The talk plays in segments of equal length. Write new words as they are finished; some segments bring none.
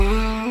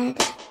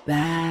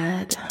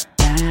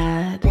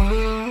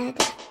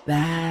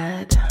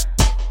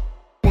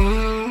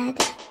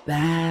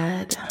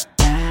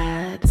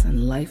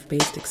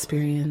life-based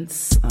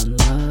experience on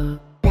love,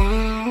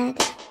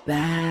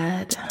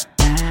 bad,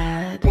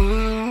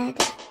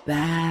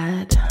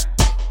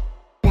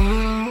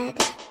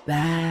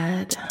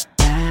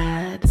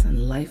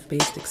 and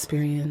life-based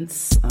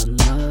experience on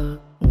love.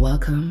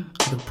 Welcome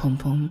to the Pum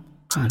Pum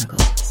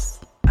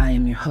Chronicles. I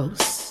am your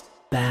host,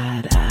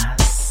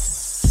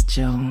 Badass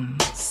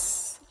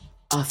Jones,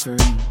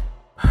 offering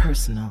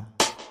personal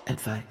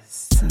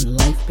advice and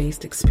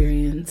life-based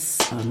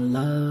experience on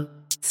love,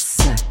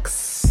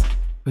 sex,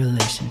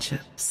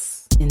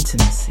 relationships,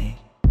 intimacy,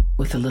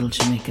 with a little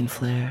Jamaican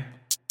flair.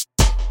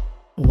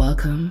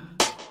 Welcome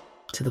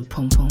to the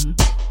Pum Pum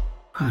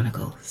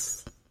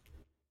Chronicles.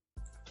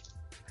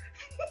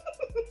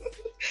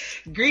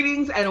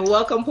 Greetings and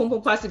welcome, Pum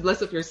Pum Posse.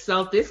 Bless up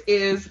yourself. This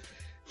is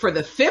for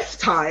the 5th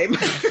time.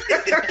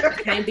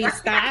 Can't be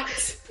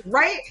stopped.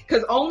 Right?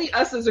 Because only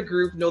us as a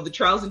group know the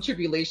trials and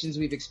tribulations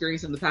we've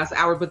experienced in the past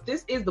hour. But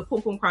this is the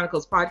Pum Pum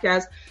Chronicles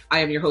podcast. I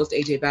am your host,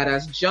 AJ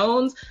Badass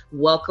Jones.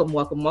 Welcome.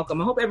 I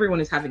hope everyone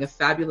is having a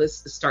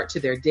fabulous start to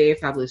their day, a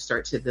fabulous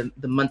start to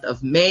the month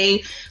of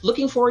May.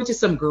 Looking forward to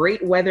some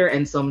great weather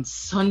and some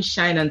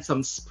sunshine and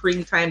some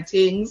springtime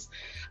things.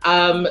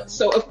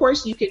 So of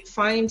course you can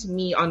find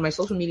me on my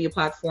social media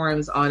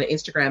platforms on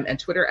Instagram and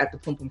Twitter at the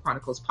Pum Pum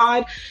Chronicles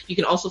Pod. You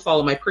can also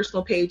follow my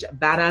personal page,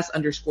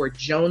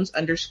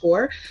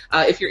 badass_Jones_.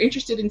 If you're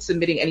interested in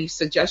submitting any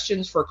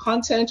suggestions for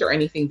content or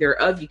anything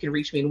thereof, you can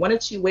reach me in one of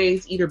two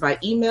ways, either by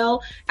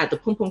email at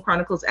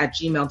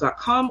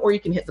thepumpumchronicles@gmail.com, or you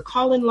can hit the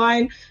call-in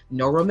line.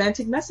 No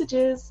romantic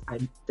messages.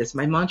 That's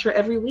my mantra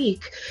every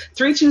week.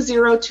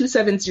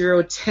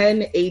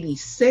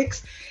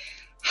 320-270-1086.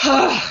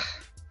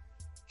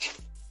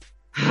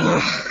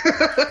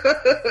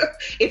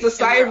 It's a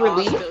sigh of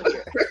relief.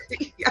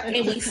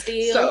 And we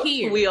still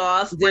here.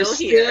 We're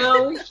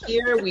still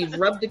here. We've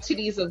rubbed the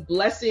titties of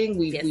blessing.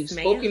 We've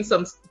spoken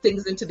some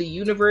things into the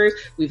universe.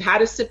 We've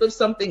had a sip of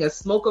something, a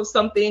smoke of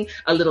something,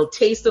 a little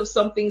taste of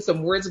something,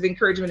 some words of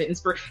encouragement and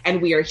inspiration.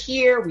 And we are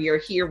here. We are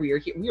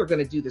going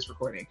to do this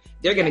recording.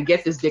 They're going to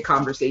get this big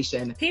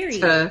conversation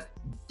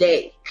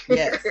today.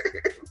 Yes.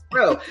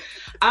 Bro,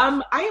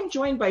 I am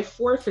joined by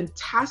 4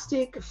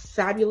 fantastic,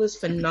 fabulous,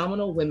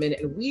 phenomenal women,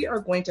 and we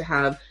are going to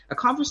have a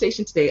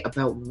conversation today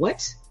about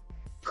what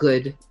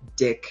good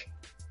dick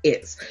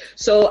is.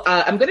 So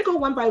I'm going to go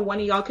one by one,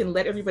 and y'all can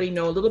let everybody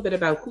know a little bit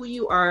about who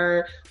you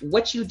are,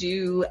 what you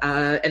do,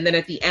 and then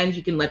at the end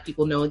you can let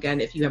people know again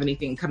if you have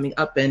anything coming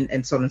up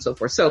and so on and so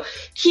forth. So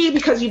Key,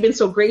 because you've been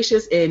so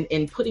gracious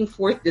in putting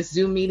forth this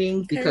Zoom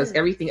meeting because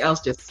everything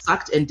else just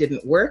sucked and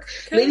didn't work.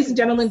 Ladies and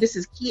gentlemen, this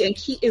is Key, and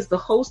Key is the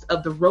host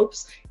of the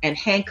Ropes and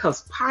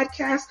Handcuffs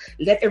podcast.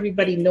 Let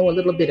everybody know a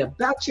little bit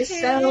about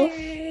yourself.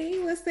 Hey,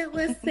 what's up?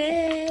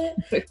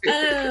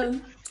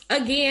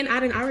 Again, I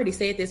didn't already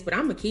said this, but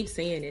I'm gonna keep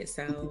saying it.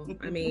 So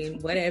I mean,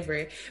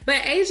 whatever.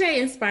 But AJ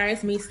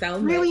inspires me so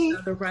much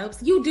on the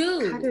ropes. You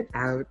do. Cut it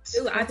out.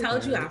 Dude, I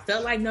told you, I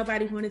felt like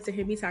nobody wanted to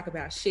hear me talk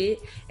about shit,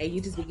 and you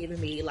just be giving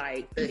me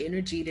like the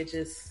energy to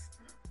just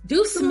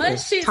do smut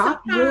shit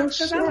sometimes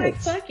because I like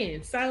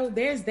fucking. So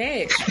there's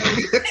that.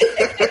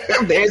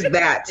 There's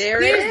that.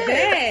 There's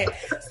that.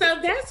 So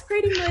that's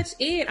pretty much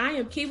it. I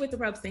am Key with the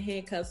Ropes and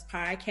Handcuffs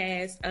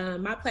podcast.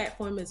 My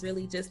platform is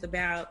really just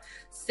about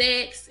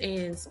sex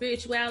and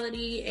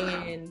spirituality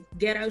and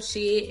ghetto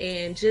shit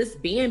and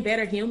just being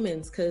better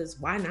humans, because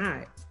why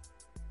not?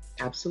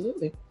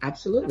 Absolutely.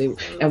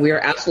 And we are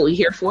absolutely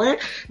here for it.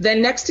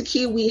 Then next to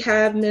Key, we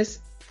have Miss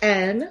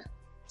Ann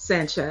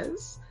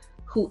Sanchez,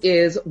 who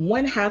is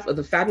one half of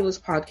the fabulous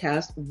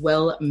podcast,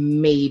 Well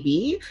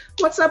Maybe.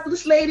 What's up,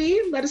 this lady?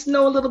 Let us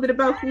know a little bit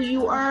about who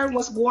you are,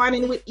 what's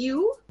going on with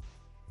you.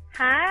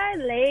 Hi,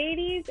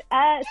 ladies.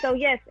 So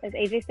yes, as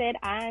AJ said,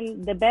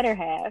 I'm the better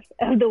half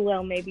of the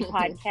Well Maybe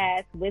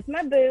podcast with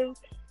my boo.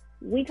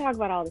 We talk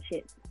about all the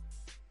shit.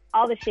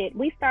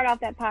 We start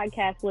off that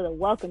podcast with a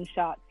welcome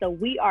shot. So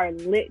we are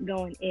lit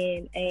going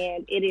in,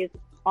 and it is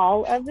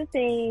all of the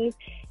things.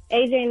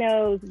 AJ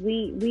knows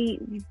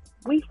we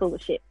full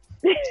of shit.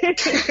 Me and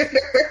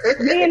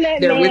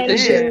that They're man with the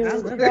shit. do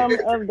some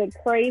of the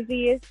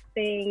craziest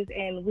things,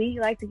 and we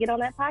like to get on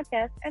that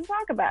podcast and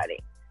talk about it.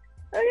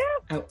 So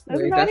yeah,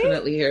 we're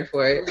definitely here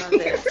for it.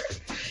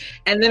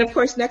 And then, of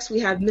course, next we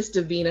have Miss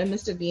Davina,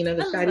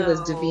 the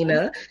fabulous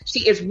Davina.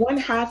 She is one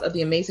half of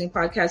the amazing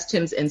podcast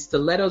Tim's and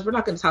Stilettos. We're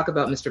not going to talk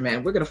about Mr.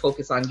 Man. We're going to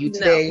focus on you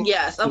today. No.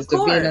 Yes, of Ms.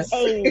 course.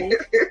 Hey.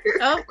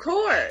 Of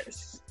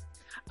course.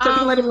 So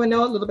can you let everyone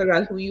know a little bit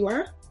about who you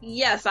are?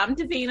 Yes, I'm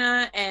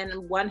Davina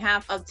and one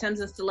half of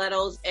Tim's and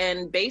Stilettos.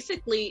 And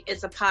basically,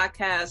 it's a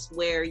podcast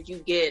where you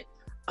get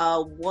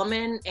a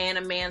woman and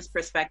a man's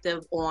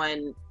perspective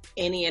on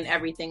any and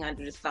everything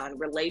under the sun.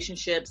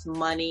 Relationships,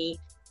 money,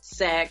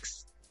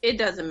 sex. It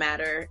doesn't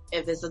matter.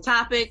 If it's a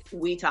topic,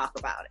 we talk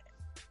about it.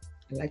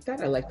 I like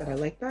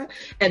that.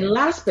 And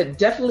last but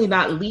definitely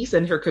not least,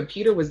 and her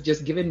computer was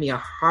just giving me a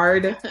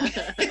hard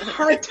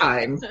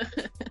time.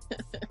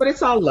 But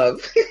it's all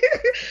love.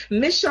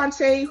 Miss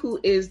Shantae, who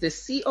is the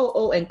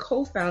COO and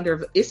co-founder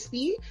of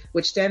ISPI,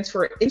 which stands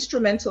for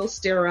Instrumental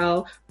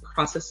Sterile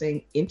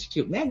Processing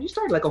Institute. Man, you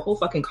started like a whole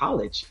fucking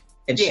college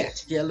and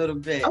shit. Yeah, a little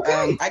bit.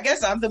 Okay. I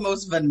guess I'm the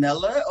most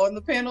vanilla on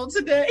the panel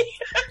today.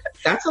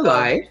 That's a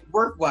lie.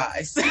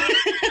 Work-wise.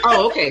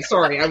 Oh, okay.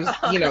 Sorry. I was,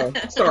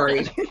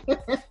 sorry.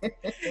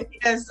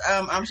 Yes,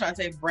 I'm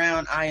Shantae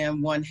Brown. I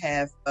am one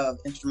half of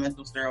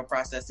Instrumental Sterile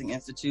Processing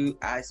Institute,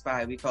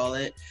 I-SPY we call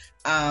it.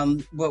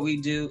 What we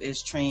do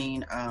is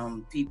train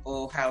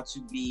people how to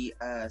be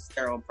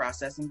sterile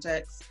processing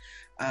techs.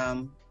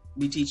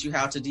 We teach you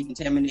how to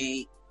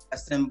decontaminate,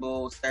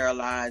 assemble,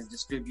 sterilize,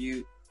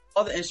 distribute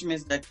all the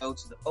instruments that go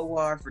to the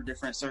OR for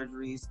different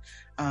surgeries.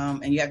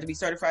 And you have to be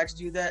certified to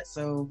do that.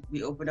 So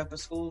we opened up a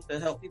school to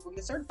help people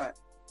get certified.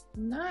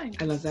 Nice.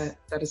 I love that.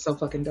 That is so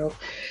fucking dope.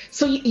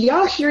 So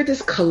y'all hear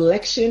this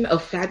collection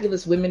of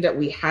fabulous women that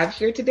we have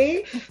here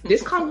today?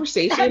 This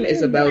conversation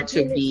is about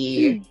to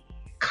be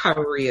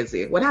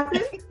crazy. What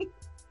happened?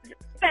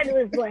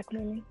 Fabulous black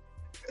women.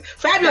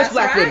 Fabulous That's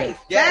black right. women.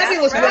 Yeah,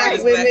 Fabulous that's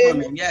black right.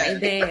 women.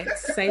 Yeah.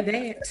 Say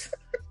that.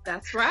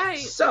 That's right.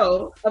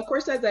 So, of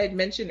course, as I had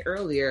mentioned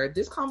earlier,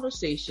 this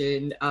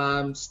conversation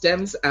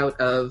stems out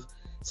of.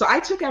 So I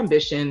took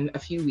Ambition a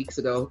few weeks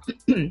ago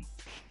and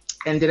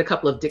did a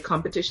couple of dick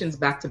competitions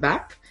back to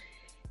back.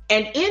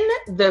 And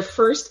in the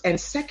first and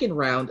second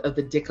round of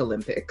the Dick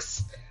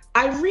Olympics,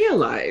 I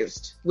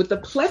realized with the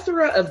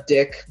plethora of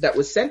dick that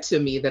was sent to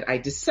me that I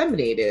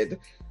disseminated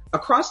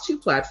across 2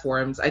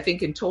 platforms, I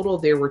think in total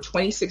there were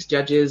 26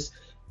 judges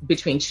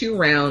between 2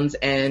 rounds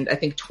and I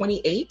think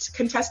 28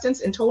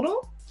 contestants in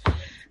total.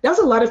 That was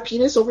a lot of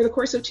penis over the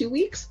course of 2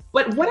 weeks.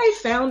 But what I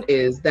found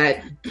is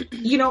that,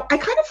 I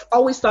kind of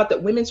always thought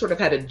that women sort of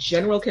had a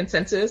general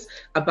consensus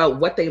about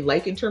what they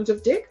like in terms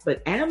of dick.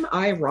 But am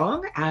I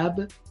wrong?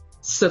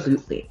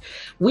 Absolutely.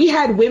 We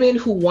had women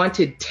who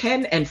wanted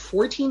 10 and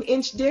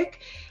 14-inch dick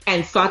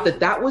and thought that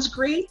that was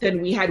great.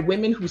 Then we had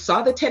women who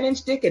saw the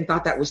 10-inch dick and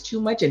thought that was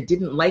too much and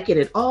didn't like it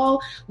at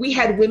all. We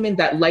had women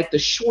that liked the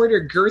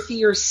shorter,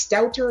 girthier,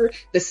 stouter,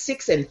 the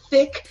 6 and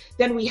thick.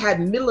 Then we had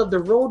middle of the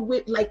road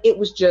with, like, it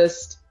was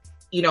just,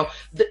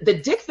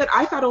 the dick that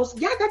I thought was,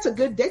 yeah, that's a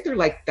good dick. They're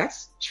like,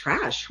 that's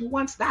trash. Who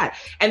wants that?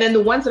 And then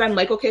the ones that I'm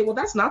like, okay, well,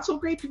 that's not so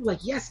great. People are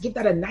like, yes, give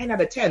that a 9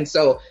 out of 10.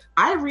 So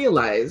I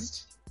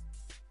realized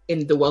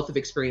in the wealth of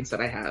experience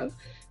that I have,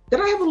 that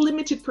I have a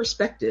limited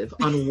perspective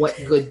on what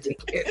good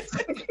dick is.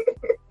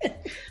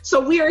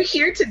 So we are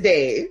here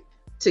today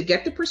to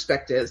get the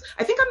perspectives.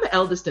 I think I'm the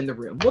eldest in the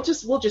room. We'll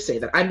just say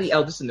that I'm the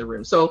eldest in the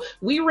room. So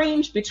we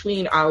range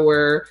between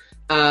our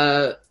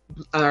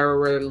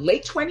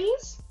late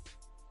 20s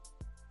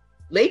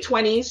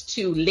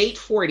to late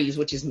 40s,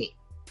 which is me.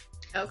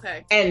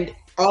 Okay. And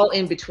all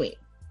in between.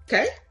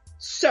 Okay?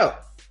 So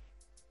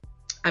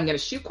I'm going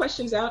to shoot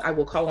questions out. I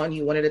will call on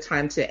you one at a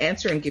time to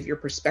answer and give your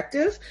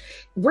perspective.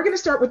 We're going to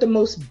start with the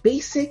most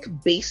basic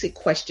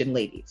question,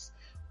 ladies.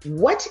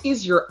 What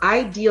is your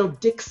ideal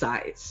dick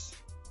size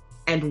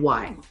and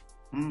why?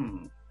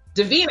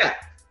 Davina.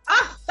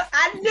 Oh,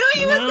 I knew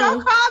you was going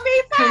to call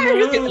me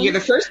first. You're the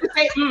first to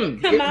say, You're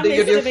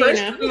the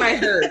first thing I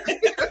heard.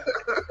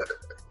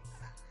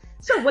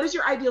 So what is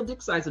your ideal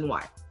dick size and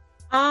why?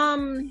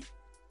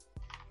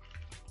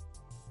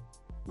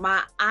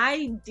 My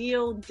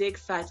ideal dick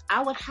size,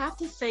 I would have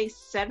to say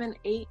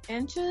 7-8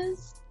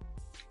 inches.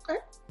 Okay.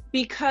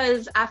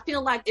 Because I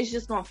feel like it's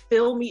just gonna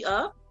fill me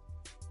up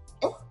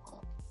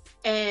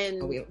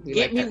and we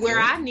get like me where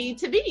feeling. I need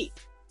to be.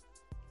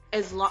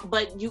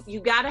 But you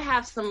gotta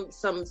have some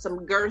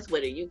girth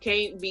with it. You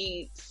can't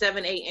be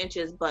 7-8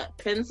 inches but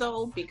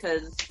pencil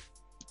because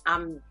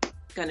I'm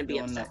gonna be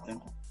upset.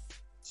 Nothing.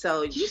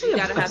 So Did you you say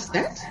gotta have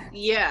upset?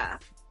 you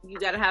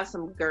gotta have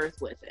some girth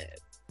with it.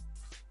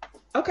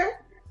 Okay,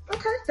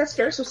 that's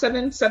fair. So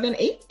 7,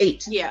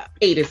 8. Yeah.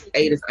 8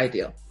 is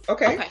ideal.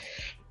 Okay.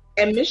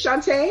 And Miss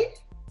Shantae,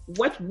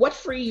 what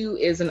for you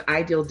is an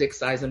ideal dick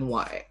size and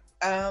why?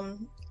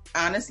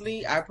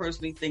 Honestly, I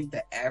personally think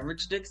the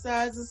average dick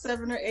size is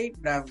 7 or 8,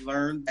 but I've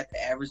learned that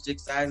the average dick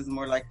size is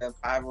more like a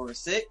 5 or a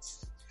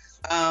 6.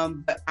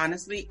 But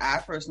honestly, I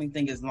personally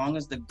think as long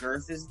as the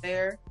girth is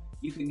there,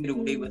 you can get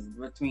away with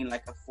between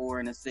like a 4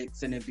 and a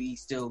 6 and it be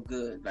still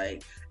good.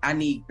 Like, I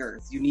need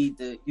girth. You need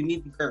the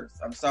girth.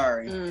 I'm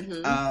sorry.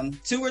 2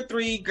 or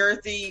 3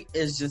 girthy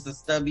is just a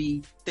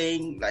stubby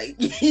thing. Like,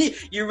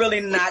 you're really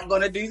not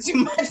going to do too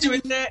much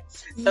with that.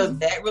 So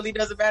that really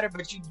doesn't matter,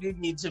 but you do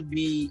need to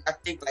be, I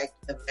think, like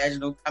the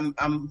vaginal, I'm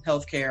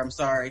healthcare, I'm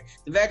sorry.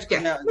 The vaginal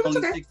canal is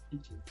only 6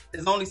 inches.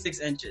 It's only 6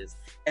 inches.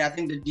 And I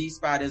think the G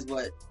spot is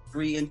what?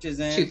 3 inches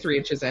in? 2-3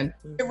 inches in.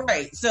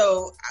 Right.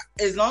 So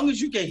as long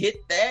as you can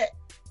hit that,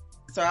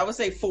 so I would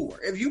say 4.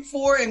 If you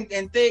 4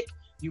 and thick,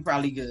 you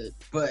probably good.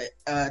 But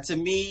to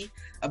me,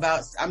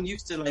 I'm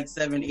used to like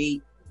 7,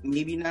 8,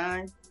 maybe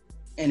 9,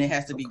 and it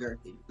has to be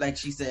girthy. Like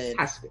she said,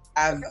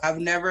 I've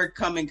never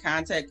come in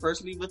contact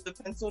personally with the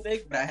pencil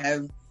dick, but I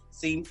have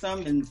seen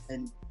some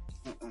and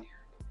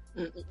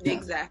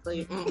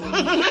Exactly.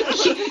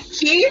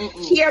 She,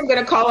 I'm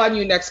gonna call on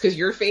you next because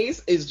your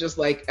face is just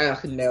like,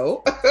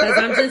 no.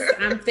 Because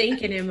I'm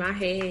thinking in my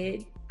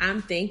head. I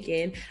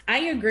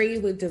agree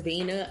with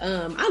Davina.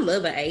 I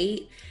love an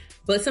 8.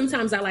 But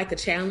sometimes I like a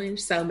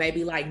challenge, so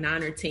maybe like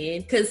 9 or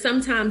 10. Because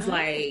sometimes,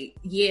 like,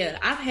 yeah,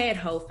 I've had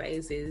whole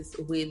phases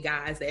with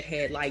guys that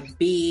had like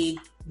big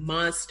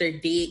monster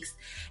dicks,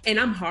 and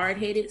I'm hard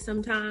headed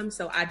sometimes,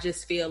 so I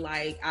just feel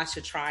like I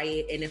should try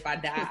it. And if I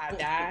die, I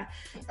die.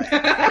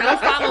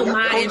 Don't follow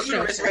my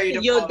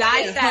instructions. You'll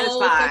die The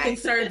whole satisfied. fucking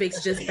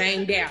cervix just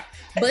banged out.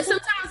 But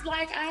sometimes,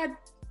 like, I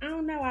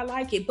don't know, I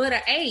like it. But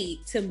an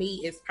 8 to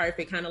me is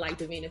perfect. Kind of like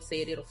Davina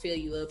said, it'll fill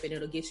you up and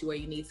it'll get you where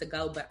you need to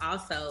go. But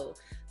also,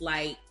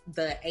 like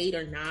the 8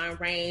 or 9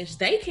 range,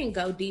 they can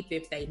go deep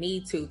if they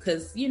need to,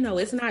 because you know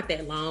it's not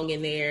that long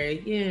in there.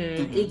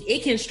 Yeah,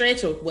 it can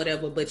stretch or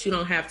whatever, but you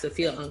don't have to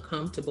feel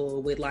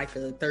uncomfortable with like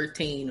a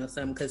 13 or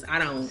something. Because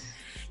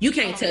you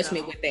can't touch me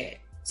with that.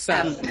 So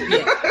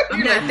yeah, I'm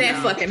not that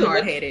fucking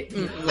hard headed.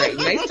 Right,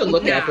 nice to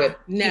look at,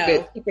 but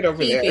keep it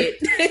over there.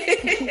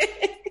 It.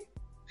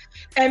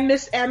 And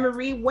Miss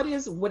Anne-Marie, what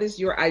is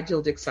your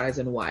ideal dick size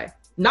and why?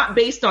 Not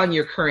based on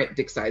your current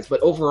dick size,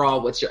 but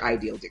overall, what's your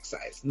ideal dick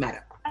size?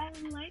 Madam. I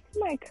like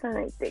my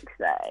current dick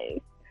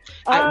size.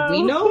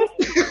 We know.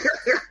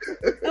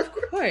 Of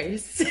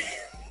course.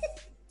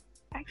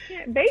 I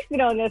can't base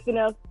it on nothing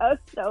else.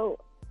 So,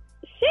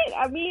 shit.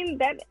 I mean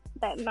that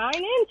 9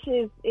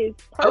 inches is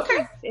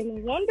perfect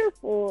and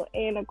wonderful.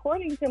 And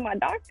according to my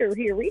doctor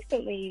here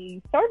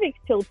recently, cervix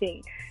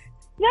tilting.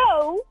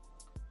 So,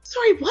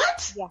 sorry,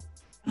 what? Yeah.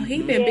 Oh,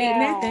 he been beating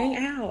that thing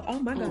out. Oh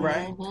my god.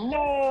 Right.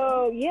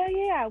 So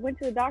I went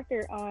to the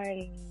doctor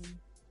on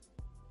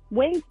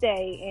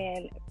Wednesday,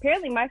 and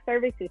apparently my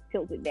cervix is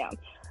tilted down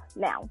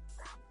now.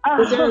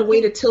 Is there a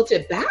way to tilt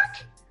it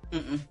back?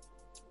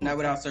 Not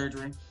without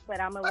surgery. But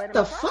I'm a What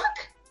little the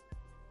fuck?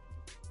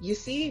 You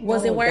see?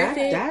 Was it worth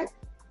it?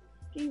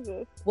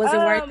 Jesus. Was it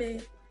worth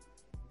it?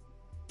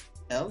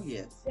 Hell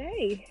yes.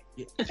 Hey.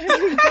 Yeah.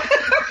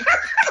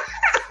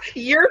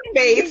 Your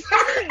face.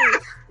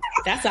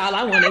 That's all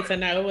I wanted to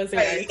know. Was it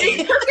worth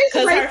it?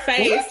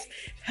 Because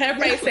Her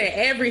face said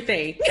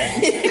everything.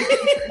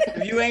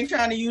 If you ain't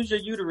trying to use your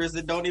uterus,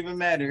 it don't even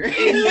matter.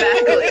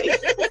 Exactly.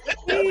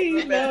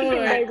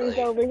 Baby's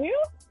over here.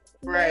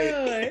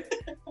 Right.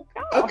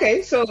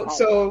 Okay, so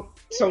 9.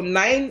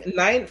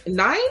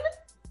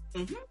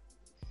 Mm-hmm.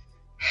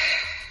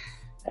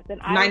 That's an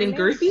 9 in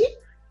girthy?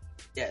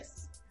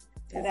 Yes.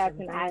 That's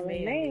an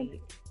island name.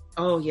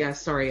 Oh yeah,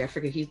 sorry, I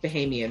forget he's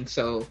Bahamian,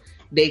 so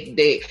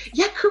they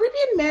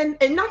Caribbean men,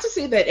 and not to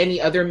say that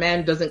any other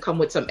man doesn't come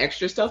with some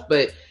extra stuff,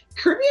 but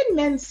Caribbean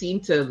men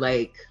seem to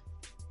like,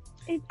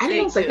 I don't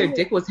know, it's like their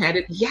dick was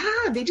handed. Yeah,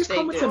 they just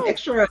come with some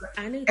extra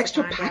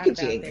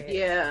packaging.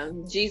 Yeah,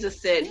 Jesus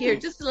said, "Here,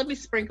 just let me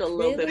sprinkle a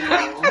little bit more."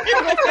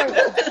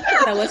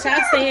 So what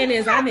y'all saying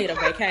is I need a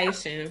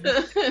vacation.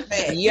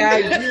 Yeah,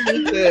 you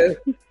need to.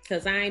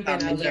 Because I ain't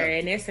been over there,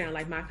 and that sounds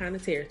like my kind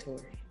of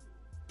territory.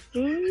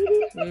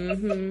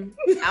 I'm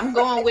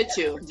going with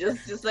you.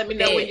 Just let me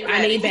know when you're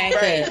ready. I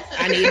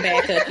need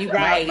backup. You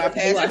right. My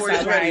passport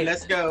is ready.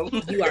 Let's go.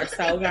 You are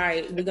so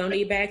right. We're gonna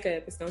need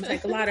backup. It's gonna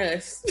take a lot of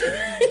us.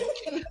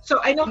 So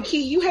I know,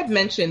 Key, you had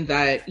mentioned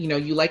that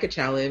you like a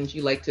challenge.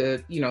 You like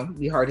to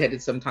be hard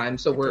headed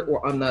sometimes. So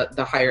we're on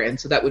the higher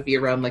end. So that would be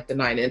around like the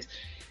 9 inch.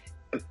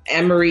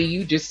 Anne-Marie,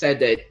 you just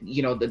said that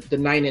the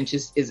 9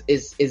 inches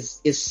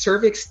is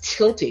cervix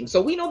tilting. So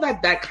we know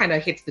that kind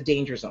of hits the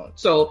danger zone.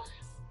 So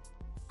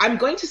I'm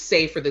going to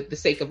say, for the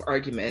sake of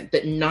argument,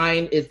 that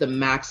 9 is the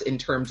max in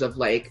terms of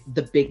like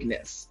the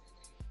bigness.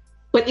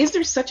 But is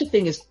there such a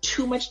thing as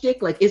too much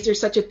dick? Like, is there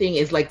such a thing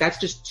as like that's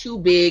just too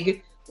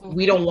big?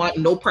 We don't want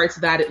no parts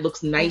of that. It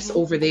looks nice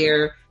over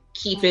there.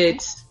 Keep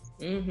it.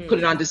 Put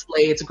it on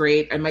display. It's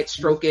great. I might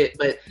stroke it,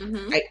 but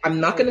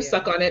I'm not going to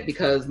suck on it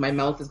because my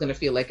mouth is going to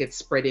feel like it's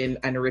spread in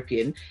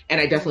anaripian,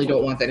 and I definitely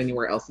don't want that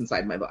anywhere else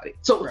inside my body.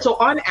 So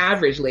on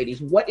average, ladies,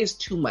 what is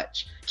too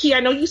much? Key, I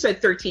know you said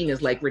 13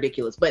 is like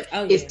ridiculous, but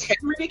is 10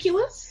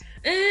 ridiculous?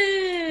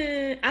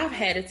 I've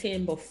had a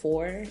 10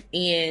 before,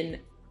 and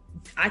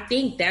I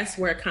think that's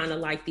where kind of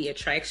like the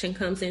attraction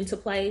comes into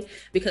play,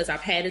 because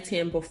I've had a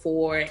 10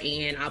 before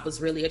and I was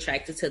really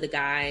attracted to the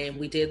guy and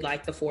we did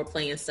like the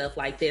foreplay and stuff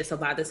like this. So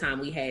by the time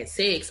we had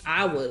sex,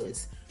 I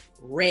was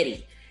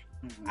ready.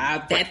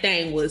 That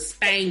thing was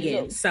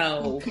spanging.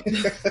 So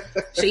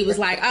she was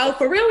like, "Oh,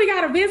 for real? We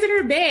got a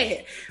visitor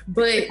bed."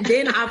 But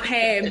then I've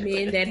had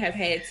men that have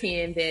had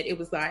 10 that it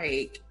was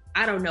like,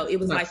 I don't know. It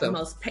was like the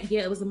most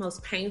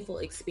painful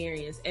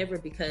experience ever,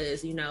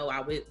 because,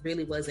 I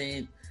really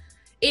wasn't,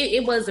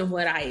 it wasn't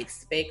what I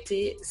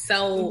expected.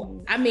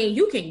 So, I mean,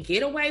 you can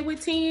get away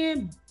with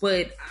 10,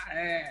 but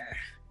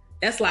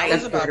that's like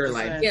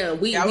borderline. Yeah,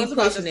 we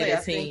pushing it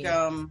at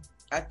 10.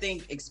 I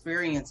think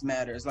experience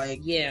matters.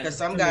 Like, because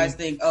some guys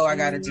think, I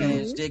got a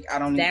 10-inch dick, I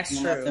don't need to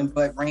do nothing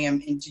but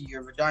ram into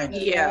your vagina.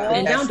 Yeah,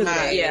 and that's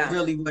not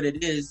really what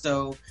it is.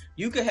 So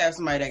you could have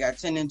somebody that got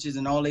 10 inches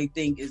and all they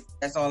think is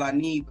that's all I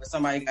need, but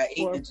somebody got 8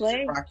 inches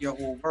to rock your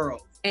whole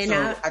world. And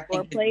so I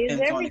think it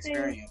depends on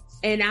experience.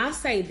 And I'll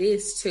say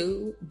this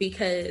too,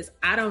 because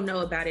I don't know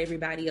about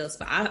everybody else,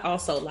 but I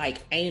also like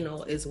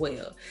anal as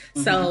well.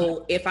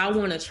 So if I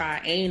want to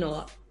try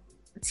anal,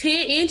 10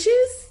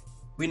 inches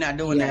We're not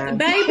doing that.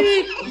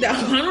 Baby,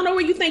 I don't know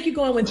where you think you're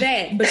going with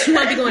that, but you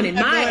won't be going in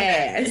my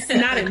ass,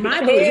 not in my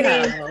booty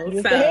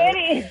hole.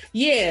 So,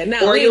 yeah,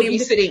 no. Or you'll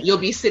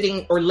be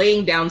sitting or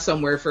laying down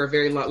somewhere for a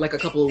very long, like a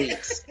couple of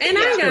weeks. And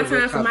I ain't got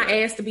time for my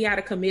ass to be out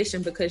of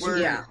commission because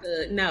no.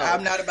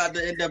 I'm not about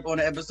to end up on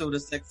an episode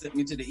of Sex Sent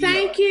Me to the ER.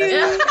 Thank you.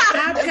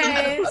 I'll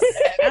pass.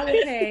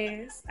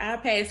 I'll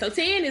pass. So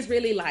 10 is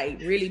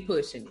really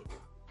pushing it.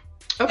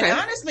 Okay. And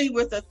honestly,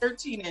 with a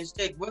 13-inch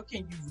dick, what can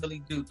you really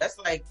do? That's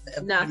like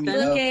nothing.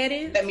 Look at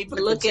it. Let me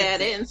look at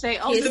it and say,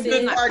 "Oh, Kiss this it.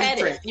 is my pet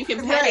it." You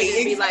can pet it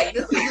and be like,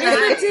 "This is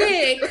My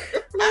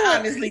dick. I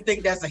honestly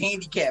think that's a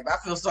handicap. I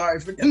feel sorry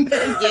for them.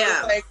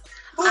 Yeah. Like,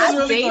 I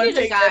really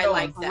dated a guy that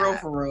like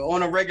that. For real,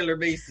 on a regular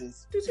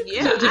basis.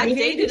 Yeah, I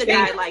dated a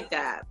guy like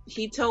that.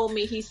 He told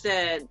me, he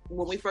said,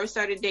 when we first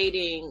started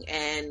dating,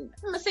 and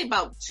I'm gonna say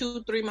about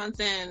 2-3 months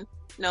in.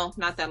 No,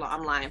 not that long.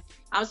 I'm lying.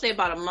 I would say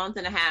about a month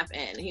and a half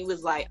in. He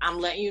was like, "I'm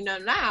letting you know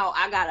now,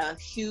 I got a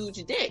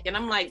huge dick." And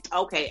I'm like,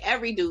 okay,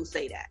 every dude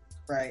say that.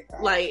 Right.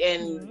 Like,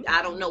 and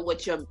I don't know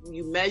what you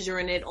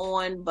measuring it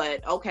on,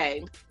 but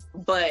okay.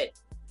 But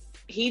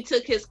he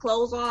took his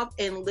clothes off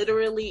and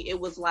literally it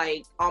was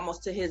like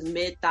almost to his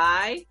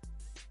mid-thigh.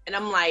 And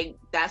I'm like,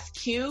 that's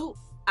cute.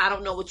 I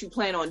don't know what you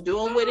plan on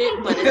doing with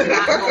it, but it's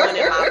not going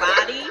in my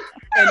body.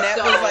 And that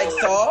was like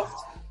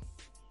soft?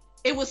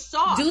 It was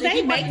soft. Do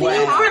they make me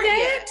you hard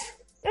that?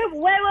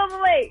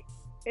 Wait.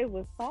 It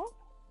was soft?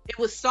 It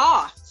was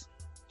soft.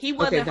 He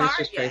wasn't that's hard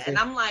just yet. crazy. And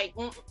I'm like,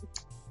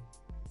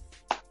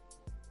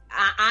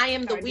 I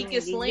am the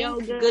weakest link.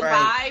 yoga.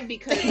 Goodbye,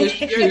 because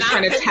He you're was not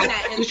trying to putting tap.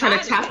 that He was trying to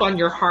inside of tap me. on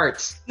your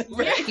heart.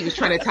 Yeah. He was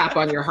trying to tap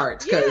on your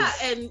heart. Yeah,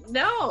 and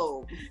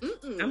no.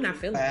 Mm-mm. I'm not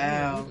feeling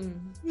Wow.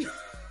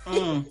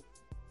 it.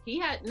 He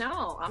had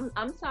no.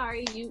 I'm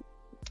sorry.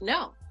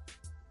 No.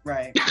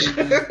 Right.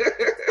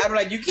 I'm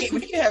like, you can't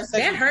have sex.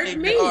 That with hurt dick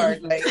me.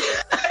 hard. Like,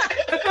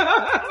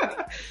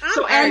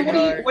 So,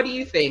 Anne, what do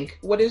you think?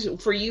 What is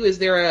for you? Is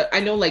there I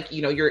know, like,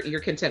 you know, you're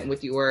content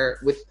with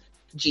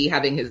G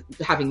having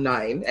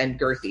 9 and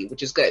girthy,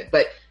 which is good.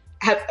 But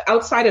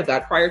outside of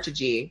that, prior to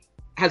G,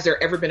 has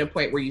there ever been a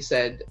point where you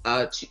said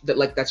that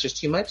like that's just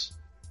too much?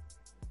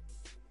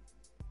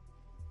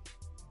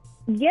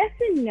 Yes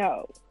and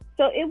no.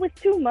 So it was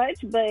too much,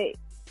 but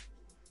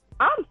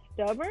I'm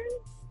stubborn.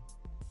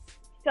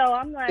 So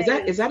I'm like,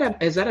 Is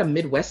that a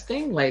Midwest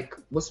thing? Like,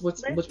 what's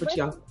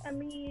y'all? I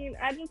mean,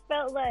 I just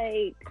felt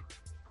like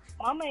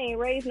mama ain't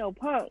raised no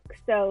punk,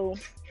 so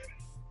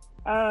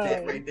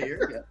that right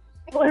there.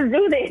 let's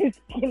do this.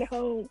 You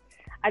know,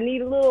 I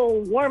need a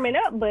little warming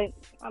up, but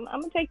I'm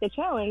gonna take the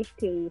challenge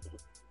because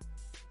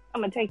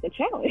I'm gonna take the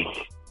challenge.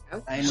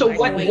 So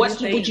what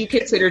would you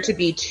consider to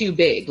be too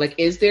big? Like,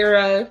 is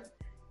there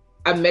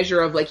a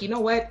measure of like, you know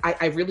what,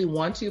 I really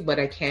want to, but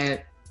I can't?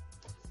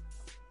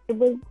 It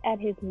was at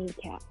his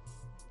kneecap,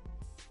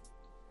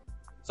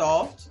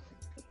 Soft.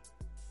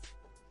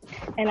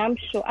 and I'm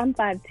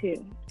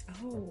 5'2".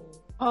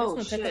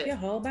 Oh, Shit. pick up your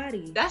whole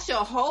body. That's your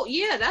whole.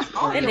 Yeah, that's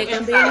all. And your they're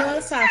gonna be in inside. your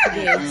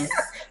esophagus.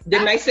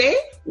 Didn't I say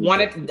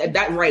wanted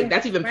that right?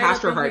 That's even Right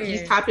past her up in heart. here.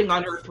 He's tapping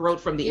on her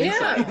throat from the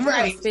Yeah, inside.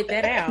 Right. Spit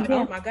that out. Yeah.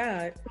 Oh my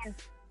god.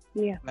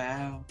 Yeah.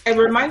 Wow. It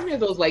reminds me of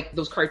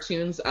those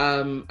cartoons.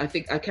 I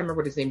think I can't remember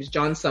what his name is.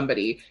 John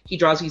somebody. He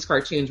draws these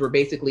cartoons where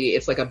basically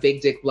it's like a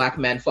big dick black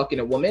man fucking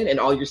a woman,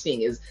 and all you're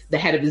seeing is the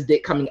head of his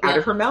dick coming out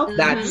of her mouth.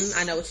 That's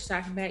I know what you're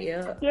talking about.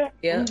 Yeah. Yeah.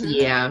 Yeah.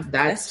 yeah.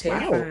 That's Wow.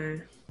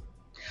 terrifying.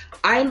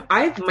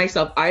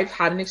 I've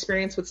had an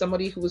experience with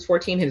somebody who was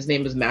 14. His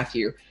name was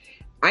Matthew.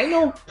 I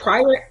know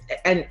prior,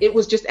 and it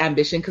was just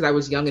ambition because I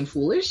was young and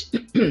foolish.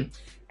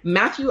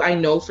 Matthew, I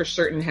know for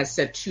certain, has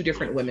sent 2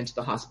 different women to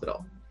the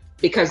hospital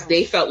because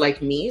they felt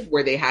like me,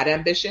 where they had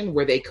ambition,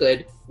 where they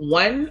could.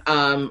 One,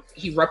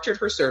 he ruptured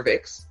her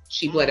cervix.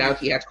 She bled out.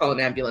 He had to call an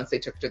ambulance. They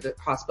took her to the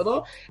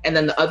hospital. And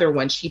then the other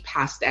one, she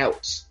passed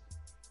out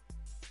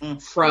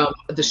from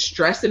the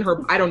stress in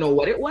her. I don't know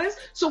what it was.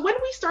 So when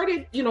we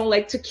started,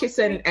 like to kiss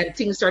and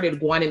things started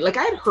going, and like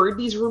I had heard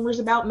these rumors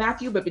about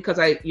Matthew, but because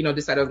I,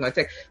 decided I was going to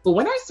take. But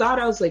when I saw it,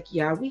 I was like,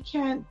 yeah, we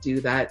can't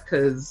do that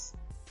because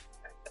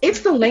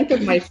it's the length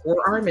of my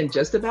forearm and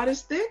just about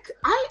as thick.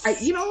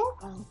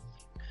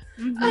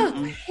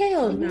 Oh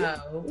hell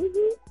no.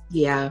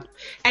 Yeah.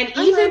 And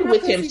I even love my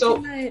with him, pussy so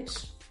too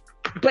much.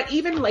 but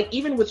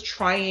even with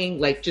trying,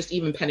 like just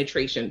even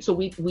penetration, so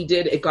we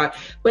did it got,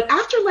 but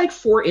after like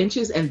 4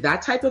 inches and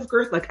that type of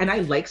girth, like, and I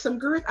like some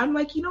girth, I'm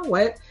like, you know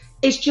what,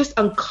 it's just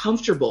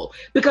uncomfortable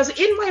because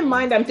in my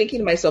mind I'm thinking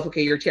to myself,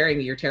 okay, you're tearing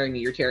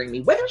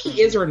me, whether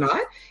he is or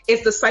not.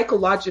 It's the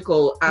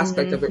psychological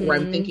aspect of it where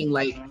I'm thinking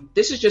like,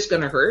 this is just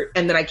gonna hurt,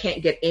 and then I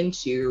can't get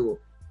into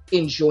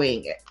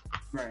enjoying it.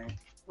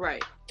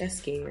 Right. That's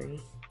scary.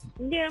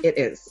 Yeah. It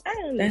is. I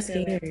That's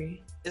understand that.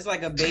 scary. It's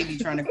like a baby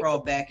trying to crawl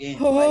back in.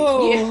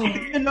 Oh.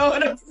 Like, you know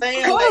what I'm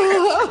saying?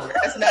 Like,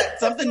 that's not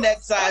something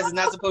that size is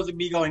not supposed to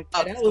be going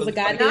up. That was a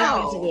goddamn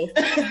No. visual.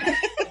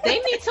 They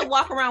need to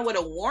walk around with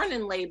a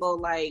warning label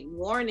like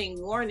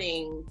 "Warning,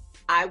 warning,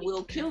 I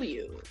will kill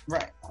you."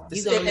 Right.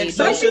 You gonna need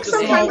So to- should the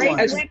small sometimes one.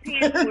 as- Wet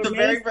pants were The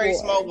very, made very for.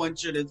 small one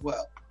should as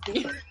well.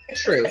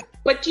 True.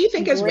 But do you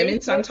think as Great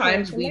women,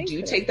 sometimes we do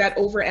information. take that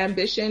over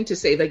ambition to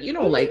say that,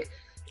 like,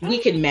 we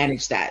can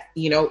manage that,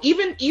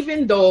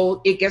 even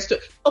though it gets to,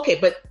 okay,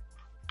 but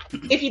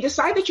if you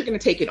decide that you're going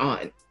to take it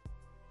on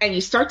and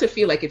you start to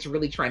feel like it's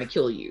really trying to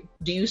kill you,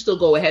 do you still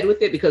go ahead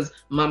with it because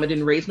mama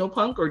didn't raise no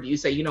punk? Or do you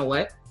say, you know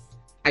what?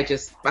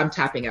 I'm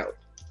tapping out.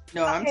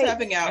 No, I'm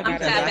tapping out I'm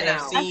because tapping I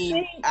have out.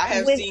 seen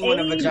with when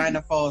a age-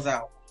 vagina falls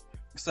out.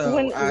 So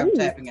I'm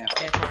tapping out.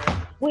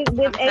 With age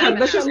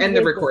Let's just comes end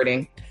the wisdom.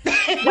 recording.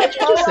 That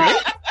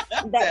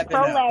Tapping out.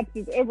 prolapse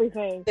is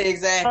everything.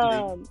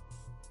 Exactly.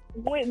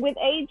 With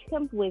age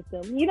comes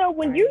wisdom.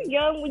 When you're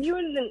young, when you're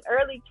in the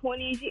early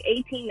 20s, you're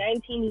 18,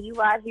 19, and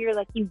you out here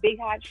like you big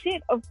hot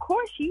shit, of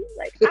course you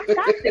like, I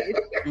got this.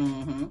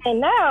 Mm-hmm. And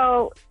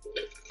now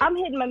I'm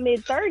hitting my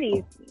mid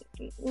 30s.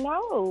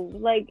 No,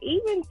 like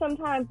even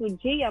sometimes with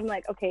G, I'm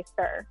like, okay,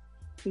 sir.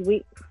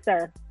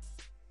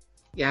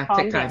 Yeah, Calm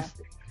take time. down.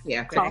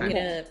 Yeah, take Calm time.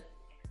 down.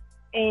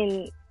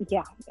 It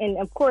up. And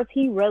of course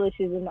he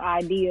relishes in the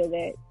idea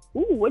that,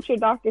 ooh, what's your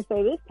doctor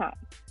say this time?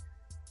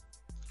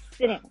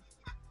 Sit down.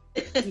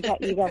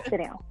 You got to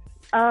sit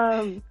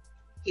down.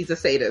 He's a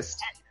sadist.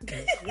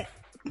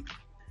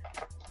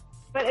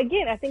 But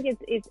again, I think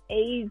it's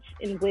age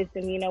and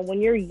wisdom. When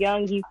you're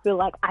young, you feel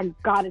like I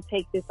gotta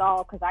take this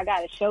all because I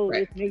gotta show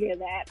Right. this nigga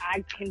that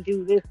I can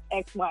do this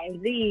X, Y,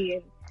 and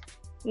Z.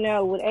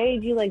 And with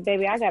age, you like,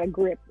 baby, I got a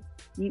grip.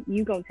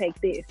 You gonna take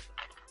this.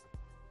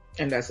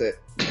 And that's it.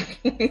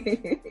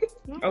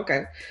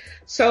 Okay.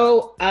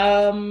 So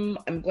I'm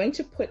going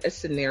to put a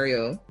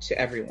scenario to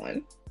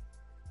everyone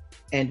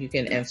and you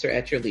can answer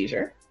at your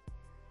leisure.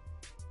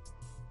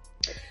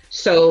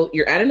 So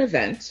you're at an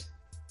event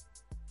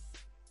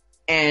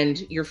and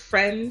your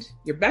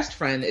best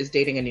friend is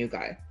dating a new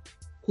guy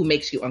who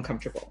makes you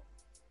uncomfortable.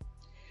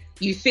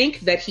 You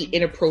think that he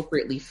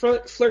inappropriately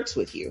flirts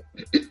with you.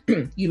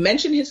 You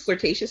mention his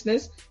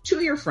flirtatiousness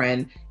to your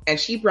friend and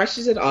she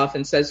brushes it off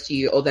and says to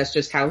you, oh, that's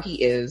just how he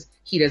is.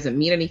 He doesn't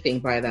mean anything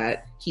by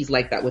that. He's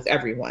like that with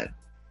everyone.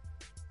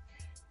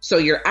 So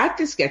you're at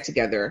this get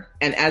together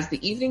and as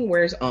the evening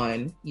wears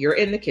on, you're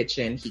in the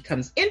kitchen. He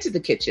comes into the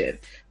kitchen.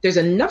 There's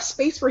enough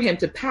space for him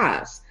to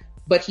pass,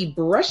 but he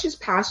brushes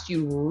past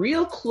you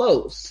real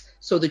close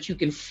so that you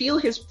can feel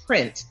his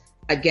print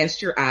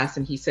against your ass.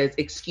 And he says,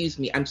 excuse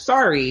me, I'm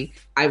sorry.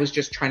 I was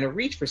just trying to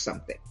reach for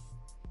something.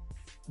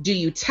 Do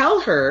you tell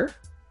her?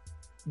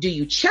 Do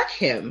you check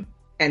him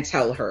and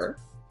tell her?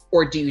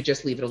 Or do you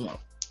just leave it alone?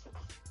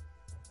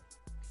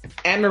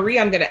 Anne Marie,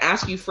 I'm going to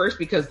ask you first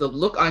because the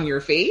look on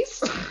your face.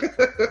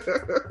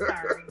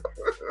 Sorry.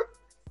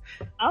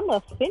 I'm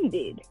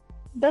offended.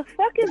 The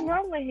fuck is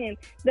wrong with him?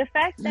 The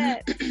fact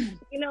that,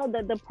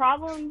 the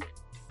problem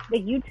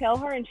that you tell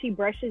her and she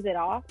brushes it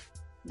off,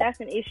 that's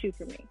an issue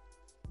for me.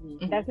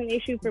 Mhm. That's an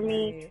issue for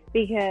me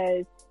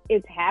because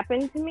it's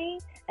happened to me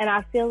and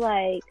I feel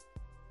like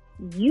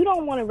you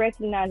don't want to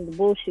recognize the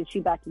bullshit you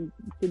about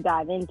to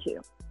dive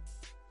into.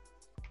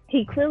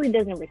 He clearly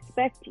doesn't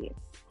respect you.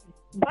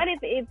 But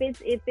if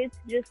it's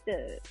just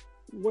a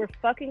we're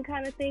fucking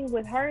kind of thing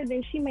with her,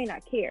 then she may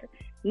not care.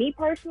 Me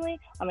personally,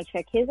 I'm gonna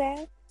check his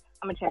ass.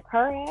 I'm gonna check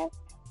her ass.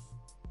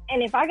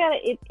 And if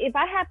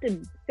I have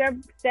to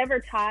sever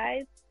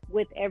ties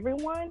with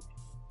everyone,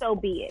 so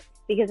be it.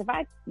 Because if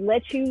I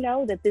let you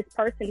know that this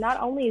person not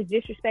only is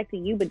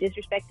disrespecting you, but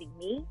disrespecting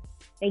me,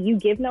 and you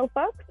give no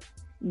fucks,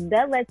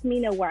 that lets me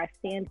know where I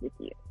stand with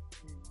you.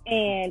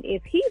 And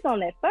if he's on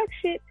that fuck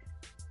shit,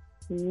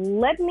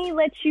 let me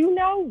let you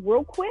know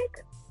real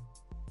quick.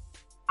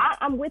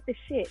 I'm with the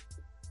shit.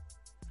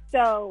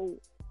 So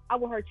I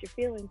will hurt your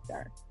feelings,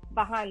 sir.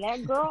 Behind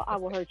that girl, I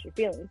will hurt your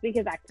feelings.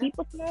 Because I keep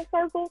a small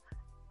circle,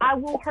 I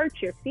will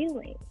hurt your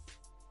feelings.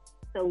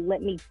 So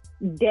let me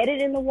dead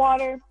it in the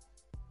water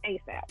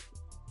ASAP.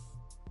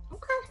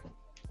 Okay.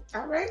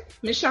 All right.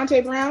 Miss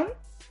Shantae Brown?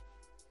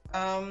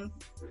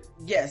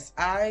 Yes,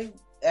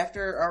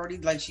 after already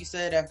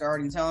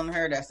telling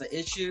her that's the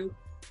issue,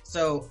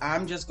 so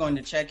I'm just going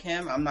to check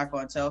him. I'm not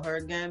going to tell her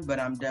again, but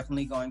I'm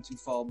definitely going to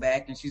fall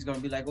back and she's going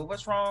to be like, well,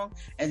 what's wrong?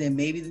 And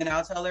then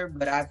I'll tell her.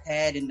 But I've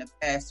had in the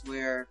past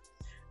where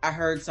I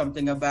heard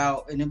something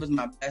about, and it was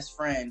my best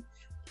friend.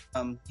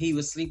 He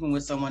was sleeping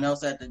with someone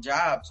else at the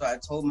job. So I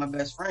told my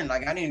best friend,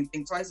 like, I didn't even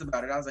think twice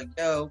about it. I was like,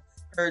 yo,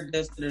 heard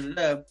this,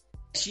 da-da-da.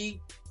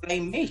 She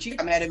blamed me. She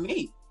got mad at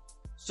me.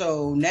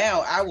 So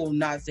now I will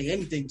not say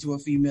anything to a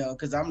female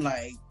because I'm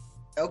like,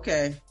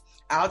 okay,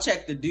 I'll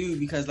check the dude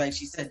because, like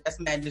she said, that's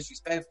mad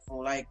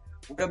disrespectful. Like,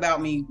 what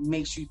about me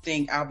makes you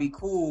think I'll be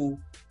cool?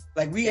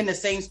 Like, we in the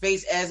same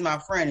space as my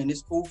friend and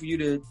it's cool for you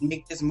to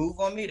make this move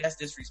on me? That's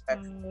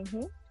disrespectful.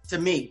 Mm-hmm. To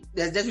me.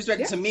 That's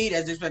disrespect to me.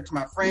 That's disrespect to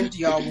my friend, to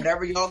y'all,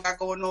 whatever y'all got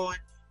going on.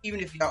 Even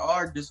if y'all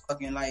are just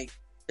fucking, like,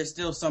 there's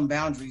still some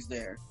boundaries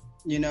there.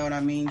 You know what I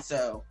mean?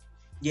 So,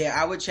 yeah,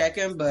 I would check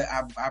him, but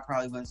I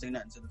probably wouldn't say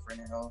nothing to the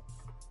friend at all.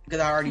 Because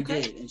I already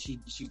did, and she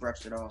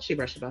brushed it off. She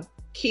brushed it off.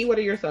 Key, what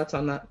are your thoughts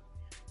on that?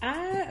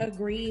 I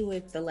agree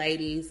with the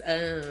ladies.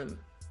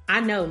 I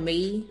know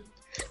me,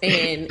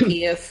 and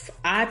if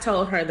I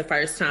told her the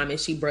first time and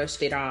she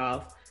brushed it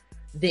off,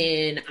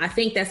 then I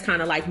think that's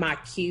kind of like my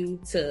cue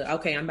to,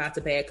 okay, I'm about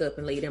to back up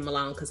and leave them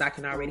alone because I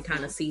can already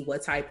kind of see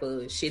what type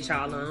of shit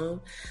y'all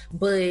on.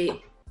 But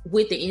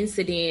with the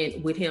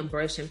incident with him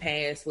brushing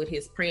past with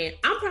his print,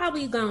 I'm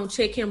probably going to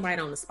check him right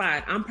on the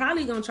spot. I'm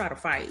probably going to try to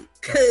fight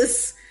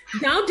because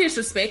don't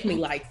disrespect me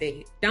like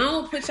that.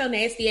 Don't put your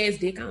nasty ass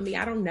dick on me.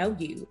 I don't know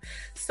you.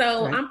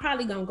 So I'm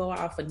probably going to go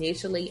off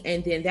initially,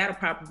 and then that'll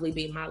probably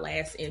be my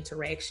last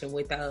interaction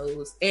with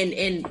those.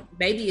 And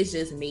maybe it's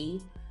just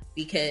me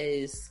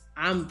because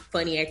I'm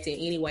funny acting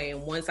anyway.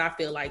 And once I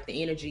feel like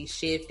the energy's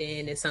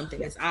shifting and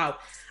something is off,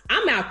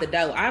 I'm out the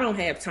door. I don't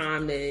have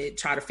time to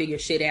try to figure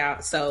shit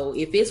out. So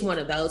if it's one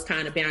of those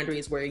kind of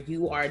boundaries where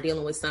you are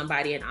dealing with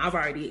somebody and I've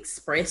already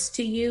expressed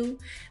to you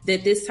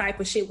that this type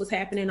of shit was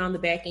happening on the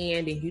back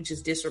end and you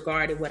just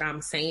disregarded what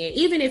I'm saying,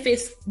 even if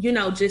it's, you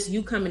know, just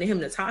you coming to him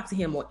to talk to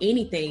him or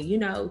anything, you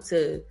know,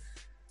 to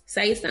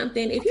say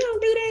something. If you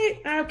don't do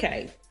that,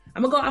 okay,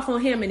 I'm gonna go off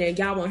on him and then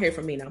y'all won't hear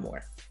from me no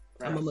more.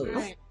 I'm gonna move.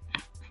 Right.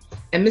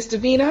 And Miss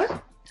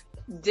Davina?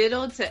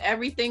 Ditto to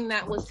everything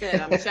that was said.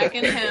 I'm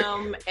checking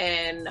him,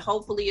 and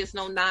hopefully it's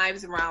no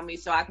knives around me,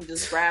 so I can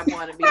just grab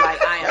one and be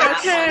like, I am not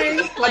Okay.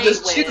 one to play I'll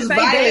just with. choose Say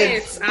violence.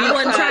 this. I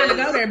wasn't trying to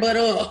go there, but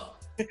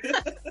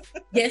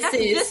yes, That's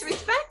sis.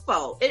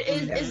 disrespectful.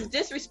 It's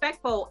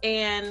disrespectful,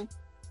 and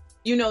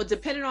you know,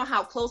 depending on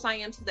how close I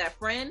am to that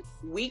friend,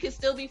 we could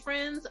still be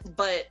friends.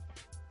 But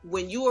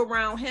when you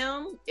around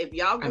him, if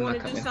y'all going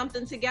to do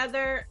something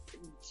together,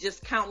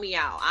 just count me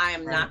out. I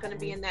am not going to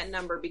be in that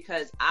number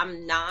because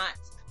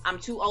I'm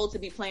too old to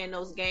be playing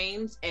those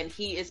games, and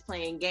he is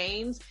playing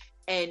games,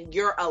 and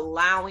you're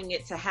allowing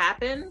it to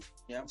happen.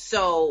 Yep.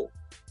 So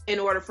in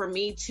order for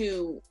me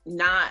to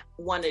not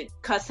want to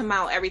cuss him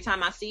out every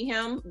time I see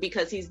him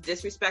because he's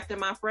disrespecting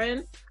my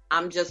friend,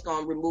 I'm just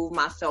going to remove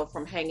myself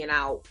from hanging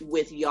out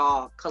with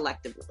y'all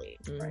collectively.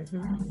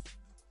 Mm-hmm.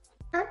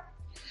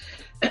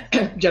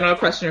 Okay. General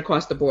question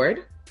across the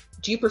board.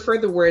 Do you prefer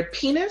the word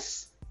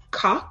penis,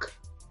 cock,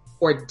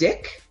 or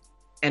dick,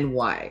 and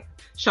why?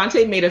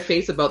 Shantae made a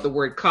face about the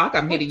word cock.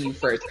 I'm hitting you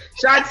first.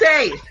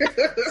 Shantae!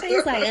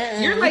 He's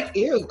like, You're like,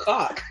 ew,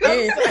 cock.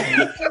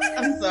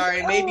 I'm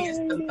sorry, maybe it's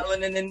the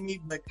melanin in me,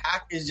 but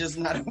cock is just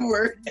not a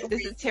word.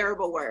 This is a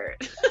terrible word.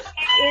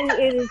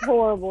 It is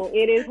horrible.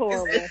 It is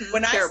horrible.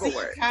 When I Terrible see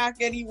word. cock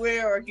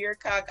anywhere or hear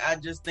cock, I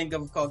just think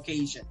of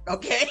Caucasian.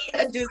 Okay,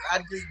 I just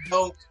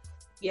don't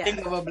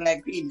think of a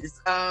black penis.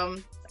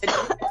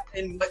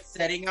 In what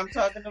setting I'm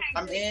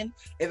in.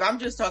 If I'm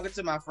just talking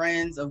to my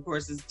friends, of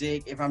course it's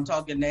dick. If I'm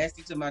talking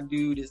nasty to my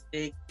dude, it's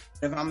dick.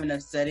 If I'm in a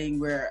setting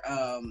where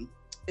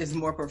it's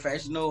more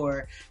professional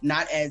or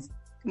not as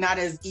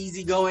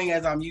easygoing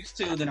as I'm used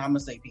to, then I'm gonna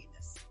say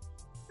penis.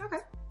 Okay.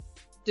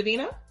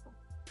 Davina?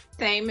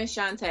 Same as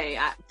Shantae.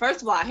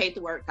 First of all, I hate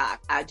the word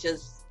cock.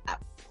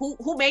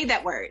 Who made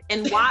that word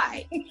and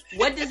why?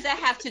 What does that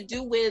have to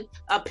do with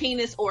a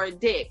penis or a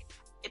dick?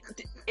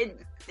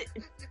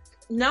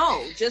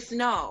 No, just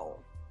no.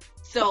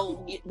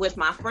 So with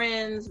my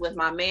friends, with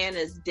my man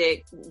is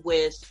dick.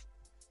 With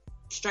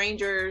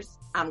strangers,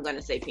 I'm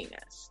gonna say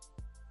penis.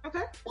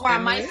 Okay. Or I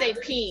might say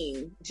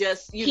peen,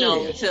 just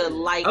to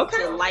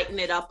lighten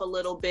it up a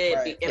little bit.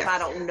 Right. If I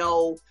don't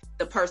know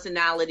the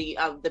personality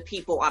of the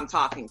people I'm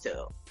talking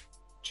to.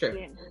 True.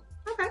 Yeah.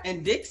 Okay.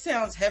 And dick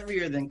sounds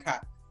heavier than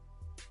cock.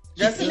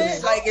 Doesn't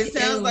it? Like it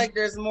sounds like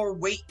there's more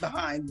weight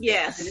behind it.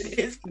 Yes. than it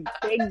is cock.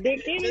 Big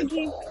dick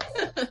energy.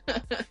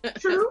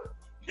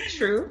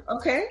 True.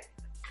 Okay.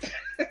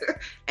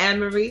 Anne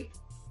Marie?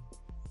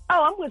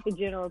 Oh, I'm with the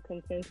general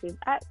consensus.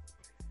 I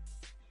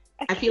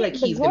feel like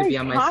he's going to be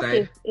on my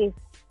side.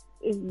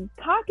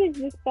 Cock is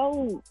just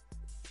so,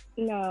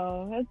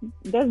 no,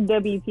 that's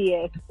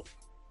WPS.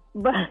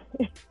 But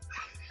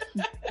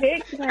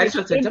dick, I just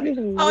want to say Oh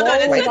no,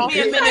 that took me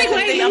a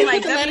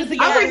minute to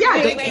think. I'm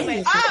like,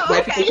 wait. Oh,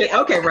 okay.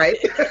 Okay, right.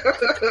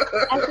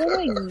 I feel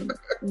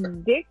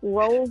like dick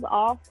rolls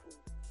off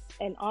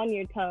and on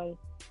your tongue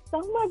so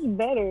much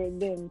better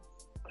than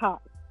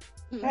cock.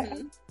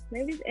 Mm-hmm.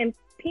 Maybe, and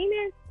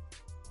penis,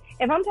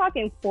 if I'm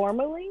talking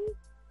formally,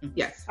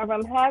 Yes. or if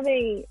I'm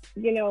having,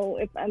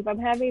 if I'm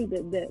having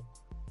the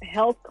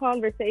health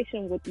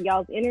conversation with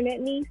y'all's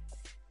internet niece,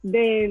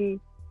 then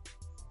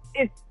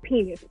it's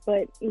penis.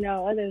 But,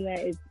 other than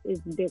that,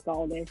 it's dick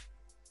all day.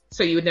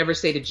 So you would never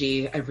say to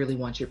G, I really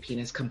want your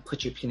penis. Come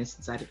put your penis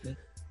inside of me.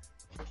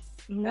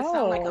 That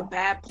sounds like a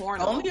bad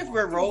porno. Only if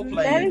we're role That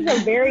playing.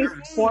 is a very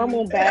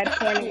formal bad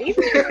porn. Even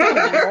if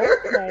it's role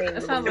playing.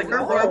 That sounds If like we're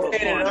a role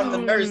playing and I'm the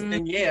nurse,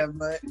 then yeah,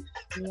 but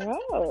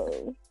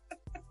No.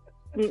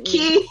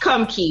 Key.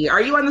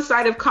 Are you on the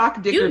side of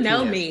cock, dick, or You know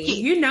penis? me.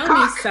 Key. You know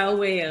Cock. me so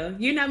well.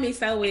 You know me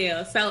so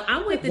well. So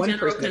I'm with the One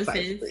general person at a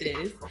time,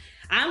 consensus.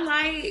 I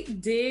like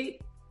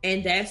dick,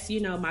 and that's,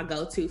 my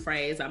go-to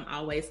phrase. I'm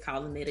always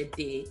calling it a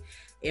dick.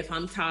 If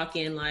I'm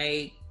talking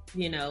like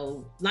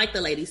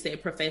the lady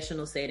said,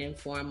 professional setting,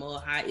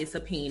 formal, it's a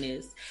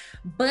penis.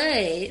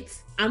 But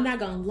I'm not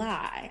gonna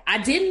lie. I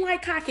didn't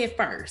like cock at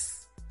first.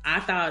 I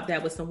thought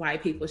that was some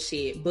white people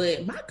shit.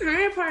 But my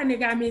current partner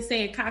got me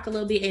saying cock a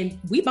little bit, and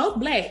we both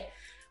black.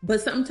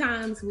 But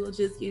sometimes we'll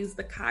just use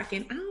the cock,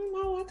 and I don't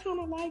know, I kind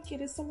of like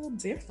it. It's a little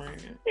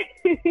different.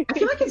 I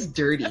feel like it's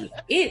dirty.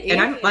 It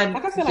And is. I'm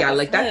I feel yeah, it's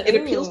like that. good.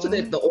 It appeals to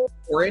the old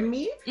whore in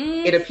me.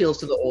 Mm. It appeals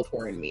to the old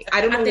whore in me.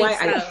 I don't know I think why.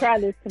 so. I'll try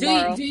this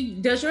tomorrow.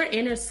 Does your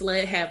inner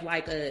slut have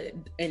like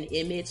an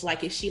image?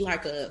 Like, is she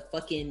like a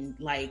fucking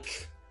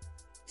like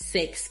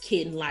sex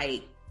kitten,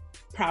 like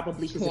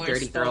probably She's a porn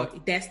dirty star?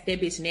 girl. That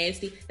bitch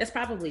nasty. That's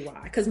probably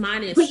why. Because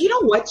mine is. But you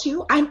know what,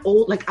 too? I'm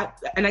old. Like,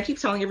 and I keep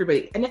telling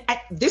everybody. And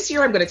this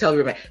year, I'm going to tell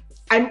everybody,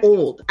 I'm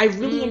old. I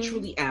really and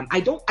truly am.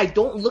 I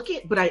don't look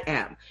it, but I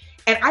am.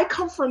 And I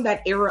come from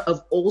that era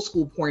of old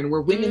school porn where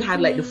women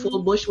had like the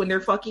full bush when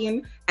they're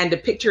fucking, and the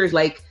picture is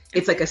like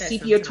it's like a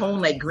sepia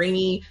tone, like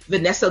grainy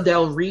Vanessa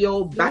Del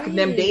Rio back in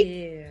them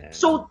days.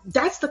 So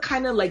that's the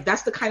kind of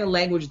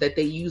language that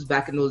they used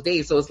back in those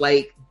days. So it's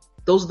like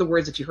those are the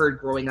words that you heard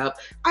growing up.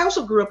 I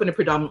also grew up in a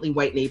predominantly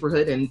white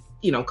neighborhood, and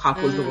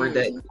cock was the word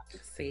that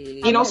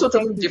so it's a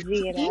little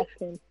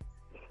different.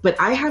 But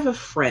I have a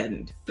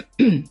friend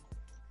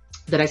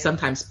that I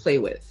sometimes play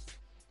with,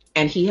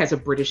 and he has a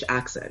British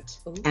accent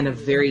and a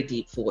very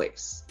deep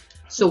voice.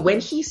 So when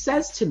he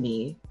says to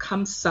me,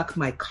 "Come suck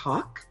my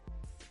cock,"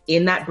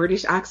 in that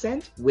British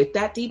accent with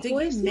that deep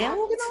voice,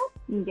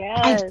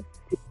 Yes.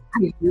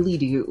 I really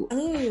do.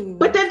 Ooh.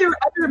 But then there are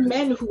other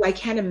men who I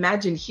can't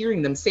imagine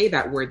hearing them say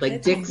that word.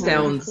 Like, dick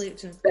sounds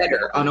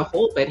better on a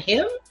whole, but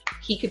him,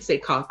 he could say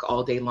cock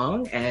all day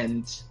long,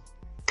 and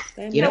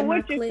So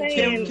what you're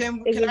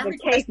saying is a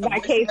case by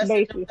case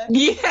basis.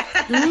 yeah.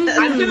 I'm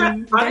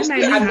gonna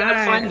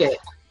find it.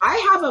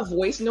 I have a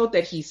voice note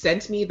that he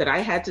sent me that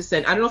I had to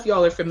send. I don't know if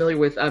y'all are familiar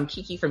with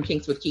Kiki from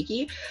Kinks with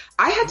Kiki.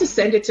 I had to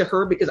send it to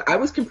her because I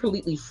was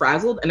completely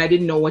frazzled and I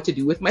didn't know what to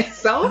do with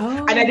myself,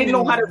 and I didn't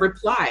know how to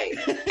reply.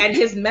 And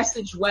his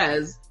message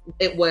was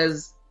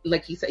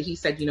like he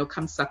said,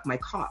 come suck my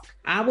cock.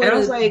 I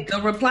was like,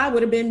 the reply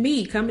would have been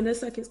me coming to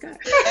suck his cock.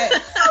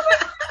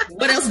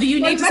 What else do you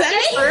need to say?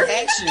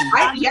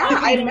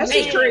 I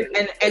messaged her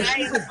and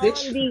she was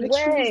bitch. Who's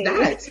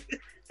that?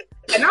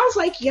 And I was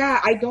like,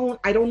 I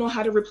don't know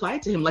how to reply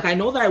to him. Like, I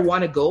know that I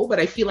want to go, but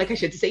I feel like I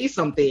should say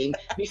something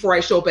before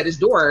I show up at his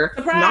door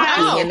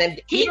knocking. And then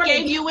he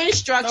gave you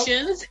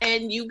instructions,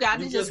 and you got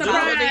to just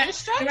follow the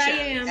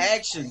instructions.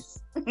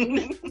 Actions.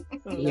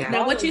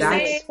 Now, what you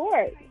say?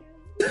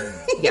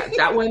 Yeah,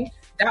 that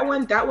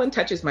one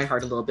touches my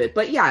heart a little bit.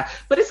 But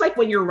it's like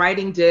when you're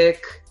riding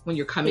dick, when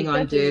you're coming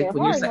on dick,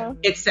 when you're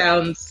it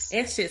sounds.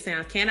 That shit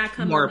sounds. Can I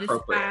come more on this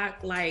appropriate?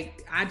 cock?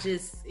 Like, I feel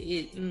so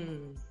dirty.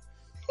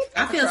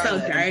 I feel so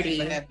dirty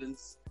when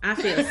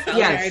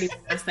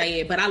I say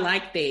it, but I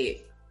like that.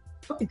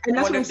 And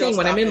that's what I'm saying.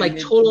 When I'm in like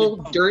total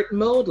dirt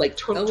mode, like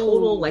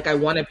total, like I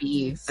want to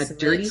be a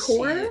dirty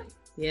whore.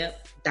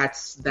 Yep.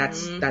 That's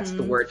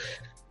the word.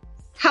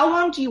 How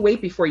long do you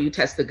wait before you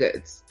test the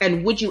goods?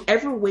 And would you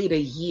ever wait a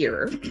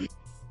year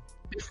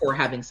before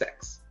having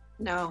sex?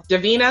 No.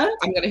 Davina,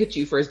 I'm going to hit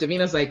you first.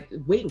 Davina's like,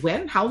 wait,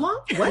 when? How long?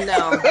 What?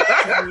 No.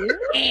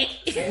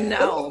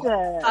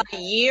 No. A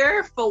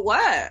year for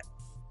what?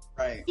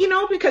 Right.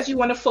 Because you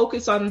want to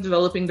focus on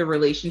developing the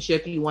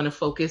relationship. You want to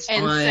focus on...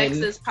 And sex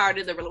is part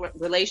of the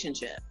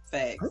relationship.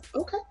 Facts.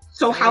 Okay.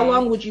 So how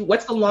long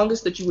what's the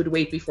longest that you would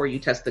wait before you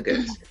test the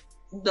goods?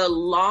 The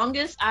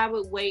longest I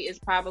would wait is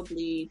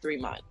probably 3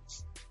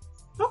 months.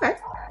 Okay.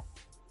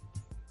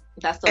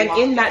 That's the longest.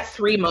 And in that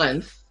 3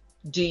 months,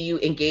 do you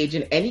engage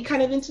in any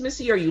kind of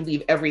intimacy, or you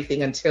leave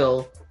everything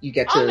until you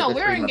get to Oh, no,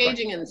 we're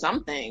engaging in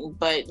something,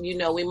 but,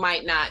 we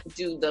might not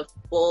do the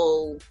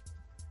full...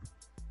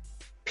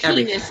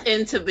 penis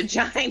into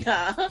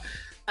vagina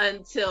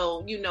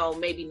until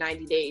maybe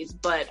 90 days,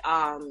 but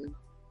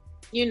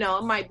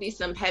it might be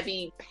some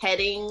heavy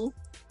petting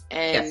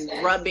and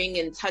rubbing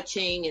and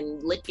touching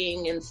and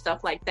licking and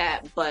stuff like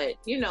that, but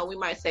we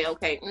might say,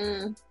 okay,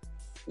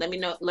 let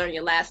me learn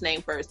your last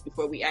name first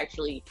before we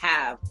actually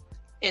have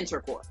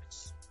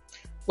intercourse.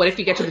 What if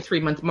you get to the 3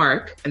 month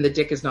mark and the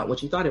dick is not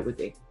what you thought it would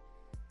be?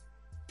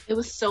 It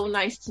was so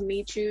nice to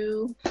meet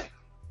you.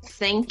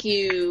 Thank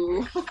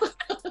you.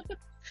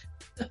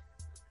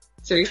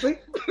 Seriously?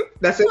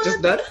 That's it?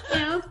 Just done?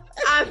 Yeah.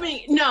 I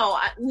mean,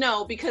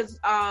 no, because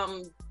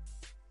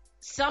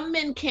some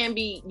men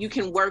you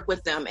can work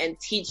with them and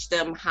teach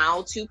them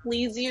how to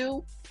please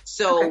you.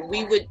 So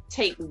we would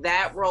take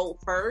that role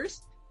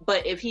first.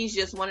 But if he's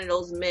just one of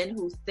those men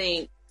who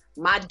think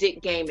my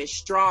dick game is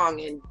strong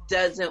and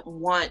doesn't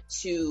want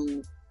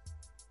to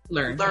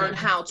learn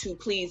how to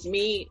please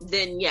me,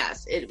 then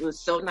yes, it was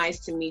so nice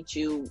to meet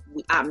you.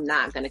 I'm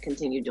not going to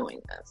continue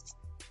doing this.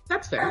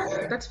 That's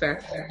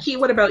fair. Key,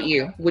 what about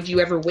you? Would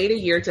you ever wait a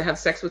year to have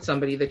sex with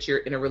somebody that you're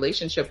in a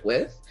relationship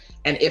with?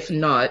 And if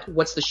not,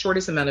 what's the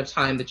shortest amount of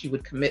time that you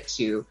would commit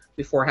to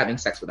before having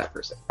sex with that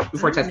person?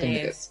 Before testing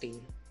the goods?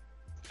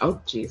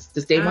 Oh, geez.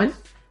 Just day one?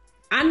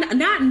 I'm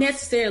not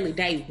necessarily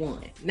day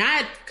one.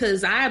 Not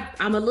because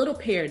I'm a little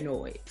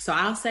paranoid. So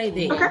I'll say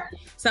that. Okay.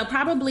 So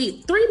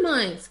probably 3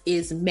 months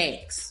is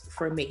max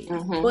for me.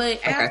 Mm-hmm.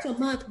 But after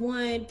month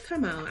one,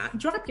 come on,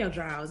 drop your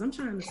drawers. I'm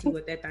trying to see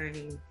what that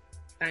thing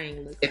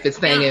thing looks If like. it's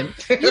thangin'.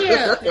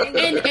 Yeah,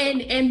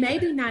 and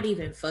maybe not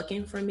even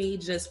fucking for me,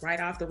 just right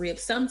off the rip.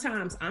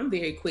 Sometimes I'm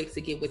very quick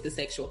to get with the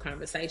sexual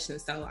conversation,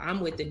 so I'm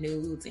with the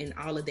nudes and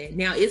all of that.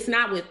 Now, it's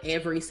not with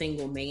every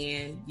single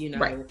man, you know,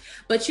 Right.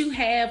 but you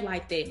have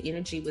like that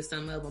energy with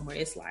some of them where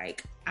it's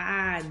like,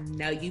 I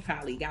know you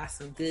probably got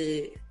some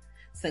good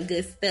stuff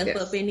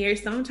Yes. up in there.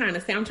 So I'm trying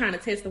to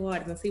test the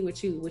waters and see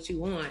what you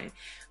want.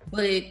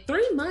 But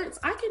 3 months,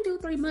 I can do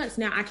 3 months.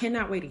 Now I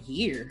cannot wait a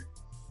year.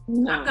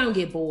 I'm gonna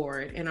get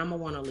bored and I'm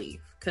gonna want to leave.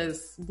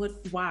 Cause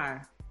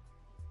why?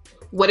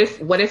 What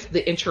if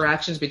the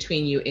interactions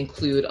between you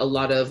include a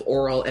lot of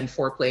oral and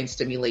foreplay and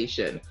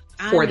stimulation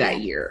for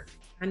that year?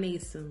 I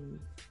need some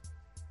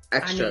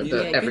Extra, you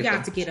everything.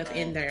 got to get up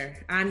in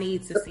there. I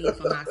need to see it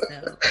for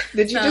myself.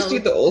 Did you just do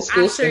the old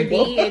school I sure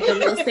symbol? did the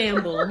little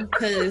symbol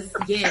because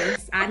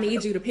yes, I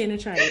need you to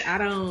penetrate.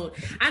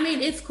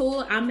 It's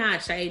cool. I'm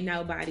not shading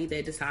nobody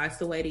that decides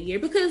to wait a year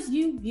because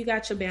you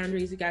got your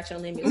boundaries, you got your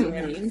limits,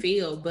 whatever you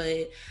feel.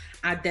 But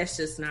that's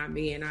just not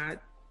me. And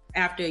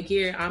after a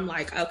year, I'm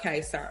like,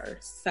 okay, sir.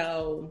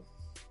 So,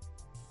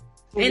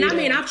 and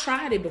I've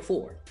tried it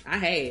before.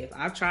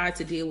 I've tried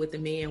to deal with the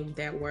men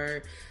that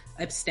were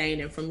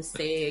abstaining from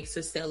sex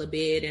or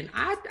celibate, and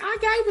I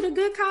gave it a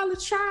good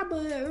college try,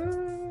 but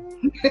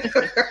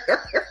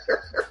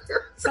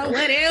so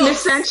what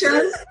else?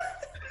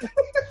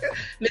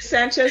 Miss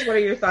Sanchez, what are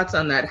your thoughts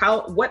on that?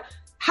 How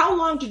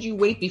long did you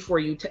wait before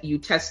you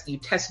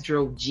test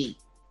drove G?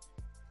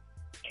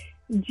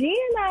 G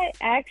and I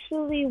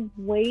actually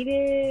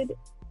waited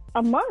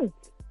a month.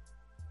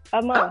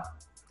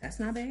 That's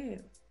not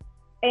bad.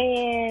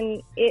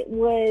 And it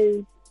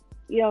was,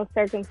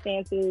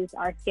 circumstances,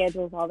 our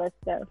schedules, all that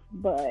stuff.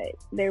 But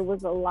there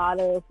was a lot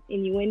of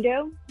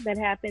innuendo that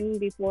happened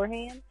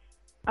beforehand.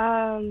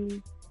 I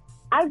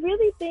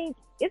really think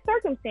it's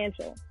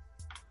circumstantial.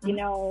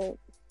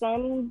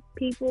 Some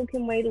people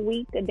can wait a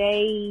week, a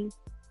day.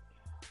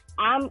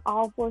 I'm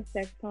all for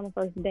sex on a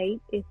first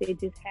date if it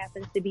just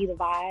happens to be the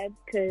vibe,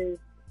 because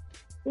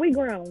we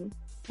grown.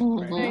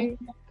 Right?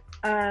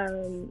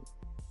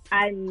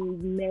 I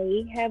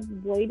may have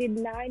waited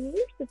 9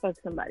 years to fuck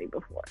somebody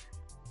before,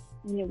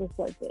 and it was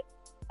worth it.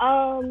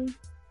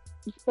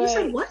 You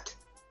said what?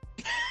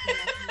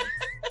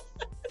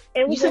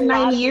 It was you said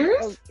 9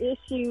 years? Of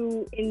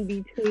issue in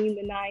between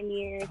the 9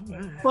 years.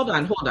 Hold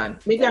on.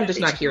 Maybe I'm just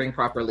not hearing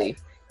properly.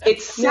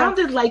 It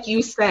sounded like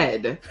you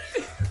said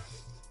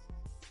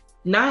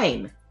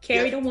 9.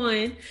 Carry the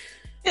one.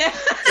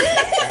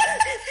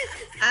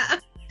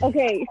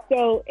 Okay,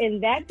 so in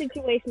that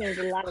situation, there's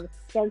a lot of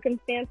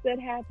circumstance that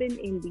happened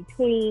in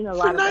between. A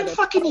lot For 9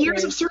 fucking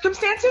years of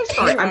circumstances?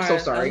 Sorry, I'm so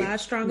sorry. A lot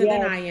stronger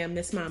than I am,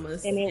 Miss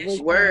Mamas. And it was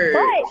Word.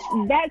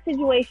 But that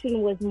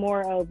situation was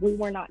more of we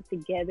were not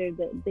together.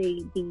 The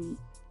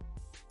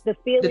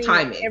feeling, The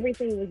timing.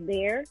 everything was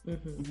there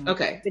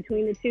Okay.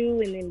 between the two,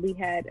 and then we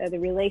had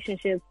other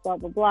relationships, blah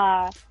blah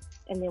blah.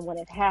 And then when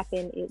it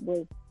happened, it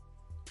was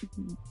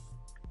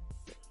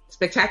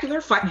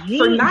spectacular. For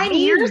 9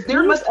 years,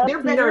 there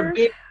better have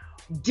been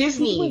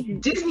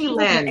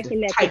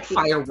Disneyland type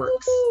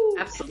fireworks.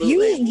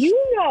 Absolutely.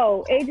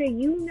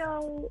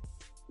 AJ,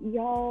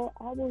 y'all,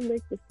 I will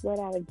lick the sweat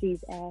out of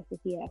G's ass if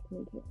he asks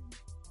me to.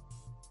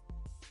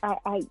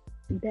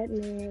 That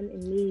man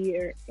and me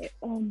are,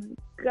 oh my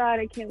God,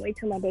 I can't wait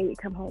till my baby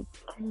come home.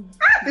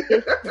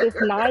 this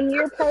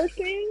 9-year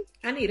person.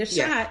 I need a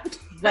shot.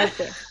 Right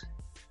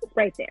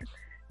there.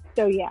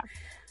 So yeah,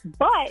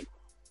 but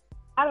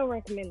I don't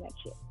recommend that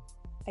shit.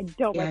 I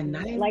don't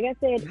recommend it. Like I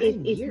said,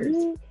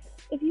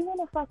 if you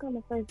want to fuck on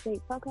the first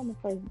date, fuck on the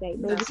first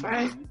date. But That's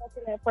right. In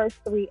that first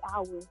 3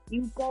 hours,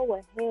 you go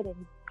ahead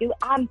and do.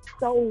 I'm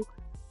so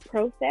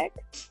pro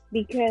sex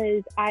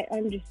because I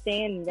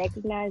understand and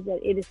recognize that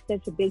it is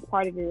such a big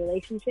part of your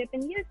relationship.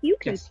 And yes, you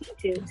can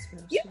teach it.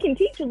 You can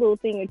teach a little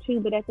thing or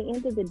two, but at the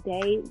end of the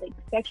day, like,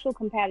 sexual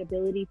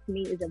compatibility to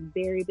me is a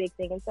very big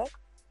thing in sex,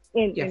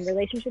 in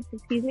relationships.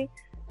 Excuse me.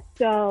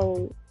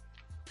 So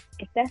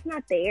if that's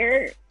not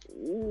there,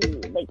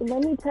 like,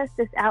 let me test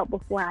this out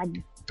before I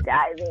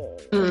dive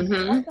in.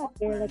 That's not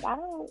there. Like, I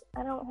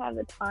don't have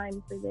the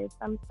time for this.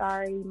 I'm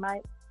sorry.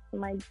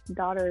 My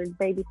daughter's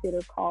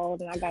babysitter called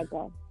and I gotta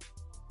go.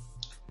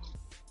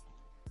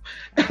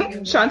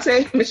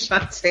 Shantae, Miss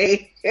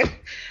Shantae,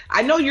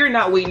 I know you're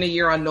not waiting a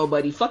year on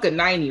nobody. Fucking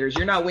 9 years.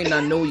 You're not waiting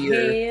on no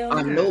year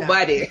on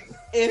nobody.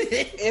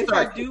 If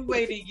I do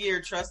wait a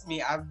year, trust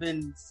me, I've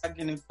been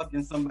sucking and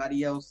fucking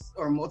somebody else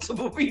or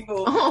multiple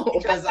people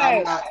because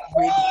I'm not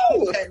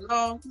waiting that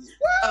long.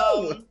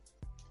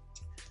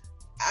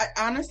 I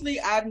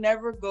honestly, I'd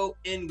never go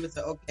in with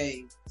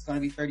it's going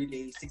to be 30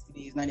 days, 60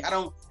 days, 90.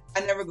 I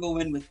never go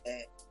in with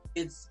that.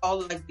 It's all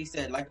like they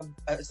said, like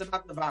it's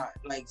about the vibe.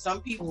 Like,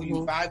 some people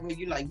you vibe with,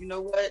 you like, you know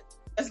what?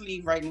 Let's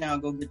leave right now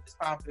and go get this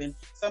popping.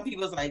 Some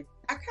people's like,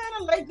 I kind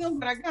of like them,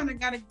 but I kind of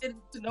got to get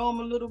to know them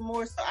a little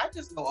more. So I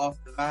just go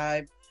off the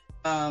vibe.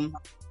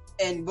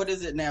 And what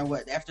is it now?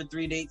 What, after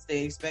 3 dates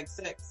they expect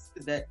sex?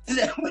 Is that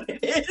what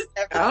it is?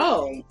 After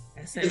Oh. 3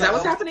 dates? Is that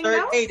what's happening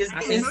now? Third date is I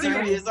getting think so.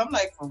 serious. I'm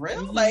like, for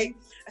real? Mhm. Like,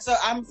 so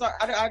I'm sorry.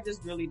 I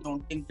just really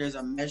don't think there's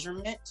a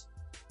measurement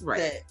Right.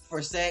 that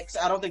for sex.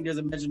 I don't think there's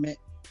a measurement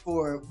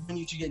for when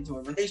you should get into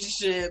a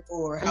relationship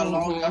or how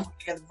long you have to be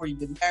together before you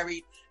get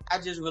married. I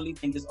just really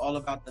think it's all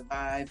about the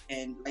vibe.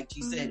 And like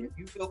she said, if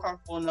you feel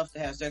comfortable enough to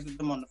have sex with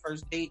them on the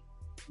first date,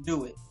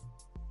 do it.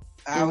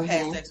 I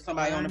had sex with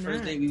somebody on the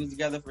first date. We was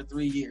together for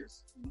 3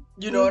 years.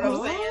 You know what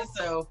I'm saying?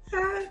 So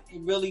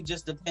it really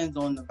just depends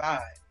on the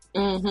vibe.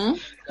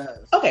 Mm-hmm.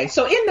 Okay,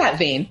 so in that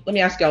vein, let me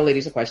ask y'all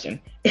ladies a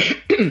question.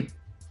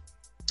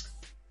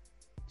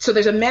 So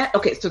there's a man.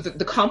 Okay, so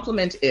the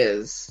compliment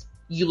is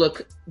you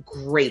look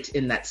great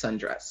in that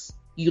sundress.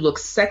 You look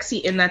sexy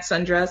in that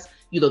sundress.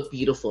 You look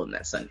beautiful in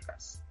that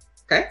sundress.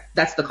 Okay,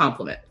 that's the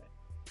compliment.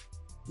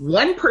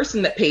 One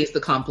person that pays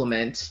the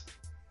compliment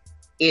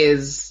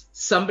is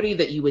somebody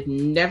that you would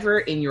never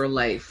in your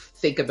life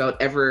think about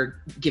ever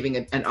giving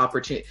an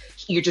opportunity.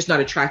 You're just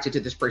not attracted to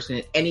this person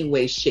in any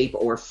way, shape,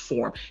 or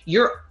form.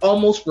 You're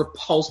almost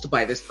repulsed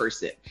by this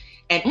person.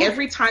 And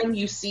every time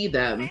you see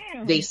them,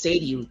 they say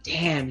to you,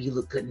 damn, you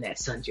look good in that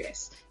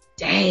sundress.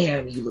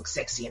 Damn, you look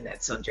sexy in that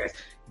sundress.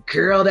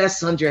 Girl, that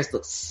sundress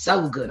looks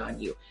so good on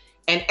you.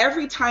 And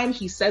every time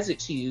he says it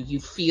to you, you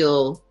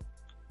feel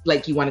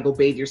like you want to go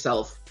bathe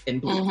yourself in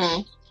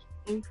bleach.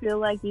 You feel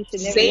like you should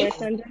never Same-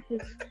 wear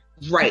sundresses?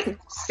 Right.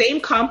 Same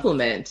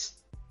compliment.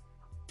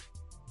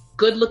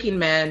 Good looking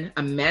man,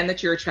 a man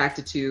that you're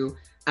attracted to,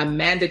 a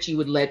man that you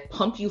would let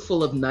pump you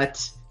full of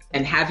nut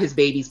and have his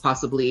babies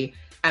possibly,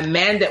 a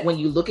man that when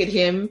you look at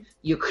him,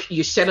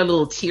 you shed a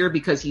little tear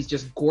because he's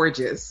just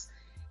gorgeous.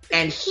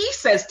 And he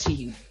says to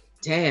you,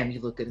 damn, you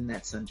look good in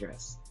that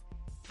sundress.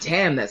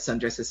 Damn, that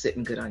sundress is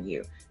sitting good on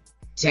you.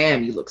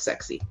 Damn, you look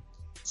sexy.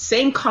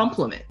 Same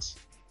compliment.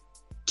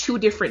 2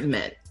 different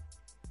men.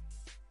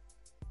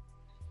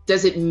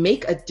 Does it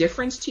make a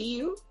difference to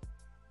you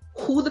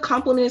who the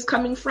compliment is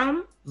coming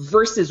from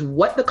versus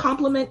what the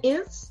compliment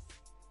is?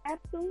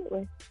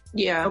 Absolutely.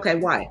 Yeah. Okay,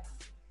 why?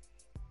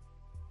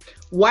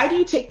 Why do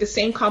you take the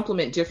same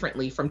compliment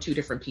differently from 2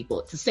 different people?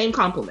 It's the same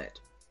compliment,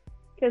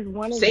 Because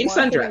one is Same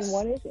wanted sundress. and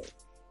one isn't.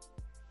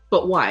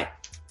 but why?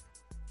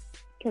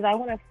 Because I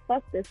want to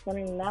fuck this one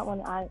and that one,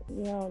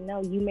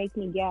 no, you make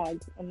me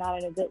gag and not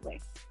in a good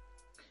way.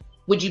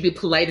 Would you be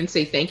polite and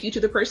say thank you to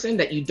the person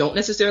that you don't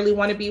necessarily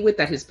want to be with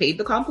that has paid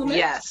the compliment?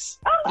 Yes.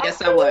 Oh,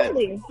 Yes, I would.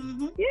 absolutely.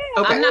 Yeah.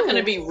 Okay. I'm not going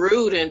to be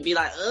rude and be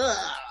like, ugh.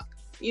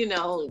 You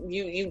know,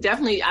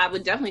 I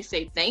would definitely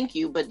say thank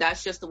you, but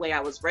that's just the way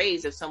I was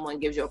raised. If someone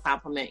gives you a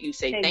compliment, you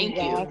say thank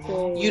you.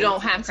 Exactly. You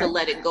don't have to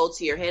let it go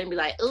to your head and be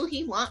like, oh,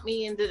 he want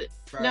me and did it.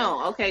 Right.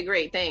 No, okay,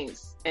 great,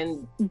 thanks.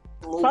 And move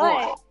But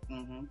on.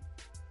 Mhm.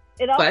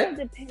 it also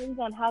But- depends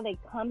on how they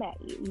come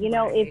at you. You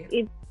know, Right.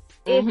 if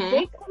Mhm.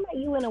 they come at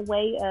you in a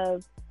way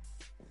of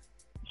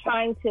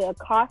trying to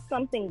accost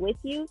something with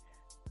you,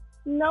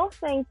 no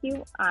thank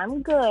you,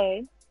 I'm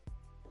good.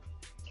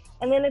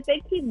 And then if they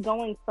keep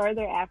going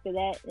further after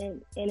that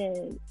in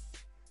an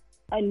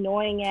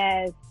annoying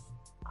ass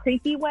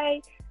creepy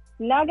way,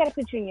 now I gotta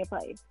put you in your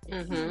place.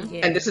 Mm-hmm.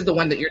 Yeah. And this is the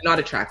one that you're not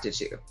attracted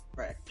to.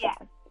 Right. Yeah.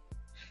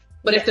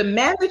 But if the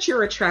man that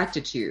you're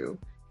attracted to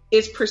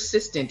is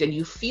persistent and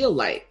you feel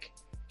like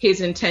his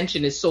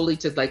intention is solely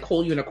to like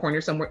hold you in a corner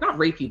somewhere, not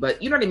rape you,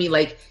 but you know what I mean?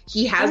 Like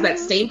he has that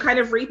same kind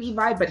of rapey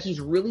vibe, but he's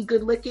really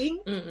good looking.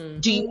 Mm-mm.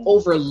 Do you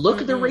overlook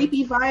the Mm-mm.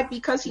 rapey vibe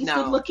because he's No.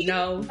 good looking?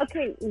 No.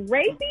 Okay,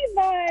 rapey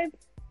vibes,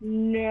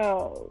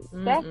 no.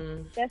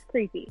 Mm-mm. That's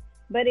creepy.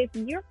 But if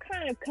you're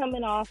kind of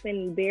coming off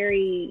in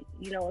very,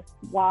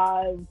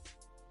 suave,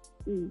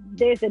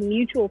 there's a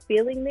mutual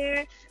feeling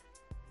there.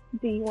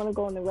 Do you want to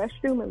go in the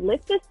restroom and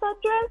lift this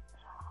sundress?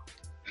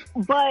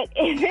 But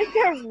if it's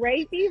a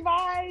rapey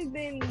vibe,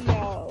 then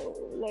no.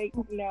 Like,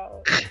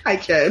 no. I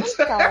can't. I'm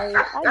sorry.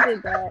 I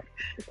did that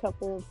a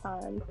couple of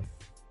times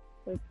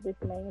with this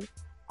man.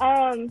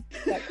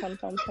 That comes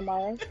home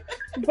tomorrow.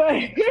 But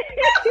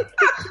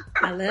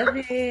I love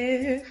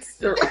it.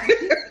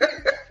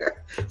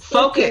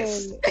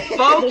 Focus. Listen,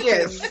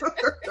 Focus.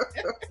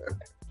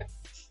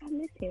 I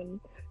miss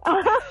him.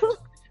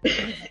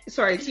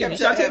 Sorry, excuse me.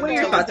 Kept Shantae, what are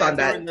your having thoughts on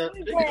during that?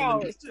 the Wow.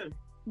 interviews, too.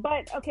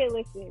 But okay,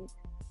 listen.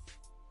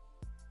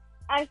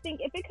 I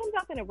think if it comes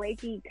off in a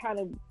rapey kind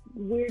of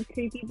weird,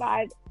 creepy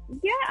vibe,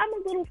 yeah, I'm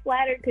a little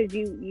flattered because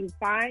you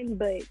fine.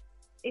 But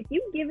if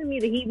you giving me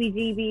the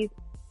heebie-jeebies,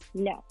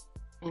 no,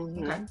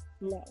 Mm-hmm. Okay.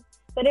 no.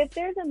 But if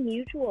there's a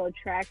mutual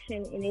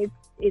attraction and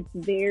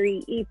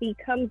if he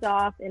comes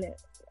off in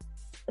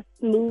a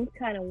smooth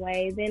kind of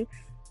way, then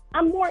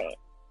I'm more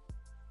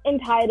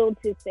entitled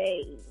to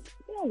say,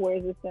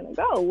 where's this gonna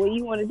go? What do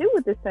you want to do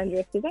with this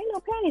sundress? Because ain't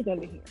no panties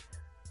under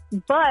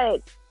here.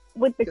 But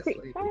with the Yes,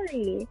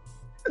 lady.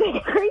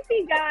 the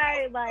creepy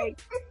guy, like,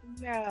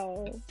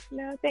 no,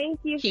 thank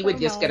you. He so would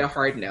just much. get a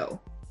hard no.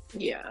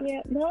 Yeah.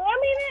 Yeah, no, I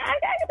mean, I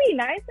gotta be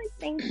nice. Like,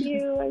 thank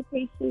you, I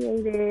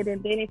appreciate it.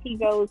 And then if he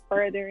goes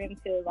further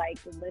into like,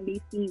 let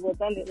me see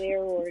what's under there,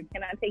 or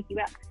can I take you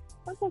out?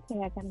 That's okay.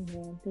 I got a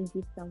man. Thank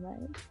you so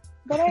much.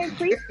 But I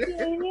appreciate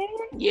it.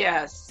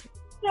 Yes.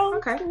 So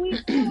Okay.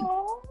 sweet.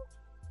 Aw.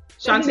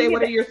 Shantae,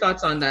 what are your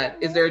thoughts on that?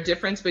 Is there a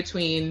difference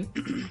between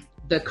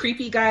the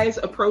creepy guy's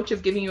approach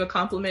of giving you a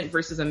compliment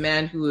versus a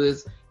man who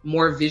is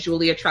more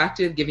visually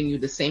attractive giving you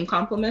the same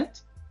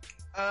compliment?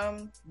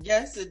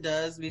 Yes, it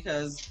does,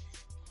 because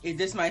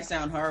this might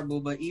sound horrible,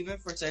 but even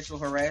for sexual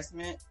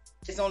harassment,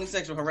 it's only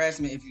sexual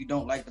harassment if you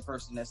don't like the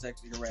person that's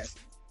sexually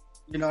harassing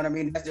you. You know what I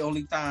mean? That's the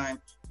only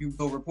time you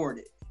go report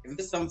it. If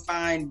it's some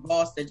fine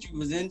boss that you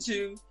was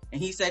into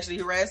and he's sexually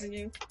harassing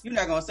you, you're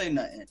not gonna say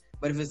nothing.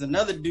 But if it's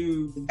another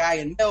dude, the guy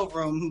in the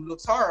mailroom who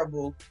looks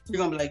horrible, you're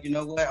gonna be like, you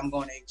know what? I'm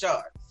going to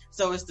HR.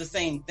 So it's the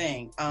same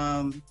thing.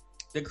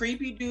 The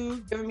creepy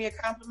dude giving me a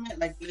compliment,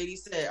 like the lady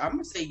said, I'm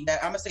gonna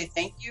say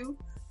thank you,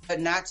 but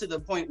not to the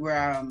point where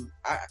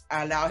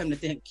I allow him to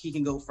think he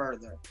can go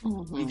further,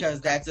 because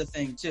that's a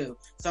thing too.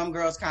 Some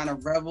girls kind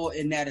of revel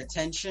in that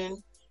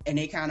attention, and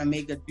they kind of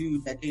make a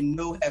dude that they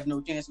know have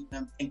no chance with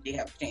them think they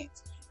have a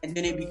chance. And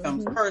then it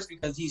becomes worse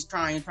because he's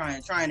trying,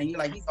 and you're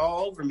like, he's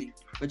all over me.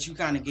 But you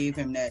kind of gave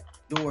him that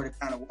door to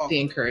kind of walk. The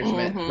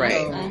encouragement,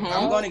 right. So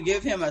I'm going to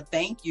give him a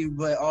thank you,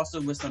 but also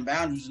with some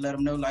boundaries, let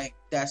him know, like,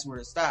 that's where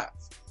it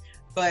stops.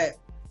 But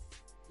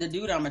the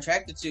dude I'm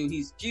attracted to,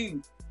 he's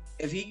cute.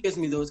 If he gives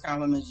me those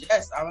compliments,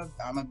 yes, I'm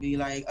going to be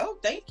like, oh,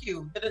 thank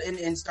you,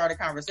 and start a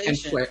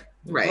conversation.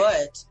 Right.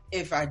 But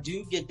if I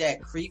do get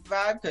that creep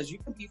vibe, because you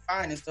can be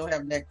fine and still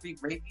have that creep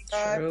rapey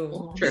vibe,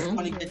 I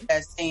want to get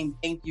that same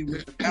thank you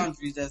with the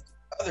boundaries as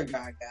the other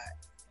guy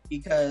got,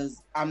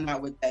 because I'm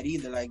not with that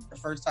either. Like, the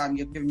first time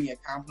you're giving me a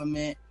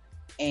compliment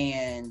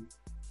and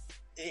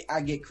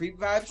I get creep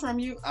vibes from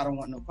you, I don't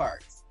want no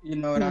parts. You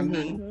know what I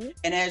mean?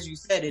 And as you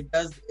said, it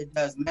does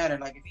matter.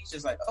 Like, if he's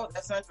just like, oh,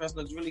 that sundress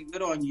looks really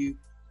good on you,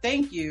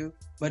 thank you.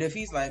 But if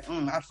he's like,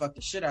 I fucked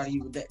the shit out of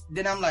you with that,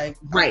 then I'm like,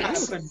 right, I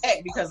put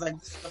back, because like,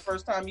 this is the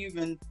first time you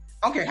even,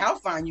 I don't care how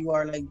fine you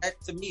are, like, that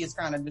to me is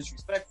kind of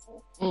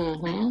disrespectful.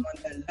 On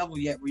that level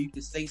yet where you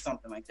could say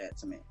something like that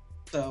to me.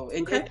 So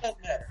it does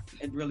matter.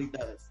 It really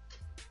does.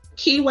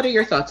 Key, what are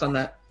your thoughts on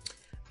that?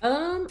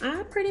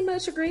 I pretty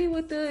much agree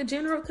with the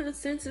general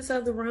consensus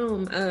of the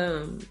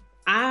room.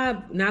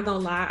 I'm not gonna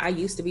lie, I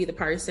used to be the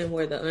person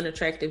where the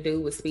unattractive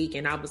dude would speak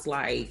and I was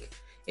like,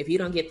 if you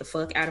don't get the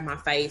fuck out of my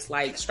face,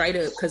 like, straight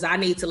up, because I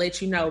need to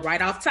let you know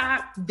right off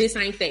top, this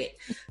ain't that.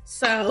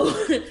 So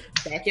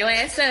back your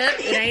ass up.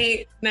 It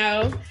ain't,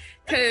 no,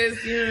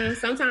 because, you know,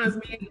 sometimes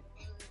men,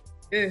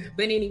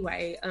 but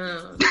anyway,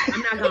 I'm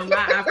not gonna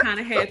lie, I've kind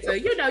of had to,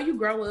 you know, you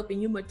grow up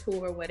and you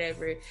mature or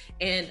whatever,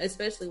 and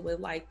especially with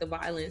like the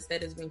violence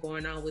that has been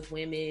going on with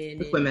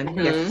women,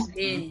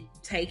 and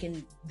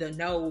taking the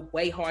no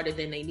way harder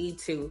than they need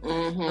to,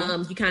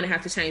 you kind of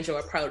have to change your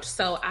approach.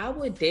 So I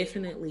would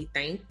definitely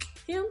thank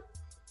him.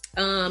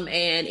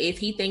 And if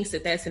he thinks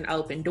that that's an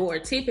open door,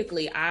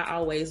 typically I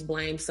always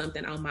blame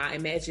something on my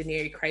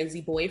imaginary crazy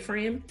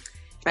boyfriend.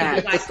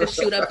 He likes to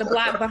shoot up the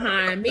block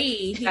behind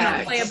me. He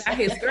don't play about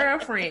his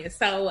girlfriend.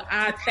 So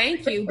I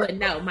thank you, but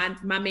no,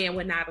 my man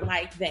would not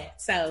like that.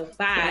 So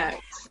bye.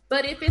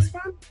 But if it's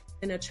from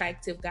an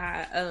attractive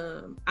guy,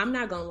 I'm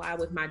not gonna lie,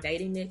 with my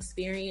dating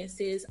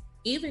experiences,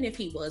 even if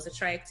he was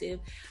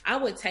attractive, I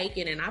would take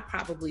it, and I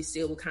probably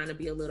still would kind of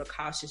be a little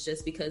cautious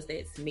just because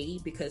that's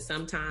me, because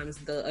sometimes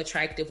the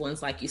attractive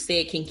ones, like you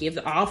said, can give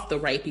off the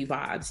rapey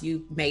vibes.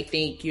 You may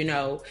think, you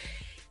know,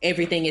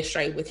 everything is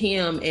straight with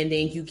him, and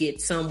then you get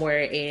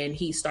somewhere and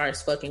he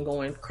starts fucking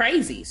going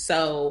crazy.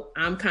 So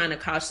I'm kind of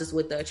cautious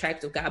with the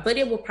attractive guy, but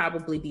it will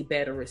probably be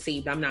better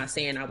received. I'm not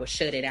saying I would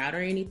shut it out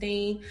or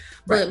anything,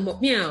 but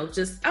you know,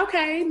 just,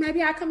 okay,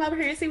 maybe I'll come over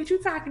here and see what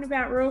you're talking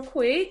about real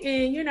quick,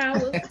 and you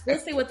know, we'll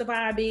see what the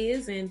vibe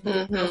is and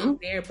go from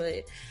there.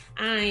 But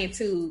I ain't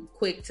too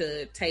quick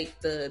to take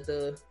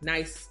the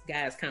nice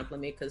guy's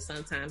compliment, because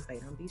sometimes they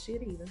don't be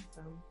shit either.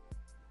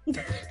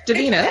 So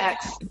Davina.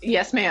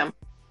 Yes, ma'am.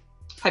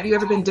 Have you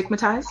ever been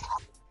dickmatized?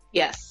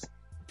 Yes.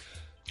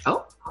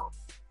 Oh.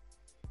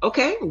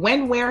 Okay.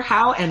 When, where,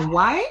 how, and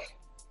why?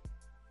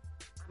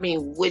 I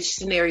mean, which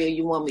scenario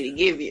you want me to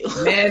give you?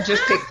 Man,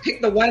 just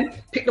pick the one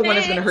that's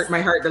going to hurt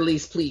my heart the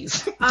least,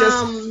 please.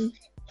 Just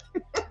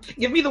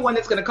give me the one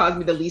that's going to cause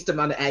me the least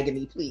amount of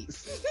agony,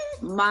 please.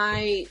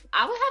 I would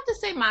have to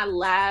say my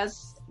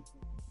last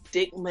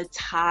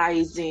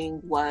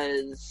dickmatizing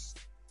was,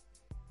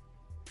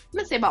 I'm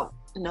going to say about,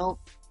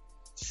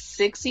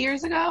 6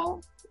 years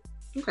ago.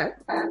 Okay.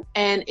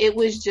 And it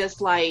was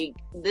just like,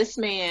 this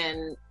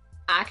man,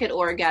 I could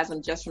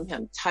orgasm just from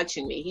him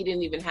touching me. He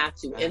didn't even have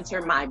to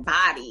enter my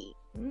body.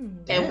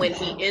 And when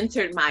he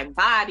entered my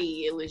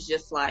body, it was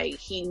just like,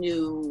 he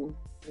knew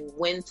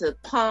when to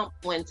pump,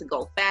 when to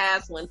go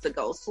fast, when to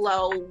go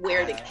slow,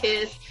 where to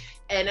kiss.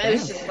 And it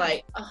was just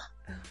like, oh,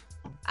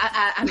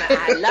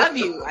 I love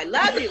you. I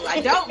love you.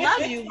 I don't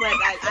love you, but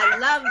I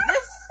love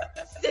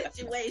this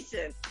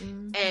situation.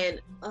 And,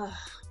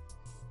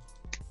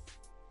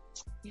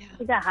 yeah.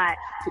 It got hot.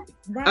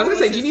 I was gonna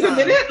say, do you need a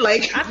minute?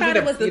 Like, I thought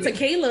it was the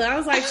tequila. I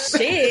was like,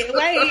 shit,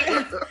 wait.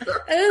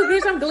 Oh,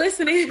 bitch, I'm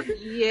glistening.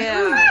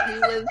 Yeah, he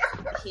was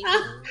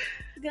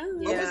go.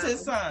 What was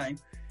his sign?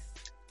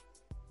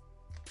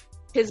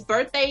 His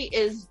birthday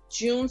is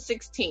June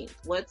 16th.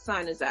 What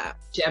sign is that?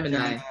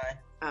 Gemini.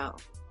 Oh.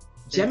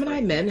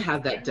 Gemini men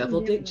have that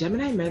devil dick.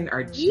 Gemini men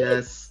are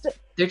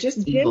they're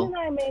just evil.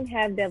 Gemini men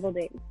have devil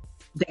dicks.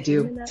 They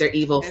do. They're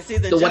evil. And see,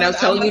 The one I was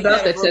telling you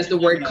about that says the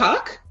word Gemini.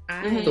 cock,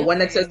 the one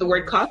that says the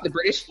word cock, the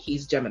British,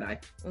 he's Gemini.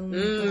 I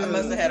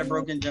must have had a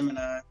broken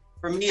Gemini.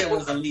 For me, it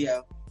was a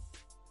Leo.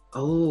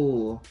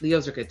 Oh,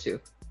 Leos are good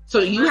too. So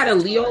you had a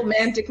Leo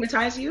man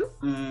dickmatize you?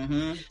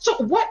 Mm-hmm. So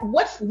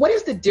what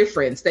is the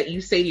difference that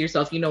you say to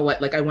yourself, you know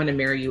what, like I want to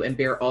marry you and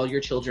bear all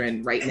your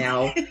children right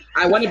now.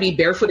 I want to be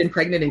barefoot and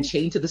pregnant and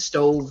chained to the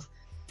stove,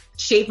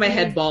 shave my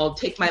head bald,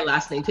 take my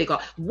last name, take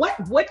all.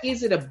 What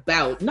is it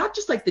about? Not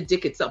just like the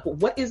dick itself, but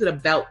what is it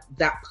about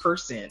that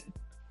person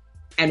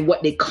and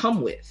what they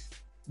come with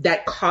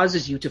that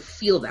causes you to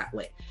feel that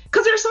way?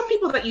 Because there are some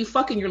people that you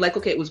fuck and you're like,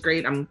 okay, it was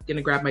great. I'm going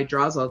to grab my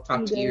drawers. I'll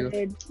talk to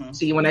you.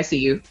 See you when I see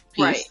you.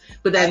 Peace. Right.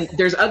 But then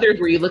there's others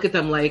where you look at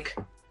them like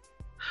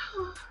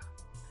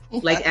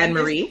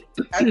Anne-Marie.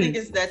 I think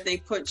it's that they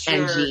put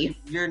Angie.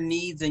 your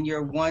needs and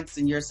your wants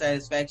and your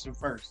satisfaction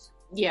first.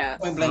 Yeah.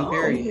 Point blank,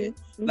 period.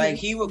 Mm-hmm. Like,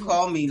 he would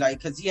call me, like,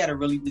 because he had a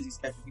really busy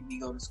schedule.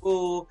 He'd go to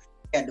school,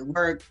 he had to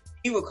work.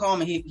 He would call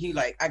me. He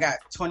like, I got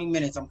 20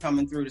 minutes. I'm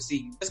coming through to see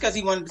you. Just because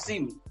he wanted to see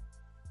me.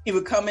 He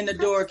would come in the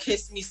door,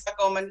 kiss me, suck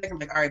on my neck, and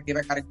be like, all right, babe,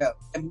 I gotta go.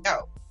 Let me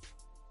out.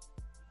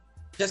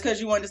 Just because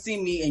you wanted to see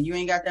me and you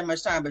ain't got that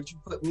much time, but you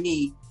put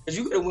me, because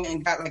you could have went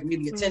and got like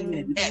maybe a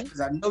 10-minute nap,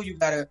 because I know you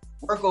gotta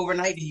work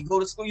overnight and you go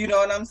to school, you know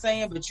what I'm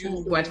saying? But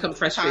you want to come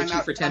frustrate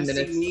you for 10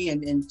 minutes. See me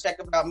and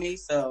check about me.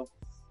 So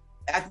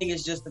I think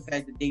it's just the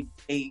fact that they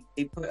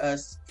put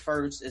us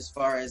first as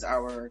far as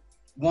our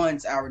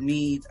wants, our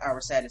needs, our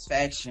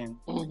satisfaction.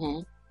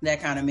 Mm-hmm.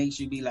 That kind of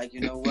makes you be like, you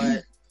know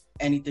what?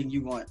 Anything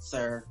you want,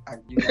 sir. I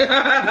do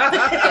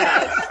that.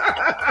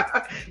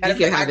 You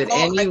can have it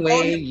any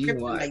way you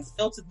want. Like,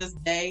 still to this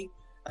day,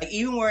 like,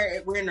 even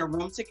when we're in a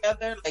room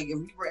together, like if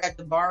we were at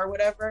the bar or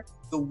whatever,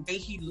 the way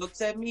he looks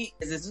at me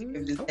is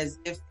as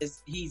if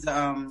he's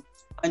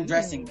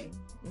undressing me.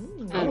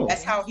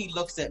 That's how he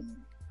looks at me.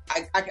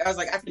 I was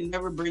like, I can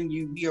never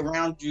be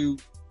around you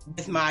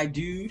with my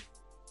dude,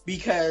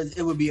 because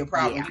it would be a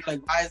problem. Yeah.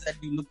 Like, why is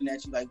that dude looking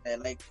at you like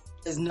that? Like,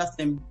 there's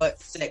nothing but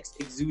sex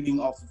exuding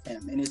off of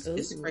him, and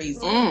it's crazy.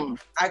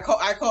 I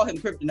call him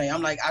kryptonite.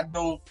 I'm like,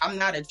 I'm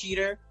not a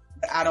cheater,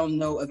 but I don't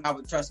know if I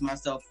would trust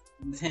myself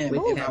with him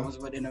if I was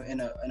in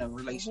a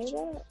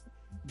relationship.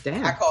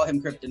 Damn. I call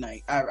him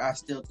kryptonite. I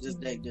still to this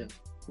day do.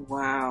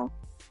 Wow.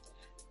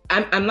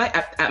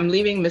 I'm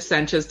leaving Miss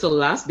Sanchez till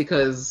last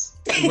because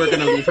we're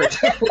gonna leave her.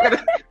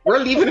 We're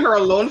leaving her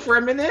alone for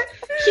a minute.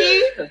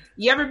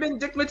 You ever been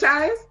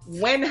dickmatized?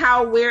 When,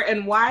 how, where,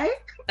 and why?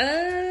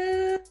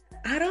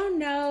 I don't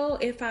know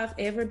if I've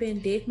ever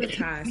been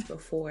dickmatized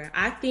before.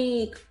 I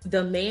think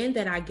the man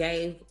that I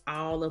gave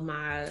all of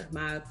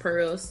my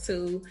pearls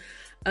to,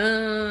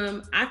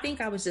 I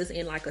think I was just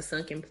in like a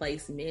sunken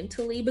place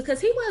mentally because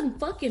he wasn't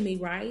fucking me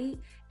right.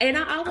 And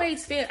I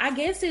always feel, I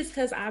guess it's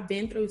because I've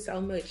been through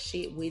so much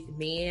shit with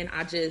men.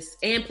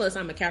 And plus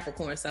I'm a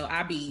Capricorn, so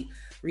I be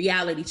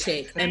reality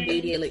check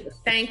immediately.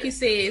 Thank you,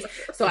 sis.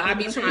 So I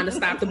be trying to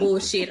stop the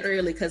bullshit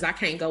early because I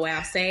can't go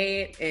out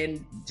sad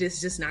and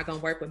just not gonna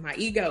work with my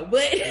ego.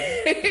 But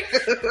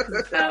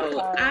so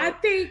I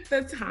think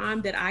the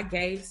time that I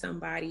gave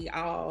somebody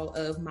all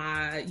of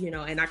my,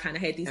 and I kind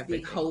of had these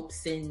big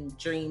hopes and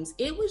dreams,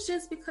 it was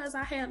just because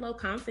I had low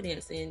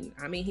confidence. And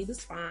I mean, he was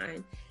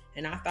fine.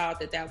 And I thought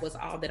that was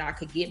all that I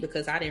could get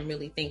because I didn't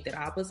really think that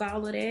I was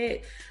all of that.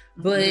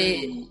 But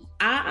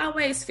I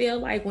always feel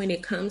like when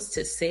it comes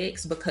to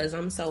sex, because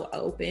I'm so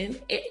open,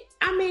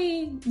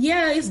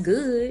 it's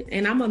good.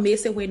 And I'm going to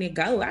miss it when it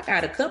go. I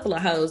got a couple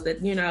of hoes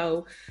that,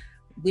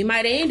 we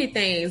might have ended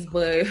things,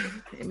 but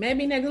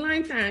maybe next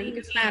lifetime you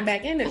can slide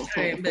back in this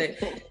time. But,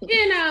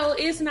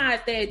 it's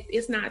not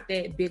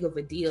that big of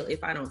a deal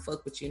if I don't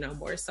fuck with you no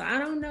more. So I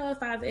don't know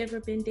if I've ever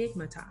been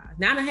dickmatized.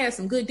 Now I had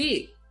some good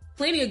dick.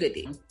 Plenty of good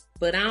dick.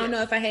 But I don't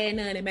know if I had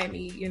none that made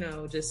me,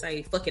 just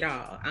say, fuck it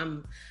all.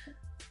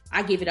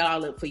 I give it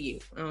all up for you.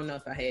 I don't know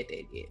if I had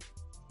that yet.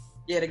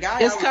 Yeah, the guy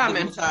I was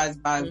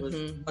hypnotized by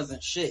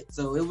wasn't shit.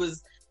 So it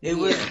was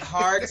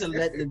hard to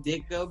let the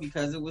dick go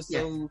because it was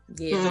so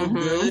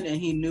good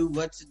and he knew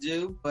what to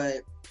do.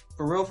 But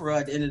for real,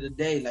 at the end of the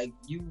day, like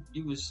you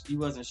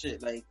wasn't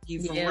shit. Like he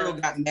for real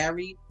got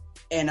married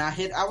and I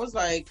was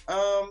like,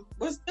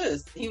 what's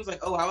this? He was like,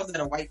 oh, I was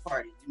at a white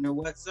party. You know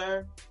what,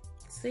 sir?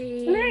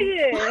 See,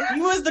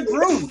 you was the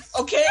groom,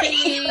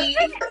 okay?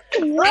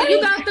 When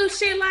you go through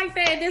shit like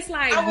that, it's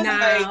like,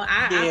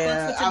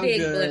 I fuck with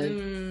your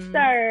dick, but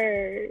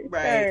sir,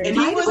 right? Sir. And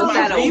he was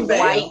at a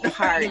white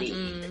party.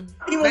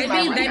 He was they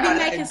be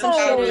making some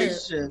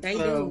shit up. They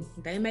do.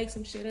 They make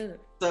some shit up.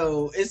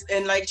 So it's,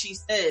 and like she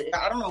said,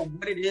 I don't know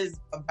what it is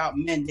about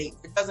men.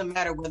 It doesn't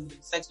matter whether the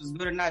sex was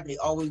good or not. They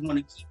always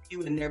want to keep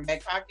you in their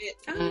back pocket.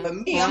 But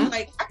me, I'm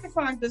like, I can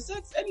find good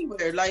sex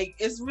anywhere. Like,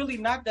 it's really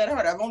not that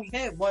hard. I've only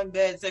had one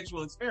bad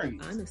sexual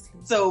experience.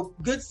 Honestly. So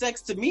good sex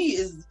to me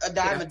is a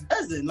dime a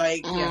dozen.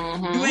 Like,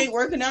 you ain't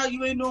working out,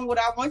 you ain't doing what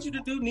I want you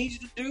to do, need you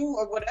to do,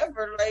 or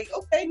whatever. Like,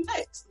 okay,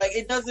 next. Like,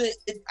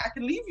 I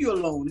can leave you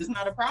alone. It's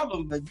not a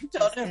problem. But you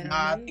tell them,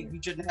 I think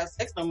we shouldn't have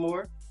sex no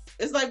more.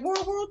 It's like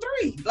World War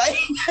III. Like,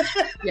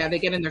 yeah, they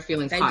get in their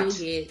feelings. They hot. do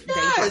get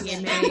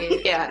mad.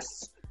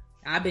 Yes.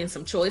 I've been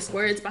some choice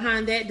words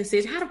behind that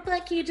decision. How the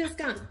fuck you just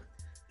gone?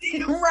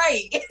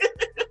 Right.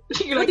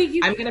 You're like,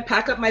 I'm gonna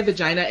pack up my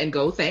vagina and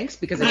go. Thanks,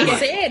 because I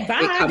said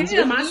bye. Damn, I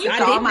did mine.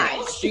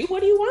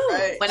 What do you want?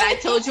 Right. When I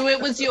told you it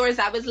was yours,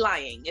 I was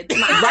lying. It's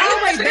mine.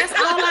 Right. That's all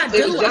I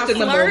do. I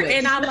flirt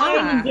and I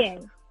lie. Right.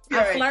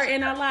 I flirt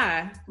and I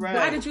lie. Right.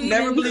 Why did you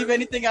never believe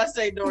anything I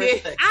say during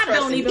sex? I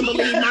don't even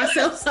believe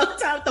myself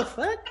sometimes. The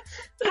fuck?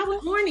 I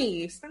was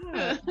horny. Stop.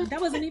 That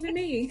wasn't even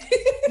me.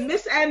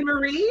 Miss Anne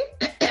Marie.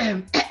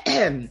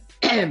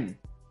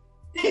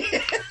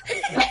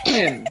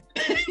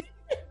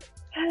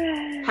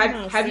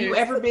 Have you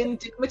ever been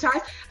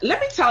stigmatized?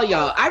 Let me tell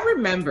y'all, I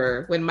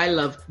remember when my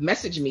love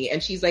messaged me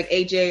and she's like,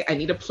 AJ, I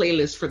need a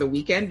playlist for the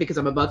weekend because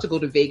I'm about to go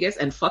to Vegas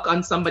and fuck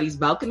on somebody's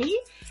balcony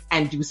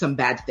and do some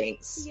bad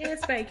things.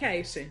 Yes,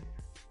 vacation.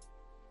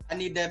 I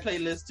need that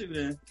playlist too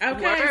then.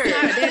 Okay,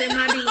 start that in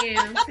my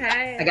DMs.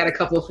 Hey. I got a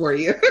couple for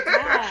you.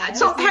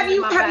 So have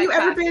you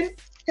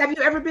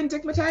ever been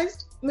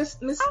stigmatized, Miss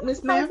I've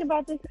Ma'am? talked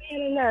about this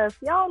man enough.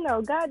 Y'all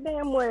know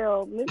goddamn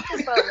well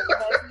Mr. Butler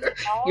has me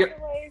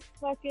always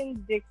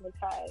fucking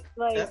stigmatized.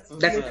 Like,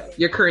 that's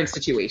your current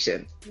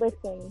situation.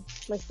 Listen.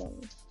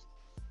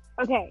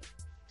 Okay.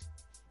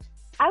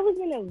 I was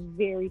in a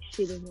very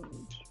shitty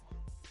marriage.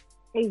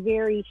 A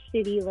very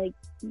shitty, like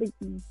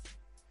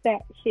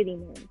that shitty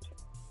marriage.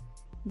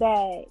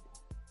 That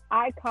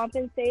I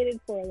compensated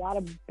for a lot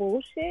of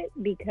bullshit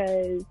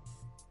because,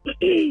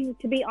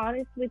 to be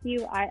honest with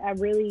you, I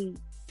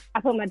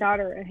put my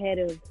daughter ahead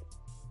of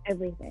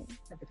everything.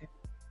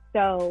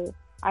 So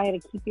I had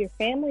to keep your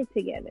family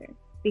together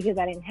because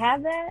I didn't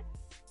have that.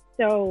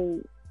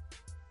 So,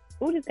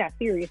 just got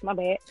serious. My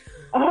bad.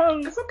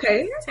 That's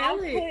okay. I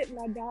put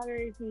my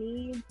daughter's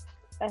needs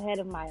ahead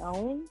of my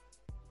own,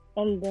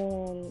 and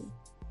then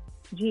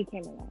G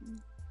came along,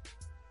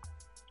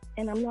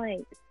 and I'm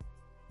like,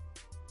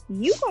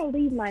 you gonna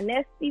leave my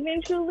nest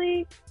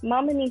eventually?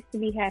 Mama needs to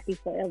be happy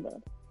forever,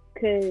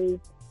 because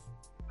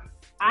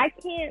I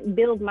can't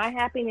build my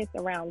happiness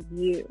around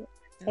you.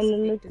 And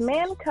then this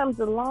man comes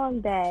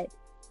along that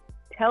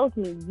tells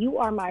me you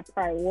are my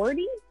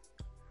priority,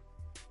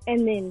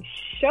 and then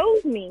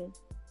shows me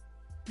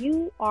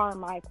you are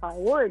my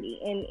priority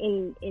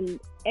in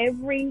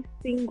every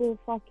single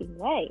fucking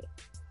way.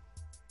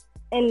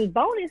 And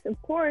bonus,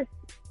 of course,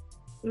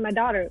 my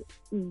daughter,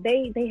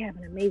 they have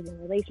an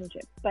amazing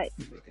relationship, but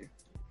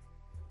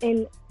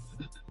in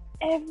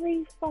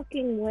every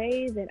fucking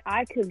way that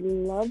I could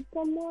love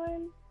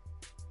someone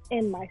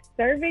and my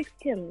cervix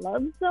can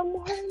love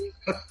someone,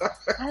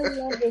 I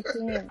love this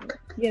man,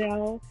 you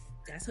know?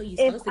 That's who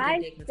you're supposed to be.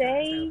 If I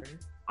say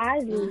I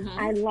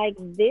like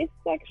this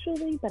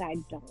sexually, but I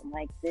don't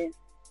like this,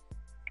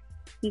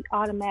 he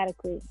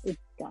automatically is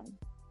done.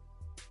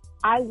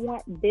 I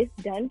want this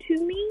done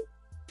to me,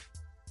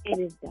 it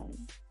is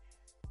done.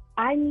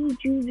 I need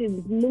you to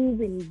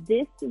move in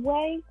this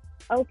way,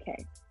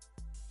 okay,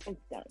 it's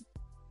done.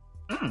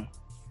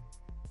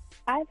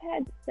 I've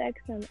had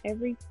sex on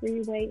every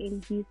freeway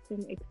in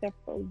Houston except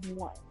for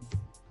one.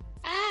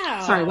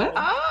 Ow. Sorry, what?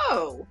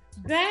 Oh,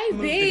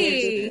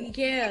 baby.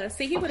 Yeah.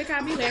 See, he would have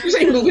caught me back. You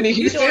ain't moving to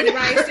You Houston. doing it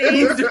right,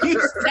 sis.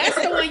 That's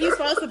the one you're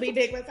supposed to be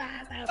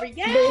stigmatized over.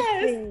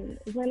 Yes. Listen,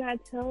 when I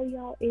tell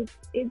y'all, it's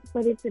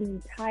an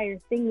entire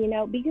thing, you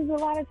know, because a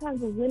lot of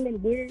times with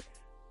women, we're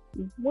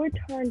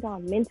turned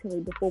on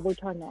mentally before we're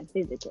turned on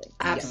physically.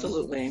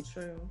 absolutely.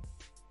 True.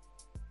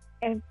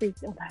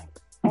 Everything, like,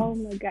 oh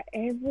my God,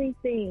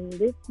 everything.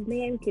 This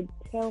man could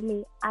tell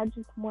me, I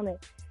just want to.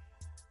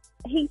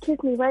 He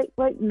kissed me right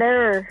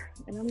there,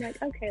 and I'm like,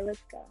 okay,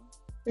 let's go.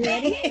 You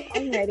ready?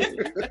 I'm ready.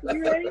 You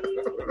ready?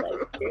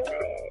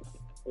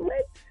 Let's do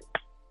it.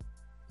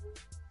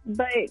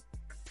 But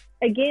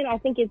again, I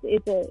think it's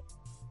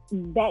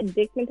that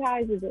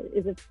stigmatized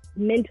is a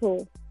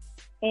mental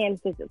and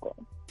physical.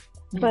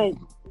 But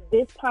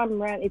this time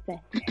around, it's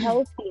a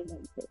healthy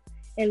mental.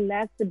 And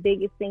that's the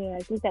biggest thing. And I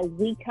think that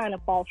we kind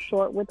of fall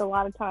short with a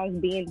lot of times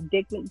being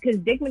because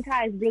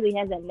stigmatized really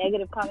has a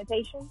negative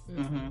connotation.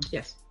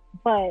 Yes.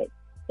 But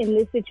in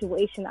this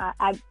situation,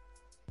 I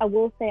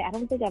will say, I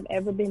don't think I've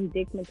ever been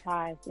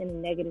stigmatized in a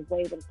negative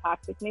way with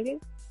toxic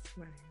niggas.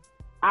 Right.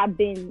 I've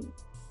been,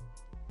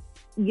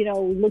 you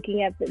know,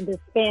 looking at the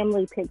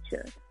family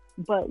picture.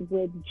 But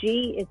with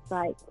G, it's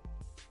like,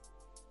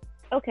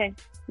 okay,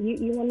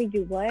 you want me to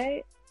do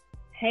what?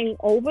 Hang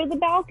over the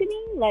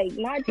balcony? Like,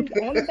 not just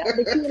on the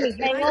balcony, but you want me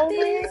to hang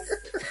over?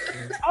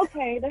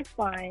 Okay, that's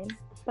fine.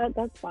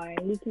 That's fine.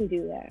 We can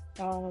do that.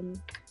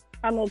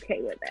 I'm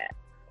okay with that.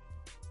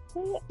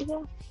 Yeah,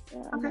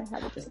 I'm Okay. gonna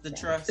have a It's good the time.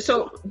 trust.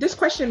 So this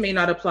question may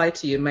not apply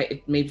to you,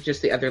 maybe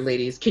just the other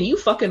ladies. Can you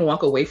fucking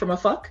walk away from a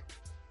fuck?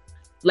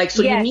 Like,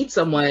 so you Yes. meet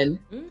someone.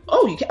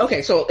 Oh, you can.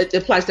 Okay, so it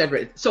applies to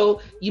everyone.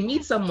 So you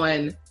meet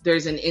someone.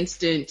 There's an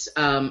instant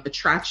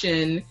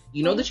attraction.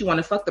 You know that you want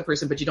to fuck the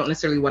person, but you don't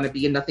necessarily want to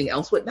be in nothing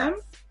else with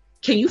them.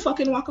 Can you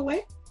fucking walk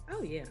away?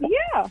 Oh yeah.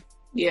 Yeah.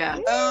 Yeah.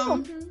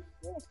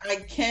 I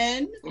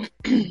can,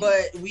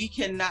 but we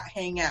cannot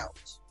hang out.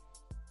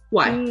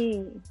 Why?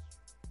 Mm.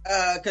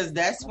 Because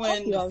that's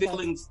when Yeah, the okay.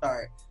 feelings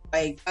start.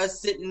 Like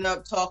us sitting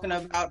up talking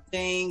about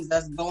things,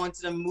 us going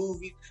to the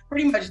movies,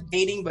 pretty much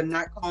dating, but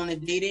not calling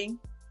it dating.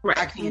 Right.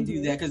 I can't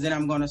do that because then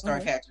I'm going to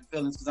start catching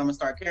feelings because I'm going to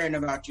start caring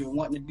about you and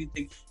wanting to do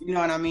things. You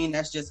know what I mean?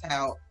 That's just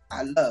how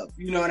I love.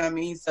 You know what I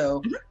mean?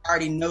 So I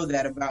already know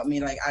that about me.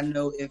 Like, I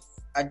know if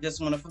I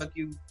just want to fuck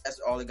you, that's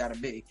all it got to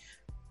be.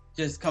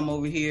 Just come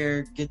over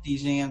here, get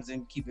these yams,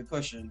 and keep it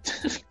pushing.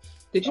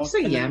 Did you Don't say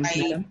spend the yams?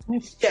 night.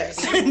 Madam?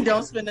 Yes.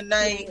 Don't spend the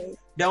night.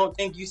 Don't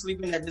think you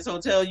sleeping at this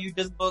hotel you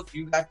just booked.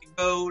 You got to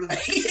go.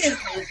 Like,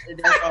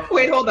 that's all.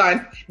 Wait, hold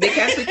on. They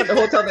can't sleep at the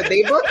hotel that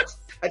they booked?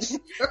 I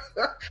just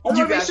I want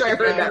to make got sure I to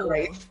heard that go.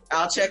 right.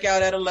 I'll check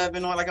out at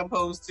 11 or like I'm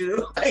supposed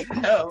to. Like,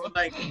 no,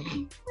 like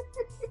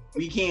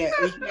we can't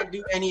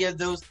do any of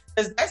those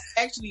because that's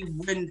actually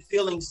when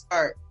feelings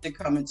start to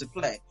come into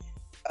play.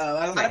 A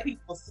lot of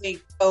people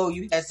think, oh,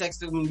 you had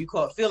sex when you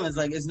caught feelings.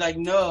 Like, it's like,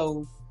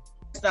 no,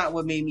 that's not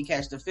what made me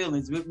catch the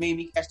feelings. What made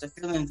me catch the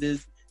feelings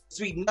is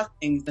sweet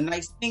nothings, the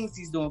nice things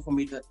he's doing for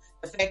me, the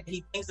fact that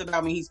he thinks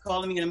about me, he's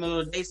calling me in the middle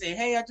of the day saying,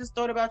 hey, I just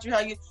thought about you,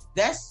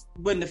 that's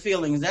when the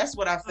feelings, that's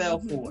what I fell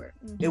for.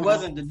 It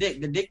wasn't the dick.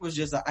 The dick was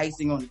just an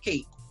icing on the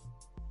cake.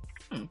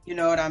 You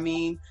know what I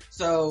mean?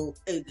 So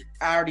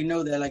I already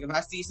know that. Like, if I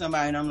see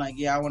somebody and I'm like,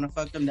 yeah, I want to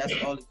fuck them, that's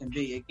all it can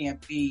be. It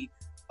can't be,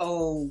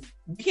 oh,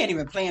 we can't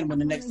even plan when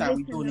the next time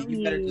we doing it.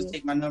 You better just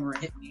take my number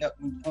and hit me up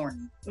when you're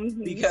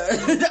horny.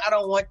 Because I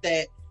don't want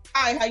that.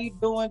 Hi, how you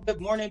doing?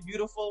 Good morning,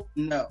 beautiful.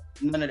 No,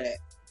 none of that.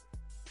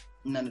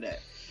 None of that.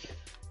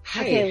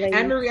 Hey, Okay, ladies.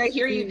 Anne-Marie, I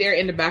hear you there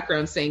in the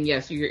background saying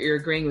yes. You're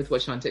agreeing with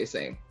what Shantae's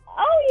saying.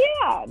 Oh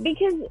yeah,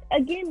 because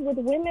again, with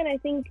women, I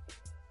think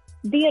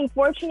the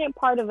unfortunate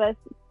part of us,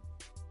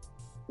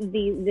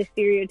 the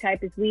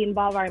stereotype is we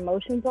involve our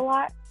emotions a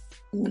lot,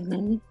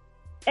 and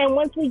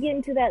once we get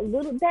into that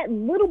little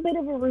bit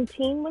of a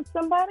routine with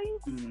somebody,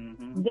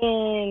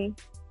 then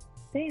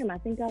damn, I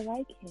think I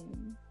like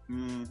him.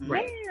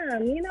 Right.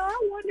 Damn, I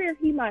wonder if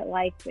he might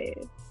like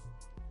this.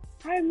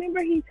 I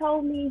remember he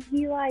told me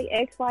he like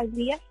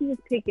XYZ. I should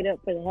just pick it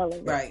up for the hell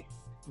of it.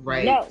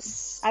 Right. No,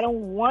 I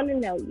don't want to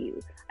know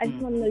you. I just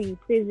want to know you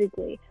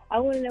physically. I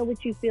want to know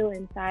what you feel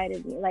inside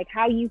of me, like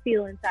how you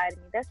feel inside of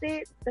me.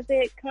 That's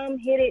it. Come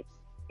hit it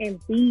and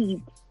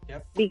leave.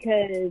 Yep.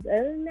 Because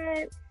other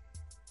than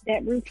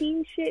that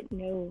routine shit,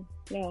 no.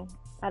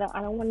 I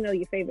don't want to know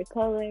your favorite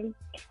color.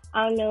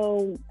 I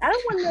don't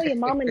want to know your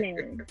mama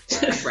name.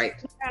 Right.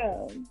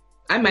 No.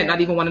 I might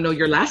not even want to know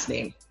your last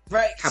name.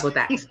 Right. How about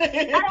that?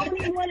 I don't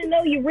even want to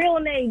know your real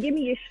name. Give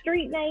me your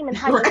street name and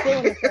how you feel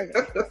in the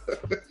present.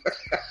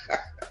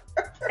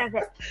 That's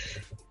it.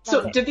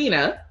 So,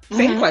 Davina,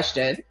 same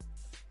question.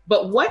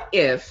 But what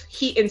if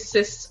he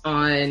insists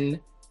on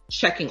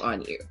checking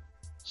on you?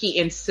 He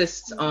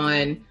insists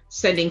on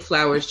sending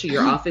flowers to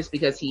your office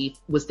because he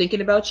was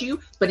thinking about you,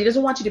 but he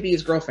doesn't want you to be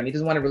his girlfriend. He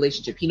doesn't want a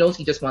relationship. He knows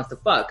he just wants to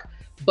fuck,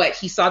 but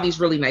he saw these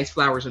really nice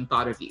flowers and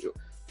thought of you.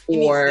 He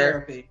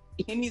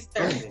needs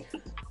therapy.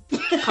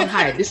 Come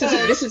hide. This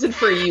isn't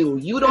for you.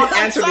 You don't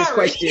answer this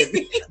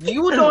question.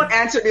 You don't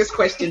answer this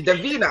question,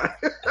 Davina.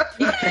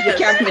 You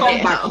can't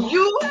come back.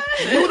 You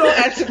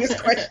don't answer this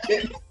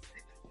question.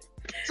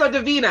 So,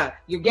 Davina,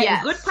 you're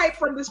getting good pipe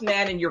from this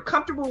man and you're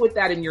comfortable with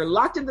that and you're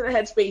locked into the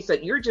headspace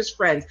that you're just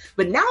friends.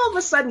 But now all of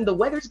a sudden the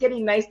weather's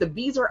getting nice, the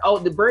bees are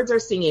out, the birds are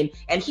singing,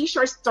 and he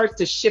starts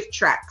to shift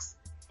tracks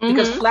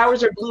because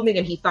flowers are blooming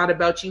and he thought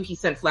about you. He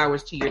sent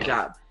flowers to your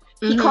job.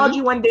 He called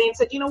you one day and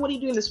said, what are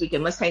you doing this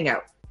weekend? Let's hang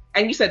out.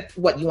 And you said,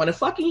 what, you want to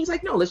fuck? And he's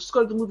like, no, let's just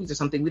go to the movies or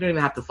something. We don't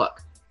even have to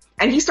fuck.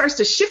 And he starts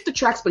to shift the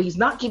tracks, but he's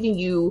not giving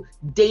you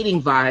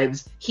dating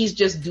vibes. He's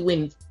just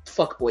doing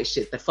fuckboy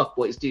shit that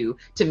fuckboys do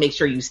to make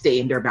sure you stay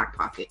in their back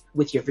pocket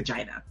with your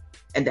vagina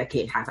and that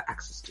can't have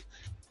access to.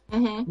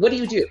 What do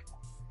you do?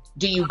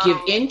 Do you give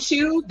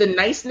into the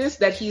niceness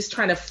that he's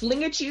trying to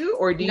fling at you,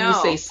 or do you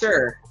say,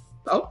 sir?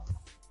 Oh,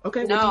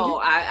 okay. No,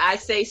 I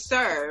say,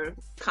 sir,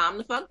 calm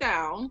the fuck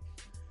down.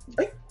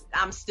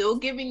 I'm still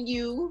giving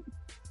you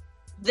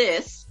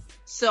this,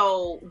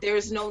 so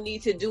there's no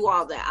need to do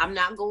all that. I'm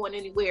not going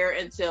anywhere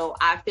until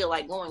I feel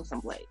like going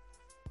someplace.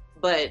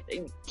 But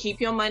keep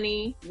your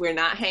money. We're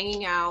not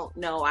hanging out.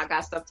 No, I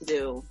got stuff to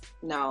do.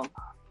 No.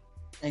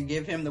 And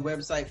give him the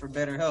website for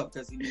BetterHelp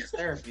because he needs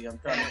therapy. I'm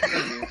trying to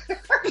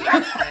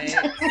tell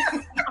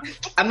you.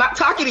 I'm not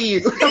talking to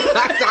you. I'm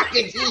not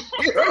talking to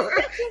you.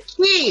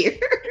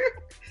 Key.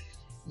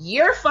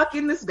 You're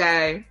fucking this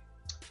guy.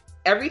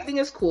 Everything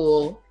is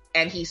cool.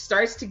 And he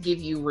starts to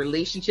give you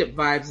relationship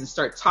vibes and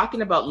start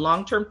talking about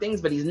long-term things,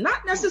 but he's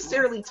not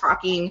necessarily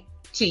talking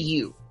to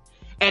you.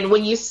 And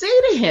when you say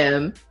to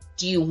him,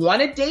 do you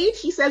want to date?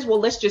 He says, well,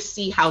 let's just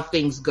see how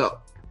things go.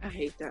 I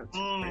hate that.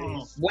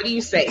 What do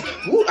you say?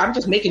 Ooh, I'm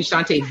just making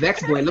Shantae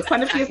vex, boy. Look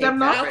on the face them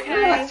now.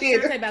 Okay.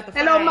 Shantae about to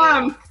Hello, fight.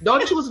 mom.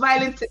 Don't choose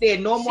violence today.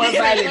 No more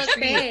violence. Look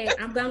bad.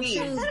 I'm gonna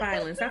choose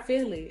violence. I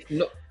feel it.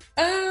 No.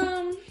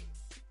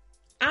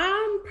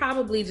 I'm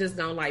probably just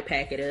gonna like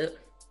pack it up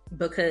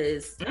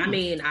because I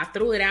mean I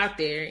threw it out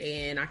there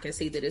and I can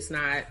see that it's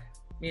not.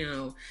 You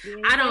know,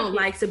 I don't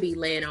like to be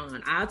led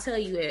on. I'll tell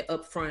you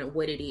up front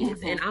what it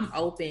is. And I'm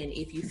open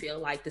if you feel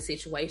like the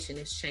situation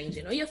is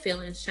changing or your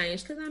feelings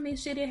change. Because, I mean,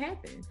 shit, it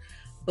happened.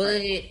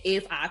 But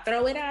if I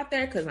throw it out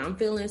there because I'm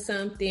feeling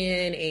something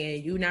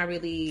and you not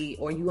really,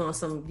 or you on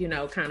some, you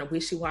know, kind of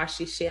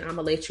wishy-washy shit, I'm going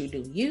to let you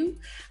do you.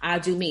 I'll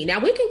do me. Now,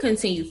 we can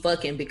continue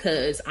fucking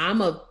because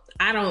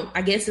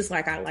I guess it's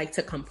like I like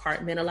to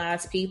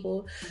compartmentalize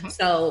people.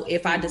 So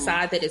if I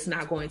decide that it's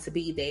not going to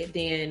be that,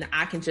 then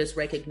I can just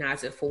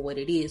recognize it for what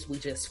it is. We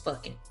just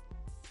fucking.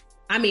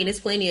 I mean, it's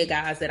plenty of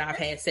guys that I've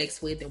had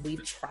sex with and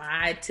we've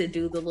tried to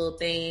do the little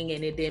thing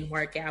and it didn't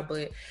work out,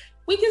 but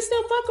we can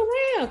still fuck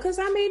around because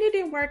I mean, it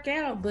didn't work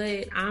out,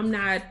 but I'm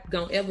not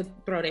going to ever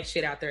throw that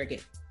shit out there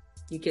again.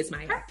 You kiss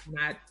my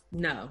ass.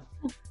 No.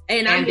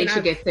 And they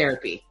should get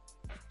therapy.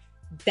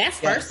 That's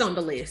first on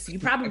the list. You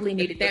probably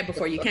needed that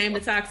before you came to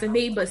talk to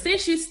me, but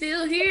since you're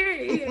still here,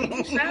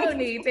 you sure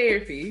need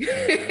therapy.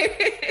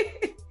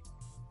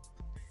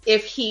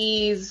 If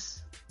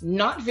he's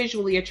not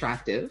visually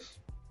attractive,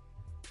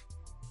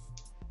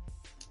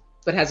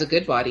 but has a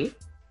good body,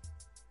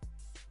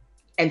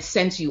 and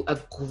sends you a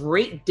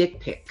great dick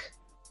pic,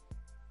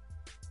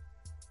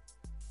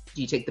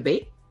 do you take the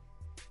bait?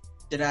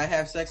 Did I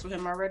have sex with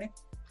him already?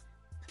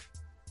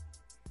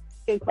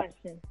 Good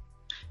question.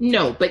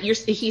 No, but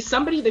he's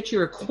somebody that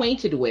you're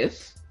acquainted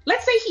with.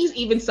 Let's say he's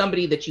even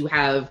somebody that you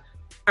have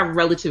a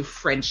relative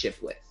friendship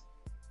with.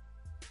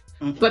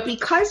 But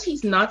because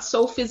he's not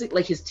so physical,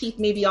 like his teeth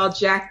may be all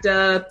jacked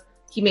up,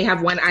 he may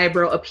have one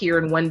eyebrow up here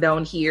and one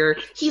down here.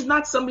 He's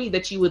not somebody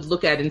that you would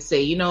look at and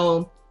say, you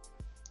know,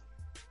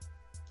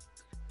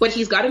 but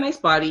he's got a nice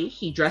body.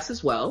 He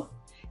dresses well.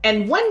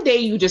 And one day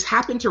you just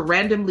happen to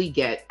randomly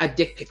get a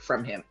dick pic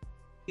from him.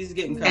 He's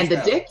getting cussed out. And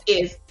the dick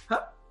is,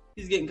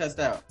 He's getting cussed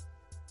out.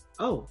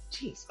 Oh,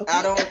 jeez. Okay.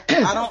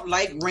 I don't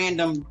like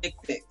random dick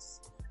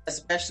pics,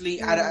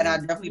 especially. I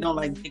definitely don't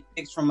like dick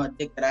pics from a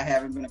dick that I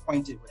haven't been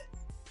acquainted with.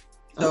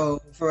 So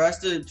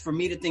for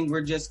me to think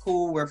we're just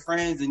cool, we're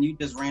friends, and you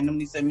just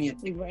randomly send me a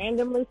dick.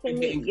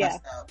 Yeah,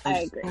 I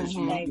agree.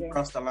 You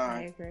crossed the line.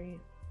 I agree.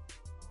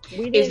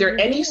 Is there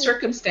any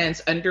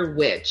circumstance under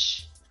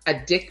which a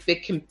dick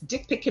pic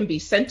can be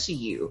sent to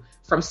you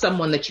from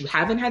someone that you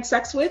haven't had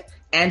sex with,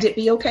 and it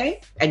be okay,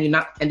 and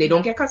they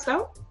don't get cussed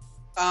out?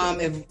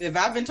 If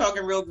I've been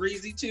talking real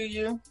greasy to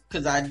you,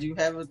 because I do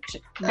have a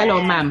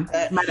hello, madam.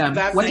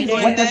 What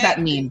does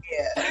that mean?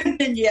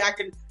 Yeah,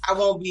 I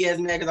won't be as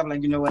mad because I'm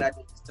like, you know what, I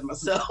did this to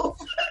myself.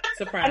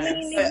 Surprise.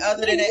 But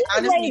other than that,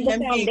 honestly, him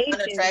being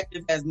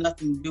unattractive has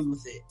nothing to do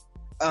with it.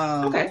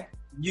 Okay.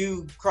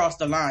 You crossed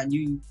the line.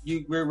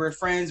 We're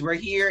friends. We're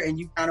here, and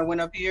you kind of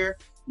went up here.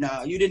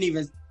 No, you didn't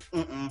even.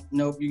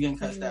 Nope, you're getting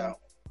cussed out.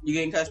 You're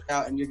getting cussed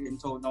out, and you're getting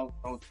told don't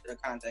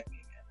contact me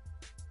again.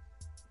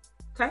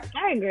 Okay,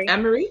 I agree.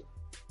 Anne-Marie?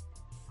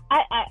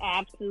 I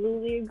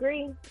absolutely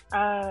agree.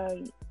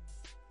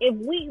 If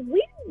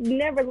we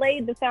never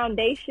laid the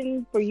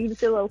foundation for you to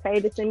feel okay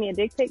to send me a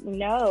dick pic,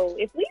 no.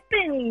 If we've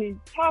been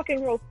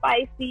talking real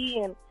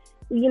spicy and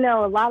you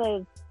know a lot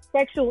of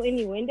sexual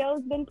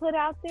innuendos been put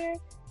out there,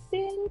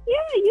 then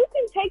yeah, you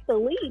can take the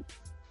leap.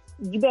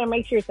 You better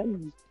make sure it's a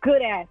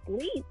good ass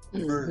leap.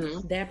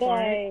 That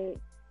part.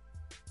 But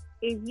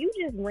if you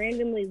just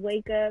randomly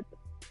wake up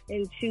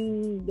and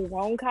choose the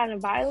wrong kind of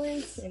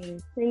violence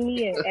and send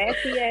me an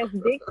assy ass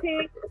dick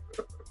pic,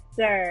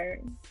 sir,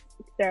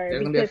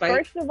 because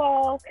first of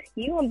all,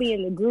 you gonna be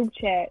in the group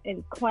chat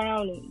and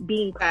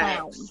being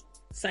clowned.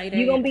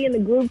 You're gonna be in the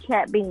group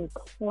chat being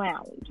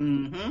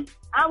clowned.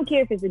 I don't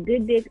care if it's a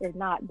good dick or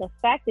not. The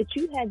fact that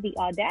you had the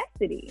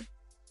audacity,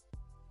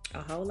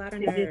 a whole lot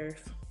of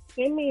nerve,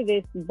 send me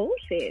this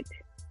bullshit.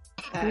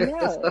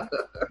 No.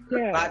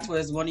 Plot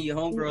twist, one of your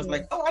homegirls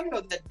like, oh, I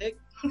know that dick.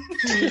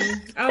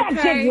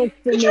 Okay.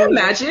 Could you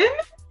imagine?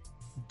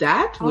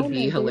 That would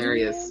be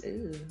hilarious.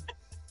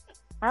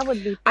 I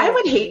would be. I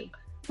would hate.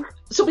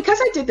 So because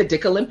I did the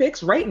Dick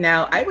Olympics, right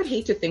now, I would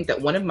hate to think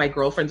that one of my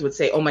girlfriends would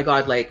say, oh my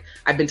God, like,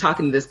 I've been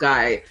talking to this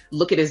guy,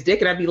 look at his dick,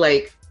 and I'd be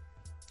like,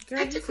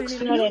 that dick looks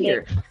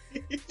familiar.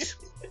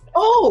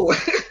 Oh,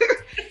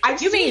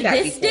 you mean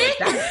this dick?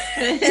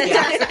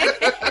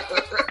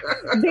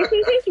 This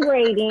is his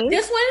rating.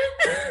 This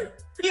one?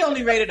 He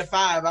only rated a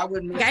 5. I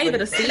wouldn't. Gave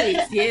it a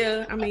 6.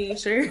 Yeah, I mean,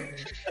 sure.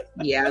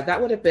 Yeah,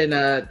 that would have been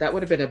a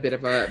bit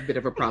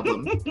of a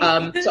problem.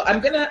 So I'm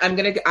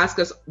gonna ask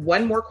us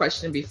one more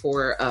question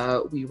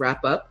before we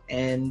wrap up,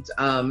 and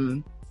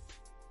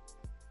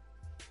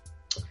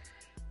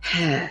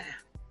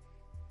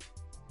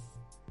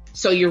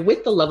so you're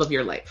with the love of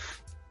your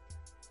life.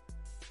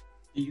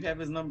 Do you have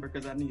his number?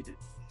 Because I need it.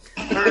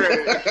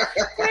 Word.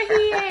 Where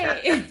he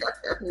at?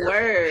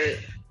 Word.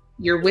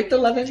 You're with the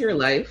love of your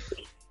life.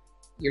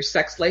 Your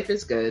sex life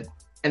is good.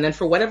 And then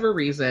for whatever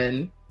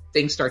reason,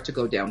 things start to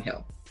go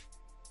downhill.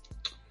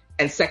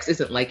 And sex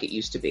isn't like it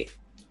used to be.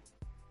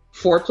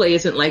 Foreplay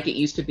isn't like it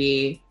used to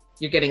be.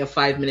 You're getting a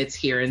 5 minutes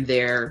here and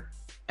there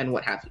and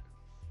what have you.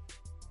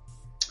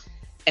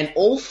 An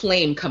old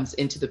flame comes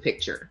into the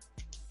picture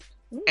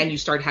and you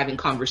start having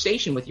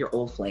conversation with your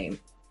old flame.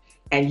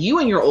 And you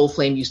and your old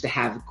flame used to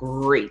have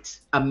great,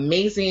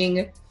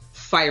 amazing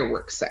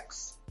fireworks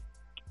sex.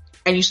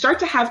 And you start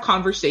to have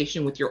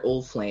conversation with your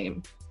old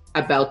flame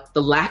about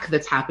the lack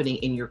that's happening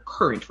in your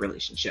current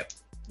relationship.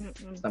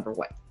 That's number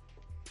one.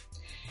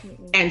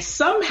 And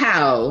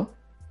somehow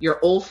your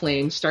old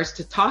flame starts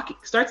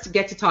to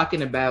get to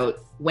talking about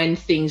when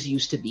things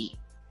used to be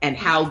and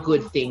how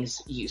good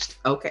things used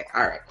to. Okay,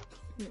 all right.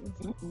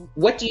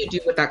 What do you do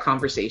with that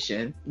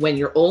conversation when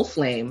your old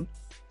flame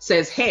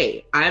says,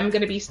 hey, I'm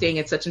going to be staying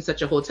at such and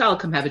such a hotel,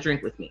 come have a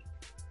drink with me?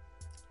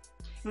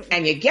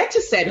 And you get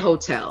to said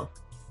hotel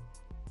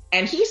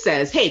and he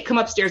says, hey, come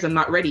upstairs, I'm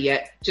not ready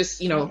yet.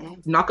 Just,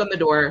 knock on the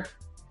door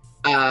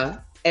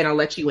and I'll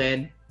let you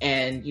in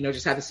and,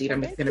 just have a seat.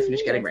 I'm going to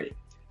finish getting ready.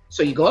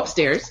 So you go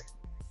upstairs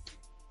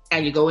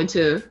and you go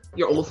into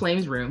your old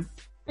flame's room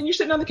and you're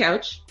sitting on the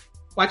couch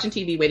watching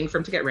TV, waiting for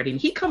him to get ready. And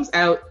he comes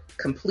out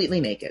completely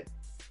naked.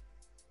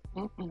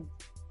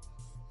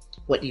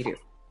 What do you do?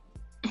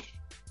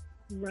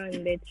 Run,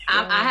 bitch.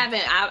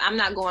 I'm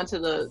not going to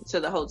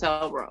the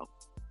hotel room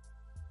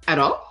at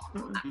all.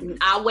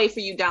 I'll wait for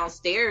you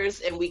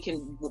downstairs and we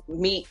can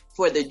meet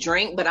for the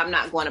drink, but I'm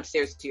not going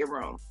upstairs to your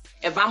room.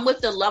 If I'm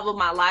with the love of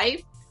my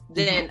life,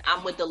 then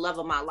I'm with the love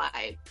of my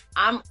life.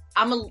 I'm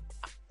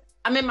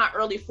in my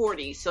early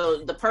 40s,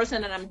 so the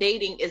person that I'm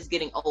dating is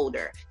getting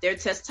older. Their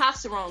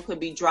testosterone could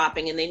be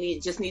dropping, and they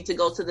just need to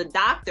go to the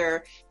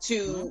doctor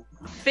to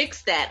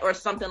fix that or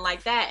something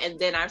like that, and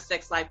then our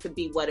sex life could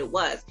be what it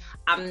was.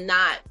 I'm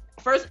not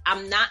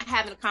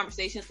having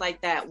conversations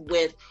like that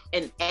with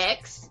an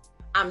ex.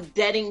 I'm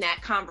deading that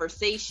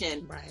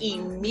conversation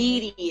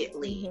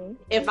immediately.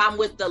 If I'm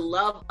with the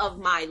love of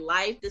my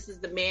life, this is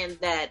the man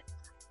that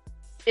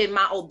in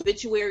my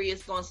obituary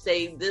is going to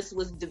say this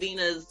was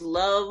Davina's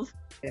love.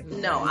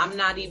 No, I'm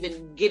not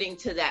even getting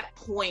to that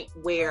point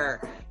where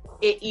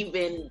it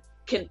even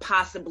can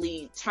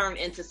possibly turn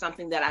into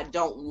something that I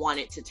don't want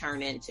it to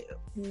turn into.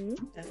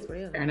 That's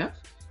real. Fair enough.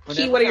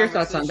 Key, what are your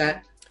thoughts on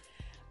that?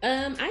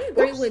 I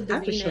agree with Davina.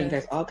 I'm just showing you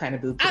guys all kind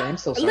of boob today. I'm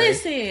so sorry.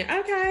 Listen,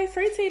 okay,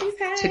 free titties,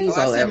 hey. Titties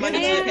all over. I like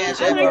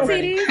titties,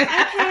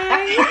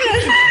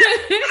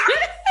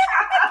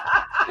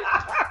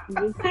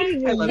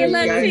 okay. I love Good you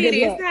luck guys.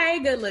 titties, hey,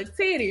 good luck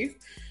titties.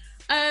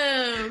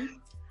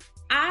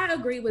 I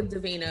agree with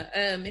Davina.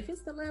 If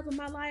it's the love of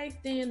my life,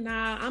 then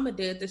nah, I'm a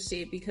dead the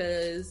shit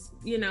because,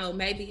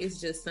 maybe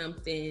it's just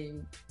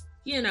something,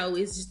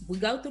 it's just, we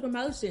go through the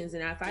motions.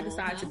 And if I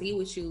decide to be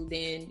with you,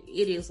 then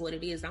it is what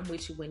it is. I'm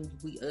with you when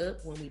we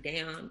up, when we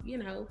down,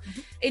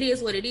 it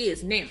is what it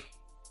is. Now,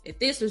 if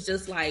this was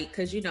just like,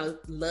 cause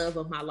love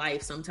of my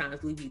life,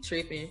 sometimes we be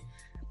tripping.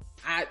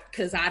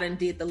 Cause I done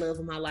did the love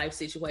of my life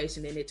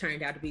situation and it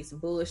turned out to be some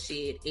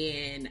bullshit.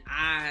 And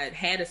I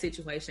had a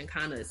situation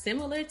kind of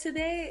similar to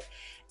that.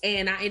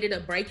 And I ended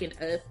up breaking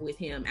up with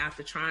him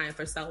after trying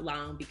for so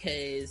long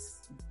because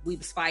we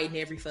was fighting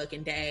every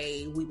fucking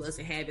day. We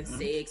wasn't having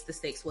sex. The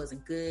sex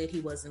wasn't good.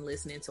 He wasn't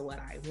listening to what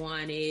I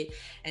wanted.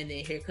 And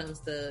then here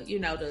comes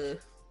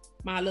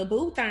my little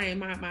boo thing,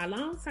 my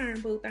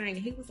long-term boo thing. And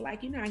he was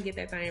like, I can get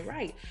that thing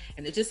right.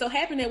 And it just so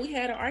happened that we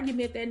had an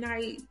argument that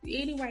night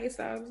anyway.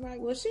 So I was like,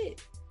 well,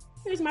 shit,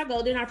 here's my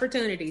golden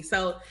opportunity.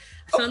 So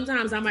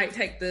sometimes I might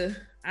take the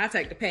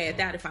path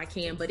out if I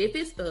can. But if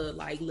it's the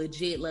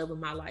legit love of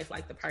my life,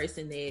 like the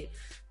person that,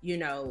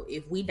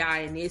 if we die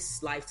in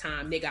this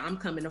lifetime, nigga, I'm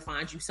coming to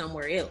find you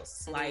somewhere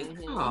else.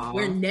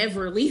 We're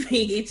never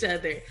leaving each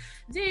other.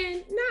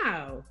 Then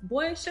no,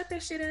 boy, shut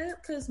that shit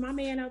up, cause my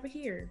man over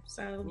here.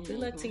 So good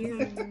luck to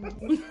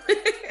you.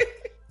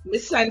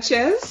 Miss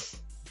Sanchez,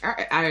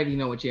 I already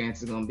know what your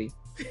answer is gonna be.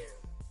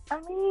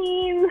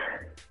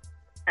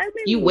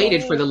 You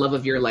waited for the love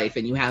of your life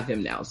and you have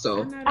him now,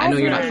 so I know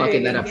you're not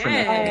fucking that up for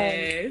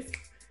nothing.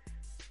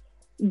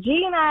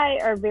 G and I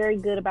are very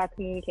good about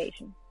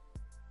communication.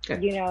 Okay.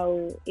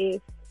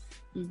 If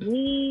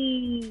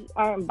we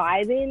aren't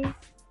vibing,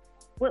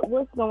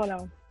 what's going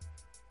on?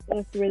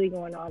 What's really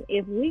going on?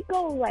 If we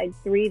go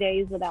 3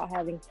 days without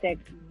having sex,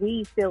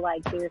 we feel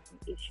like there's some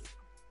issues.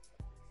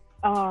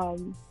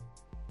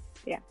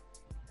 Yeah.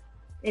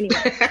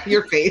 Anyway.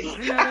 Your face.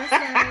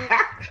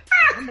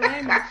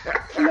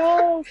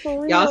 No,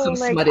 for real. Y'all some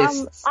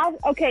smuttists.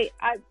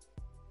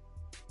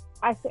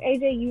 I said,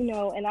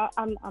 AJ, and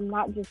I'm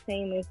not just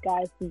saying this,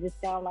 guys, to just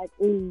sound like,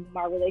 ooh,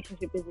 my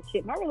relationship is a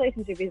shit. My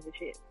relationship is a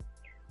shit.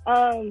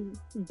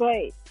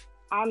 But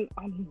I'm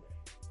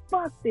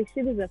fuck, this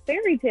shit is a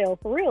fairy tale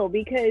for real,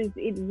 because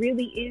it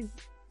really is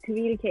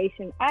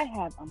communication. I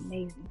have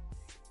amazing.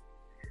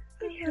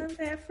 I love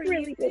that for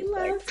really you. good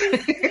Love to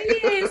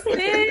yes,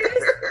 sis.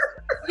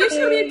 You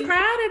should be proud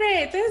of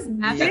that.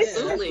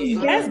 Absolutely.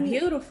 That's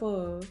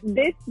beautiful.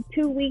 This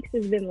 2 weeks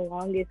has been the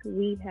longest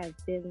we have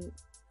been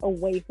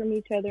away from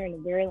each other in a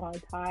very long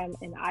time,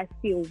 and I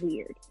feel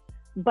weird.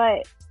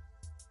 But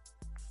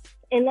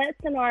in that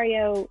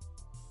scenario,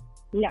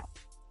 no.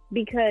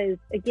 Because,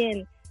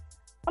 again,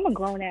 I'm a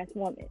grown-ass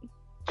woman.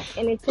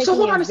 And it's So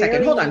hold on a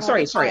second. Hold on. long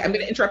Sorry. time. I'm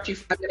going to interrupt you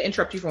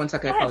for 1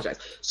 second. I apologize.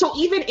 So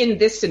even in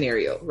this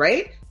scenario,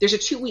 right? There's a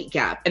 2-week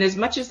gap. And as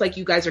much as like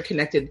you guys are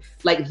connected,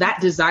 like that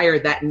desire,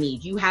 that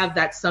need, you have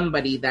that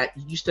somebody that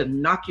used to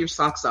knock your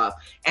socks off,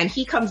 and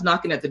he comes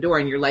knocking at the door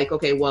and you're like,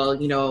 okay, well,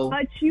 you know.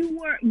 But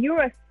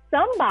you're a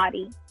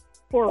somebody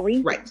for a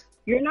reason. Right.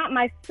 You're not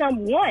my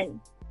someone.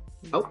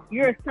 Oh.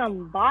 You're a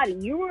somebody.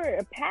 You were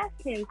a past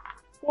tense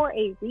for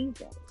a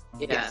reason.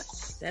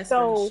 Yes. That's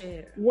So real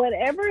shit.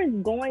 whatever is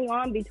going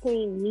on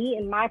between me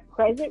and my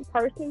present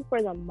person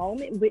for the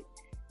moment, with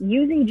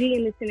using G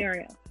in this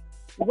scenario,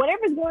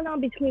 whatever's going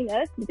on between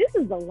us, this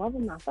is the love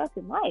of my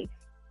fucking life.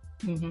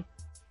 Mm-hmm.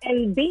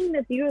 And being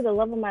that you're the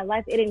love of my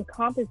life, it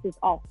encompasses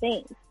all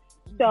things.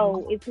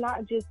 So it's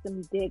not just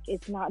some dick.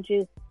 It's not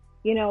just,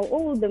 you know,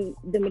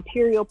 the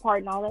material part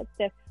and all that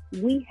stuff.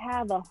 We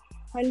have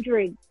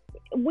 100.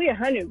 We're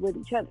 100 with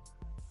each other.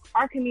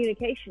 Our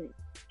communication is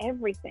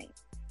everything.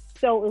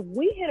 So if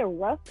we hit a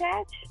rough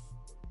patch,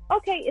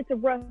 okay, it's a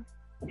rough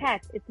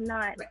patch. It's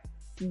not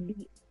the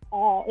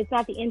all. It's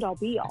not the end all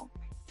be all.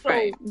 So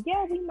Right.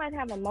 yeah, we might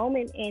have a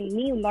moment, and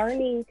me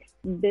learning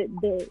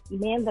the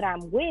man that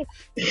I'm with,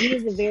 he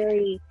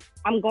is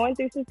I'm going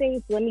through some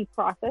things. Let me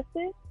process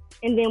this,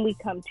 and then we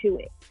come to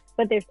it.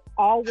 But there's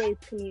always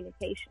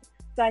communication.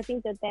 So I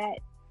think that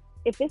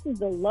if this is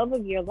the love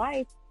of your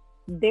life,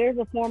 there's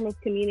a form of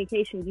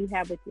communication you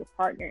have with your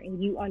partner,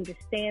 and you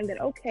understand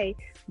that, okay,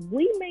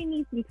 we may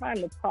need some time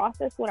to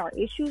process what our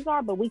issues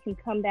are, but we can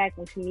come back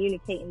and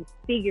communicate and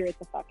figure it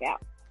the fuck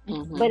out.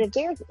 Mm-hmm. But if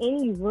there's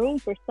any room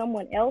for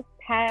someone else,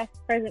 past,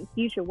 present,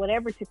 future,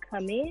 whatever, to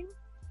come in,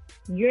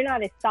 you're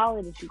not as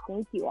solid as you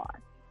think you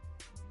are.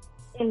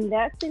 In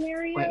that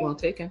scenario, Quite well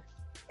taken.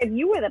 if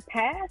you were the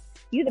past,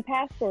 you're the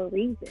past for a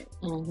reason.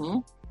 Mm-hmm.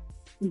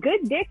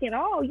 Good dick and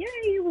all, yeah,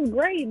 it was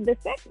great. The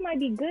sex might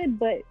be good,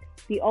 but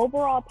the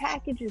overall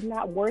package is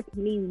not worth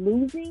me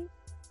losing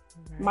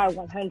my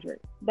 100.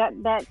 That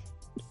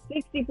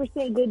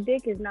 60% good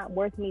dick is not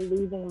worth me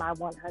losing my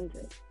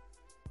 100.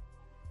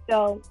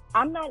 So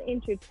I'm not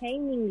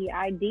entertaining the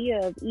idea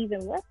of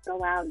even, let's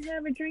go out and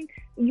have a drink.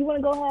 You want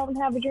to go out and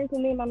have a drink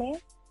with me and my man?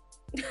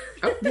 You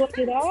want to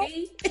do that?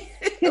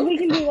 Because we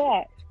can do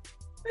that.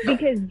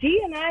 Because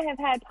G and I have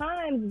had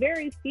times,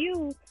 very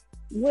few,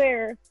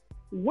 where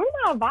we're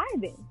not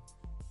vibing.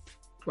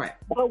 Right.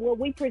 But what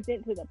we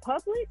present to the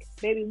public,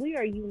 baby, we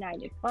are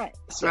united front.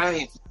 That's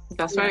right.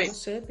 That's right. It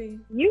should be.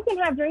 You can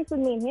have drinks with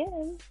me and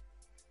him,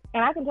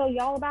 and I can tell you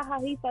all about how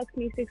he fucks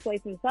me 6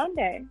 ways from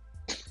Sunday.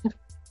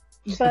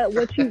 But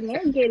what you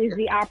won't get is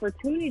the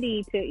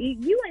opportunity to eat.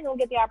 You ain't gonna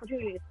get the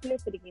opportunity to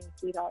sniff it again,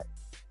 sweetheart,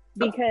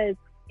 because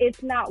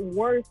it's not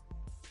worth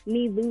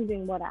me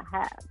losing what I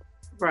have.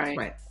 Right.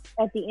 Right.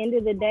 At the end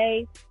of the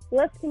day,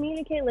 let's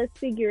communicate. Let's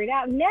figure it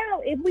out. Now,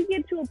 if we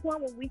get to a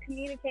point where we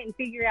communicate and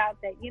figure out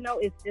that, you know,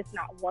 it's just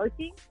not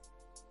working,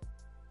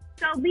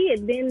 so be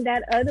it. Then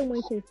that other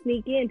one can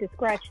sneak in to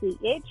scratch the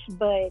itch,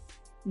 but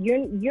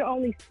you're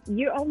only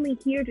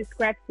here to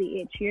scratch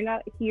the itch. You're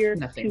not here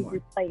Nothing to more.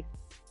 replace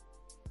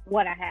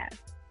what I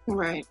have.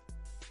 Right.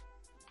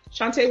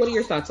 Shantae, what are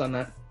your thoughts on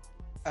that?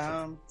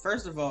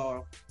 First of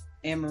all,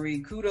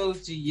 Anne-Marie,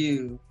 kudos to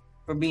you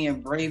for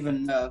being brave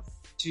enough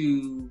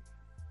to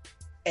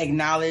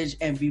acknowledge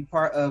and be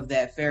part of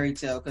that fairy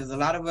tale, because a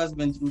lot of us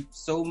been through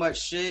so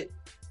much shit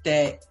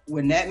that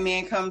when that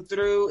man come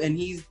through and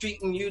he's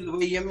treating you the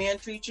way your man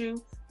treats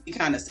you, we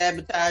kind of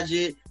sabotage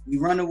it, we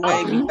run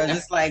away because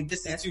it's like,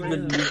 this is too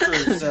good to be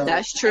true. So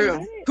That's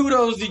true.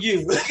 kudos to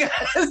you.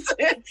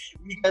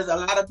 Because a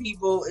lot of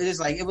people, it's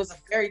like, it was a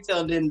fairy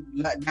tale, and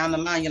then down the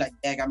line you're like,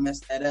 dang, I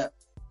messed that up.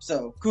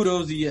 So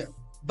kudos to you.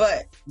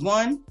 But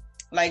one,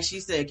 like she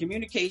said,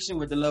 communication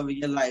with the love of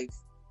your life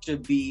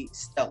should be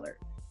stellar.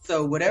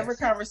 So whatever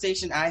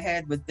conversation I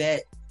had with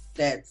that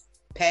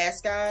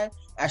past guy,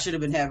 I should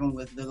have been having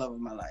with the love of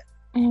my life.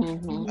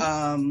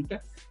 Mm-hmm.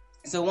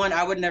 So one,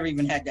 I would never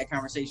even had that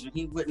conversation.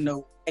 He wouldn't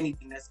know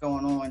anything that's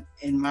going on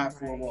in my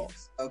four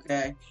walls.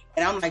 Okay.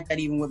 And I'm like that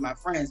even with my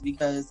friends,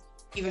 because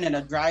even in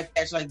a dry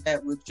patch like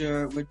that with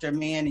your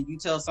man, and you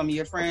tell some of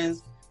your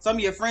friends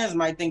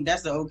might think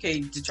that's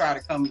okay to try to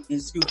come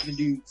and scoop the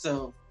dude.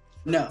 So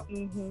no.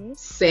 Mm-hmm.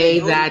 Say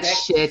No, that that-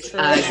 shit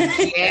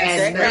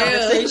again.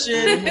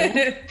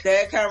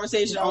 That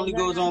conversation only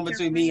goes on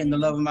between me and the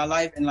love of my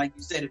life. And like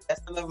you said, if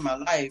that's the love of my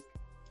life,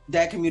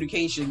 that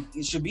communication,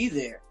 it should be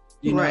there.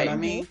 You know Right. what I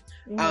mean?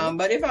 Mm-hmm.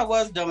 But if I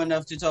was dumb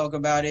enough to talk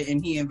about it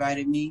and he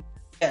invited me,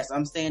 yes,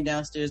 I'm staying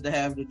downstairs to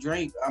have the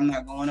drink. I'm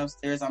not going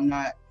upstairs. I'm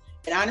not.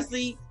 And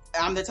honestly,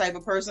 I'm the type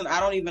of person, I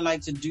don't even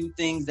like to do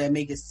things that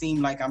make it seem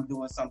like I'm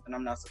doing something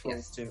I'm not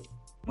supposed to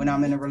when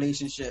I'm in a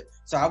relationship.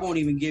 So I won't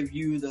even give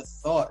you the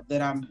thought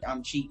that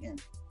I'm cheating.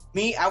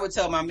 Me, I would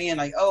tell my man,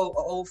 like, oh, an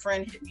old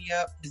friend hit me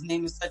up. His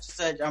name is such and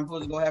such. I'm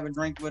supposed to go have a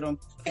drink with him.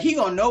 Like, he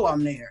gonna know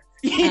I'm there.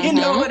 You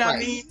know what I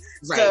mean?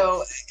 Right.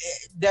 So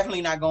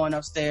definitely not going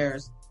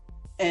upstairs.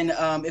 And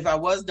if I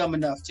was dumb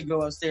enough to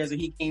go upstairs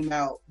and he came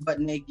out butt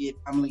naked,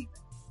 I'm leaving.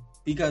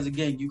 Because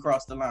again, you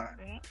crossed the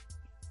line.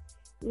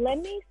 Let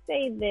me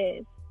say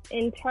this.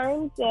 In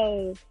terms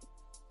of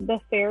the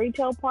fairy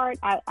tale part,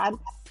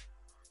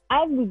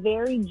 I'm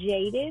very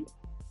jaded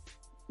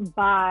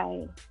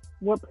by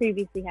what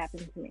previously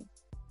happened to me.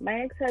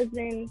 My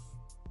ex-husband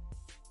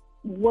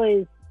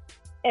was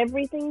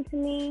everything to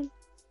me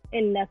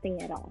and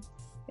nothing at all,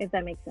 if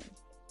that makes sense.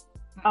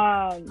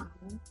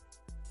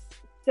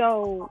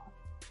 So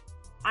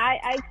I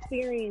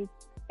experienced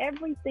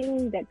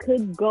everything that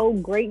could go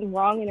great and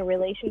wrong in a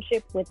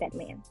relationship with that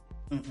man.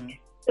 Mm-hmm.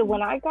 So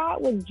when I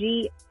got with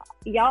G,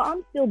 y'all,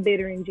 I'm still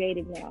bitter and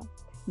jaded now.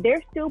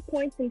 There's still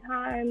points in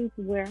times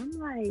where I'm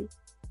like,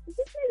 is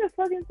this nigga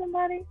fucking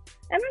somebody?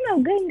 And I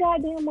know good and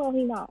goddamn well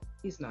he not.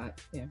 He's not.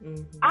 Yeah.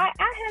 Mhm. I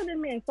have that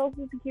man's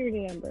social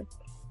security number.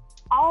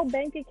 All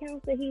bank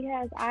accounts that he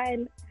has,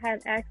 I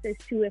have access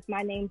to if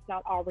my name's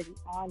not already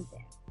on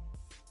them.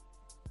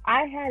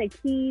 I had a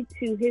key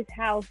to his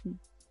house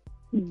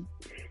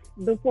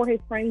before his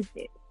friends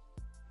did.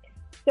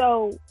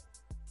 So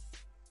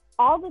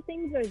all the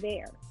things are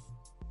there.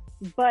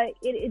 But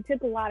it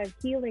took a lot of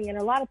healing and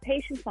a lot of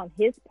patience on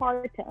his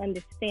part to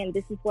understand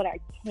this is what I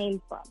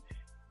came from.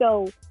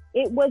 So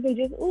it wasn't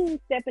just,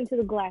 step into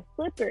the glass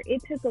slipper.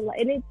 It took a lot,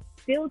 and it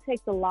still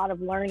takes a lot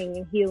of learning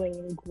and healing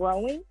and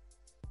growing.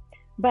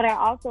 But I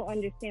also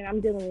understand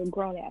I'm dealing with a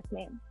grown-ass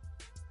man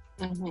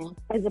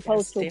as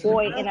opposed to a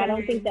boy. And I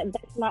don't think that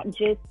that's not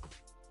just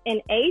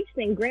an age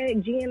thing.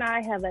 Granted, G and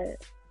I have a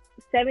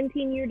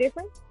 17-year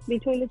difference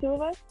between the two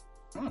of us.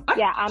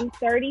 Yeah, I'm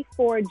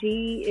 34.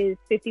 G is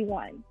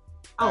 51.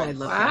 Oh, I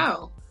love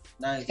Wow.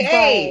 Nice. that.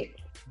 Hey,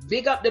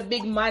 big up the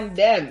big man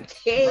them.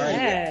 Hey.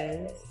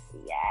 Right.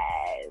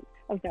 Yes.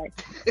 I'm sorry.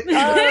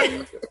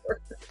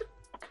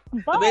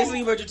 But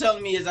Basically, what you're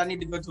telling me is I need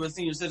to go to a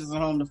senior citizen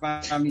home to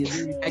find me a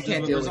dude. I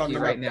can't deal with you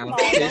right now. Come on,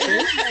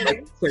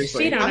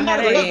 Seriously. She don't I'm know how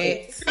not to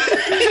ready. act.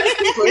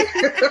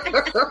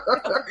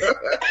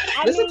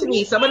 Listen to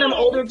me. Some of them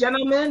older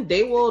gentlemen,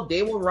 they will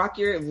rock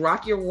your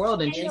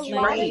world and And treat a you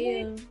lot of right.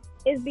 it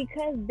is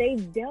because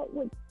they've dealt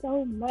with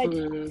so much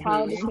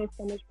childishness,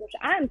 so much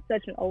bullshit. I'm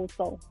such an old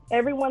soul.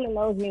 Everyone that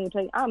knows me will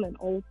tell you I'm an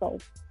old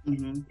soul.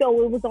 Mm-hmm.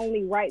 So it was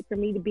only right for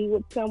me to be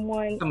with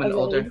someone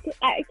older.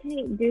 I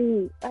can't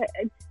do. I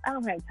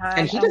don't have time.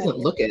 And he doesn't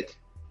look it.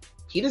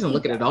 He doesn't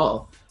look it at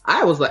all.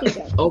 I was like,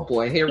 oh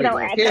boy, here we go.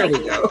 Here we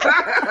go.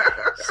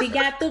 She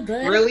got the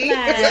butterflies. Really?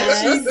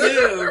 Yes, you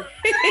do.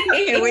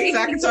 Can't wait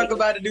till I can talk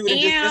about a dude and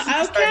Yeah,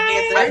 just start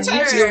okay.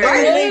 dancing.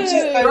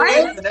 Right.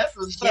 Right? That's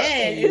what's up.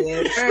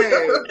 Yes.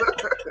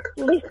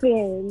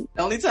 Listen.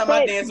 The only time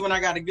I dance when I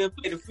got a good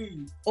plate of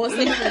food. Or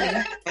some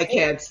honey. I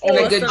can't. And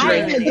a good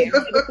Awesome.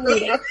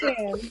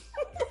 drink.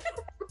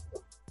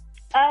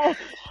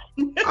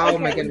 Oh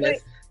my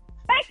goodness.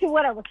 Back to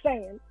what I was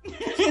saying.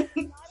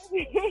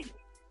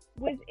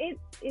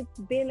 It's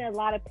been a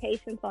lot of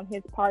patience on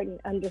his part and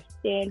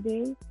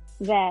understanding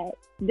that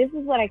this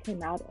is what I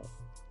came out of.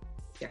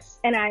 Yes.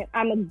 And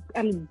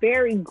I'm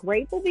very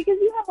grateful because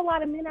you have a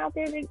lot of men out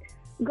there that,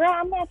 girl,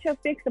 I'm not your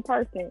fix-a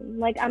person.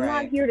 Like, I'm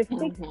not here to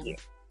fix you.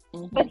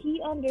 But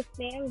he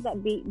understands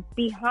that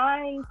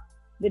behind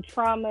the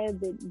trauma,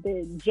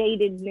 the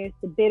jadedness,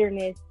 the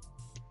bitterness,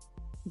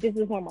 this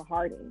is where my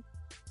heart is.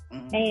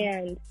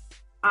 And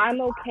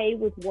I'm okay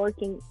with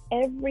working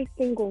every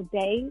single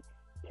day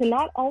to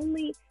not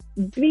only,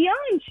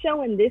 beyond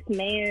showing this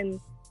man,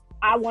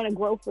 I want to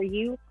grow for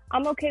you,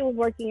 I'm okay with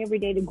working every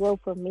day to grow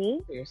for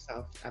me. For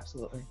yourself,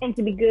 absolutely. And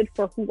to be good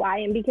for who I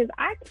am, because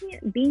I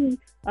can't be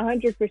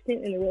 100%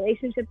 in the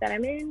relationship that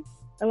I'm in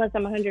unless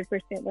I'm 100%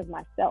 with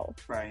myself.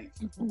 Right.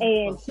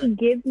 And he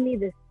gives me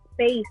the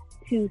space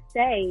to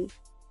say,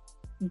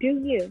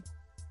 do you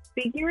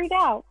figure it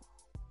out?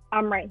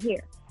 I'm right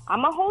here.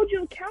 I'm going to hold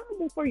you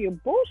accountable for your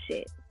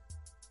bullshit,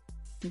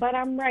 but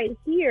I'm right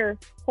here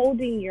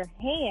holding your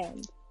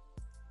hand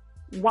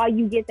while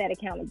you get that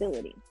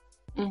accountability.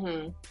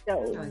 So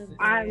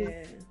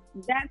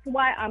that's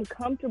why I'm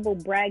comfortable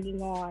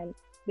bragging on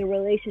the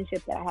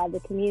relationship that I have, the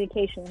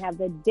communication I have,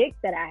 the dick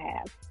that I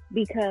have,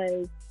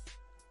 because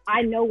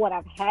I know what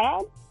I've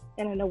had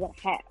and I know what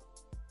I have.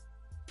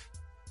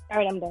 All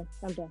right, I'm done.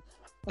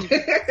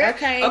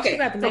 Okay. Okay.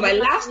 So my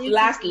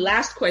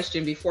last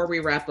question before we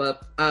wrap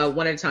up,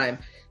 one at a time.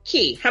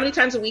 Key, how many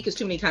times a week is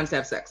too many times to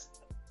have sex?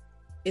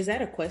 Is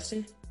that a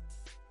question?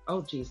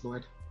 Oh, geez,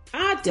 Lord.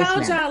 I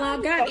told y'all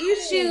I got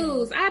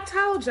issues. I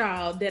told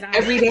y'all that I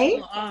every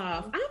day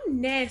off.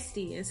 I'm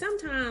nasty, and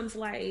sometimes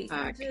like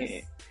I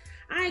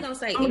ain't gonna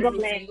say I'm every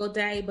gonna single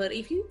day, but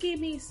if you give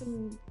me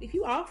some, if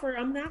you offer,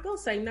 I'm not gonna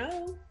say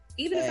no.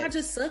 Even if I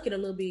just suck it a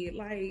little bit,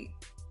 like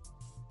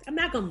I'm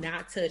not gonna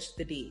not touch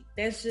the dick.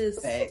 That's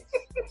just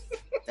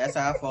That's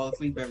how I fall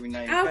asleep every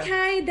night.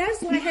 Okay,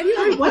 that's like, have you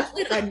ever watched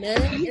with a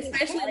nut,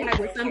 especially like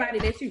with somebody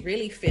that you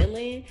really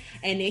feeling,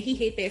 and then he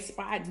hit that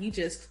spot and you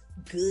just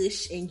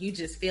gush and you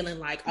just feeling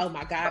like, oh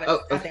my god,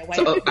 all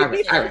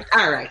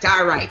right.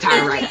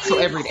 So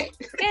every day,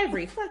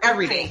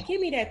 every day,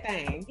 give me that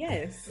thing.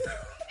 Yes.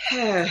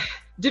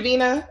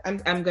 Davina,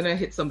 I'm gonna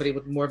hit somebody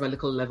with more of a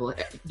little level.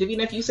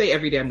 Davina, if you say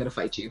every day, I'm gonna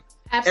fight you.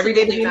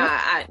 Absolutely every day,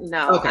 not.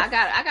 No, okay.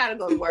 I gotta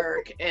go to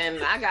work,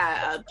 and I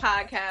got a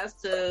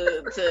podcast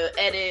to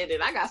edit,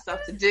 and I got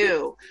stuff to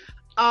do.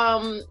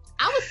 I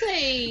would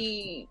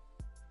say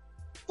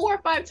 4 or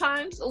 5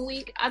 times a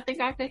week. I think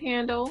I could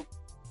handle.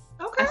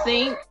 Okay. I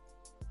think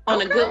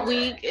on a good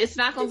week, it's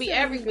not gonna be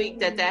every week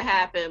that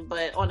happened,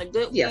 but on a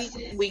good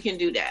week, we can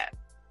do that.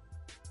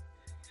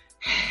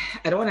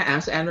 I don't want to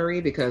ask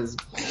Anne-Marie because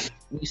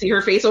you see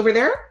her face over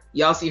there?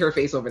 Y'all see her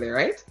face over there,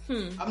 right?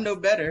 I'm no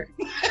better.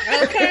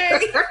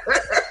 Okay.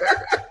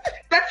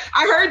 I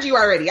heard you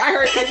already. I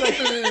was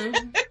like,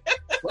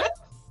 what?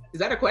 Is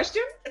that a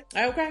question?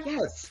 Okay.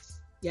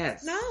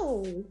 Yes.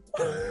 No.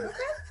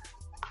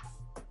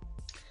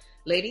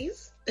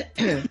 Ladies,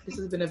 this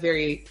has been a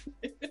very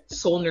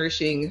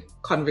soul-nourishing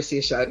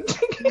conversation.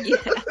 Yeah.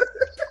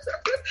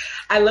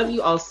 I love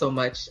you all so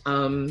much.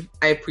 I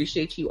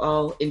appreciate you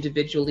all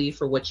individually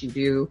for what you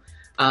do.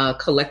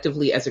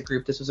 Collectively as a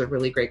group, this was a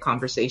really great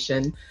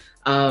conversation.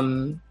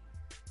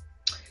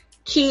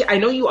 Key, I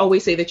know you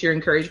always say that you're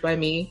encouraged by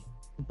me,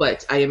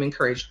 but I am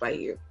encouraged by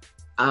you.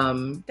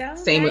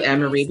 Same with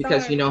Anne-Marie,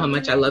 because you know how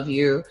much I love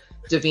you.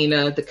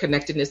 Davina, the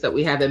connectedness that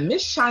we have, and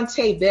Miss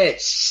Shantae,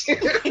 bitch.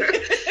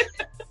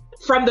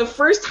 From the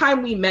first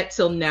time we met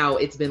till now,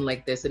 it's been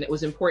like this, and it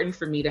was important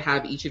for me to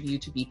have each of you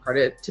to be part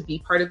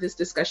of this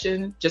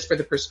discussion, just for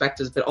the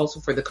perspectives, but also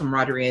for the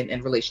camaraderie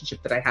and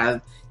relationship that I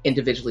have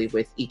individually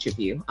with each of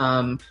you.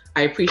 I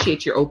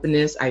appreciate your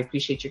openness. I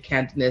appreciate your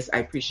candidness. I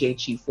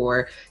appreciate you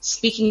for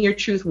speaking your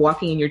truth,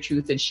 walking in your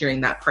truth, and sharing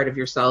that part of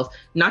yourself,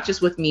 not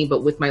just with me,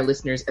 but with my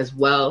listeners as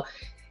well.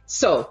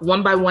 So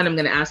one by one, I'm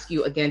going to ask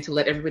you again to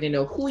let everybody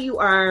know who you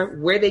are,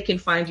 where they can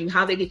find you,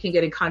 how they can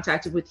get in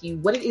contact with you,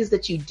 what it is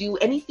that you do,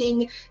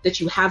 anything that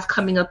you have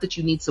coming up that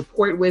you need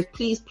support with.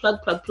 Please plug.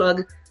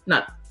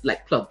 Not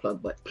like plug,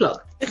 but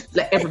plug.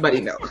 Let everybody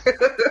know.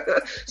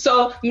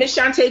 So Miss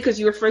Shantae, because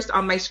you were first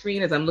on my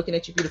screen as I'm looking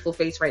at your beautiful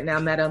face right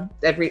now, madam.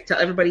 Tell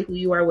everybody who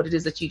you are, what it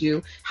is that you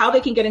do, how they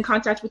can get in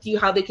contact with you,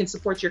 how they can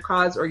support your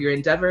cause or your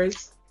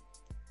endeavors.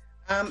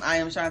 I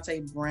am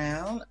Shantae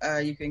Brown.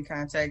 You can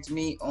contact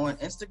me on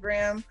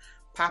Instagram,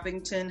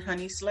 Poppington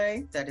Honey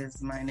Slay. That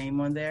is my name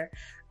on there.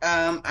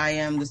 I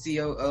am the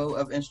COO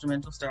of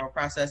Instrumental Sterile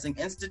Processing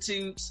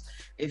Institute.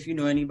 If you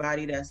know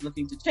anybody that's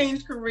looking to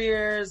change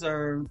careers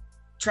or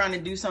trying to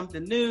do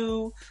something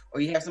new, or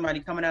you have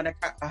somebody coming out of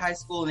high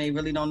school and they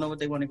really don't know what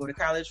they want to go to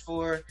college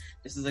for,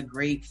 this is a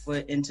great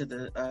foot into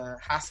the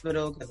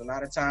hospital, because a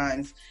lot of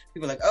times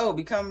people are like, oh,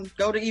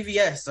 go to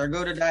EVS or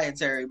go to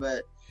dietary,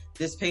 but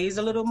this pays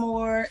a little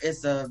more.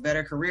 It's a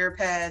better career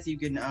path. You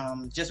can,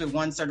 just with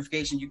one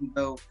certification, you can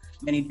go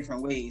many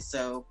different ways.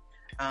 So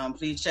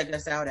please check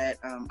us out at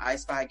I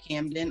Spy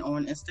Camden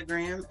on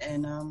Instagram.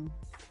 And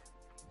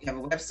we have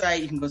a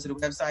website. You can go to the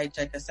website,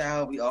 check us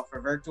out. We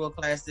offer virtual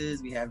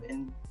classes. We have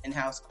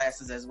in-house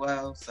classes as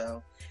well.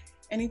 So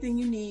anything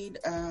you need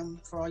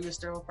for all your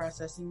sterile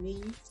processing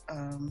needs,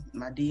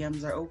 my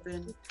DMs are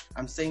open.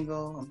 I'm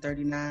single. I'm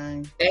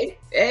 39. Hey,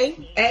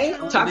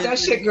 talk that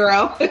shit,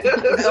 girl.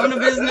 I own a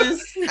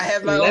business. I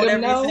have my own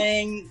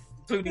everything,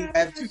 including I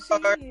have 2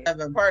 cars, I have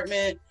an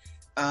apartment,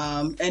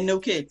 and no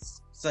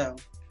kids. So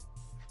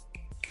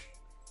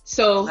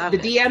the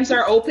DMs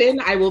are open.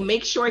 I will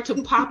make sure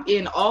to pop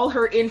in all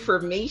her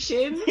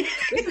information.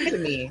 Listen to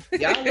me.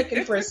 Y'all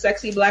looking for a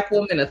sexy black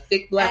woman, a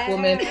thick black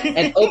woman,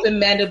 an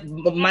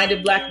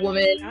open-minded black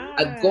woman,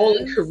 a goal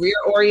and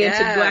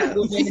career-oriented black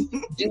woman,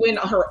 doing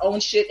her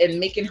own shit and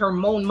making her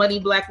own money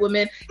black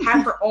woman,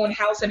 have her own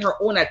house and her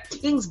own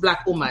things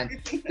black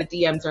woman. The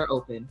DMs are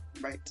open.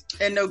 Right.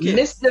 And no kids.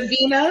 Miss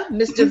Davina,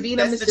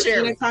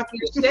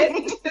 talking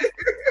shit.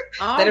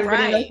 All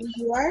right. Know who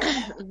you are.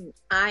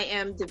 I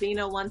am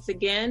Davina once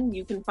again.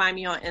 You can find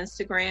me on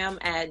Instagram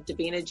at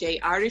Davina J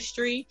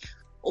Artistry,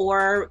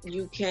 or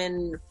you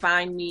can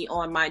find me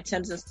on my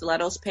Tims and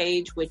Stilettos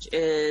page, which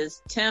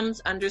is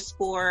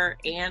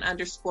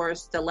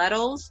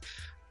Tims_and_stilettos.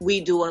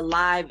 We do a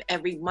live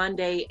every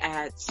Monday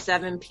at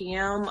 7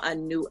 p.m. A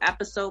new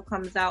episode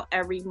comes out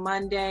every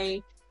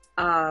Monday.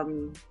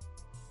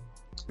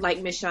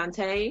 Like Miss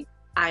Shantae,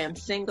 I am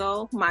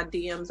single. My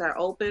DMs are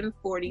open.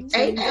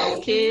 42,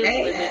 no kids,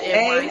 living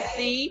in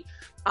NYC.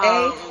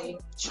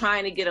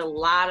 Trying to get a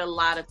lot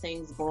of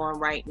things going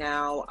right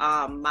now.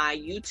 My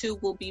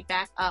YouTube will be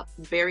back up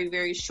very,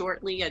 very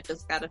shortly. I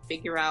just got to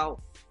figure out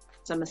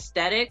some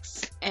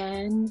aesthetics,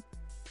 and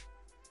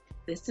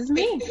this is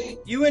me.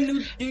 You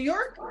in New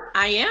York?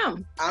 I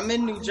am. I'm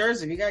in New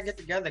Jersey. We gotta get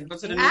together. Go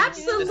to the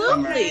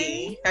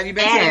Absolutely. Have you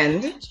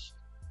been to the beach?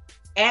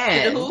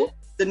 And who?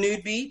 The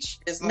nude beach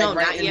is like No,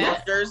 right not in yet.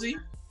 North Jersey.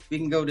 We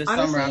can go this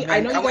honestly, summer.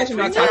 I know you guys are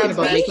not talking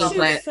about making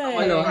plans.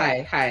 Oh no,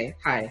 hi.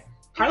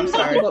 How are we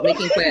talking about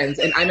making plans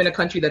and I'm in a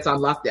country that's on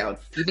lockdown?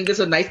 You think this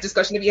is a nice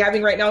discussion to be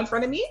having right now in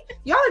front of me?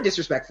 Y'all are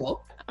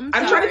disrespectful. I'm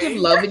trying to give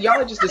love and y'all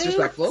are just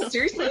disrespectful.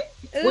 Seriously?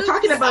 We're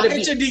talking about I'll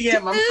get your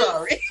DM. I'm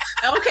sorry.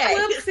 Okay.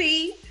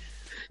 Whoopsie.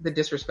 The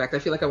disrespect. I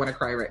feel like I want to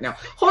cry right now.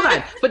 Hold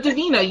on. But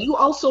Davina, you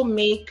also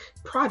make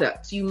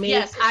products. You make...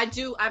 Yes, I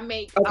do. I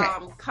make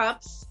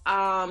cups.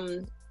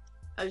 I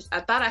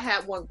thought I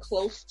had one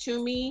close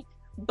to me,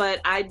 but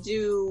I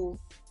do...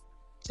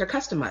 They're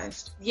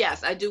customized.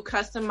 Yes, I do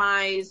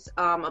customize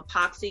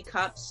epoxy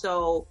cups.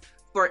 So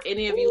for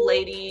any of you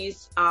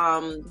ladies,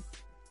 I'm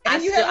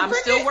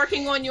still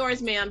working on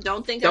yours, ma'am.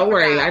 Don't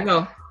worry, I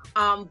know.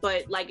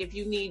 But like if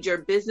you need your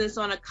business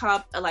on a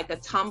cup, like a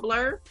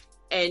tumbler,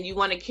 and you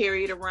want to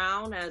carry it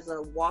around as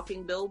a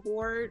walking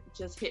billboard,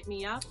 just hit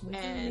me up.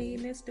 And you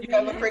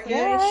have a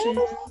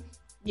freaking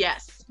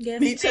yes.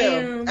 Me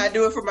too. I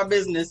do it for my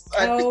business.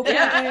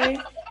 Okay.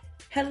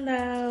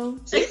 Hello.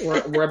 See,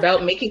 we're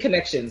about making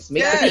connections.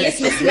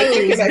 Business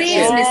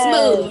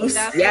moves.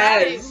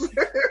 Yes.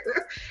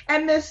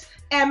 And Miss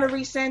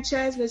Anne-Marie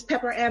Sanchez, Miss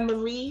Pepper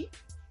Anne-Marie,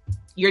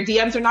 your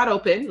DMs are not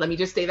open. Let me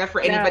just say that for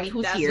anybody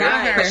who's here.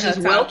 But she's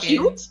well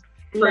cute.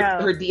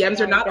 Her DMs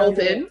are not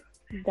open.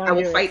 I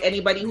will fight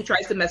anybody who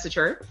tries to message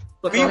her.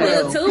 But we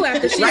will too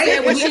after she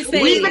said what she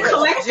said. We the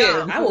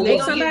collective. I will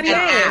make somebody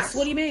ask.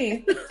 What do you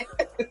mean?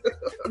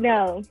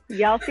 No,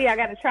 y'all see, I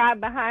got a tribe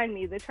behind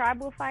me. The tribe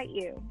will fight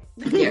you.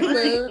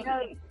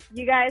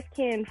 You guys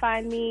can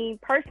find me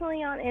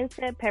personally on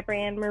Insta, Pepper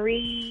Anne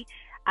Marie.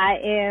 I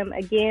am,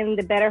 again,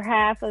 the better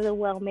half of the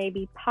Well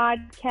Maybe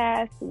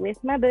podcast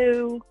with my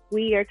boo.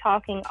 We are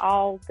talking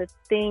all the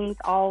things,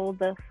 all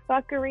the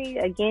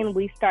fuckery. Again,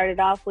 we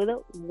started off with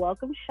a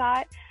welcome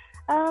shot.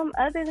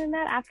 Other than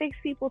that, I fix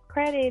people's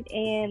credit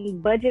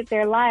and budget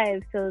their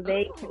lives so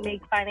they can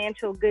make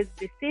financial good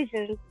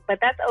decisions. But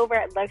that's over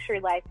at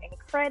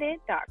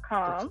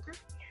luxurylifeandcredit.com.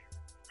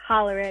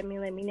 Holler at me,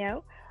 let me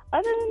know.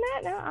 Other than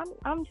that, no,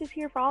 I'm just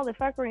here for all the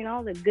fuckery and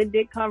all the good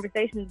dick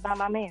conversations by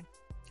my man.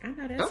 I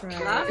know that's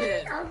right. Love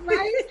it. All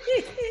right.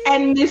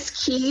 And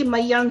Miss Key, my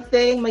young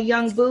thing, my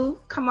young boo.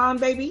 Come on,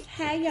 baby.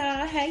 Hey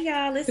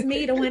y'all. It's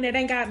me, the one that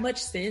ain't got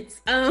much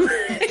sense. You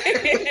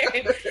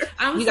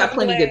got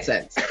plenty good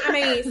sense. I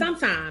mean,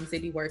 sometimes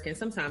it be working.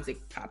 Sometimes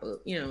it pop up.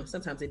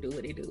 Sometimes it do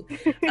what it do.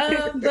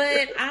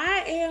 But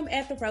I am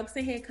at the Ropes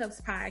and Handcuffs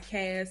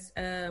podcast.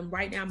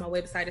 Right now, my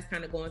website is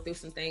kind of going through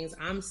some things.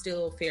 I'm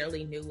still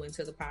fairly new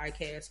into the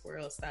podcast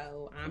world,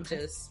 so I'm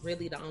just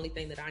really the only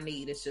thing that I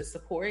need is just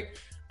support.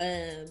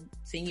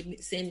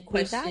 Send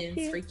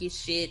questions, freaky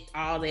shit,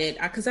 all that,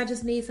 because I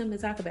just need something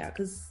to talk about,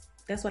 because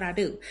that's what I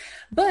do.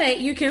 But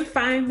you can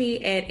find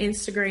me at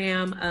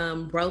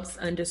Instagram,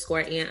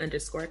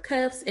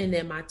 ropes_and_cuffs, and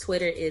then my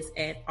Twitter is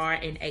at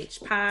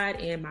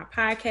RNHpod, and my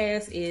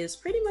podcast is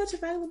pretty much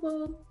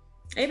available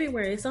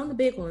everywhere. It's on the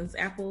big ones,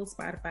 Apple,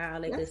 Spotify,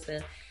 all that good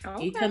stuff.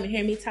 Okay. You come and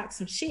hear me talk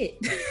some shit.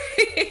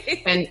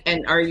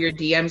 And are your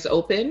DMs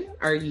open?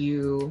 Are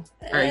you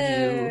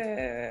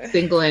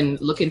single and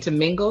looking to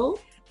mingle?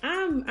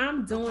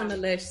 I'm doing a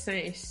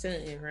little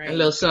something, right? A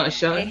little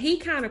something. And he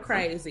kind of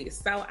crazy,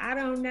 so I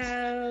don't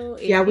know.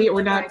 Yeah,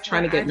 we're not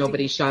trying to get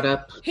nobody shot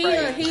up. He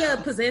a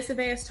possessive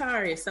ass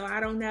Taurus, so I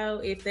don't know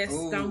if that's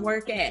gonna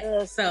work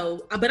out.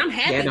 So, but I'm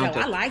happy though.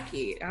 I like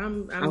it.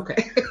 I'm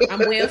okay. I'm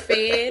well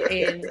fed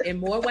in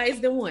more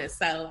ways than one.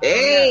 So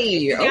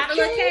hey, got a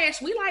little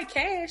cash. We like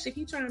cash if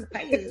you trying to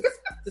pay us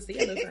to see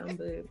us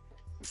something,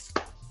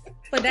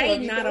 but they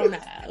not on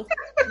that.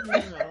 No,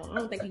 I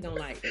don't think he's gonna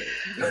like it.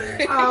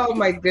 Oh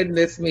my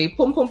goodness me.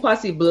 Pum Pum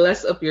Posse,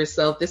 bless up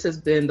yourself. This has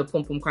been the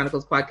Pum Pum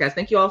Chronicles podcast.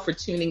 Thank you all for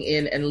tuning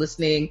in and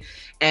listening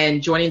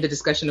and joining the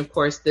discussion. Of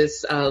course,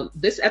 this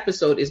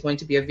episode is going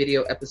to be a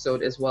video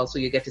episode as well, so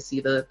you get to see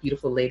the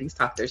beautiful ladies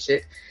talk their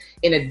shit.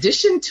 In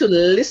addition to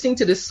listening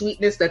to the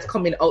sweetness that's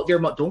coming out their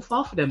mouth, don't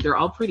fall for them. They're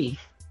all pretty.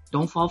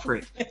 Don't fall for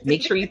it.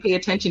 Make sure you pay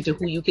attention to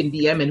who you can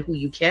DM and who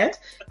you can't,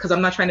 because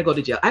I'm not trying to go to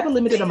jail. I have a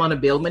limited amount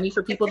of bail money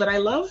for people that I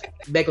love.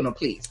 Beg them,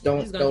 please.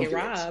 Don't get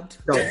robbed.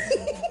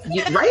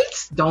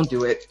 Right? Don't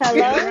do it.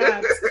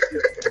 Hello?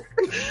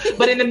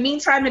 But in the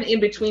meantime and in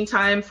between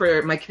time,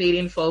 for my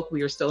Canadian folk,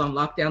 we are still on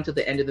lockdown to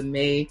the end of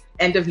May.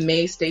 End of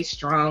May, stay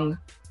strong.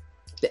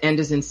 The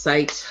end is in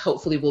sight.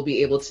 Hopefully we'll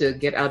be able to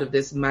get out of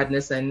this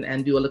madness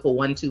and do a little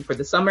 1-2 for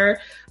the summer.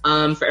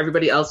 For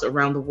everybody else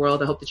around the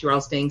world, I hope that you're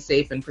all staying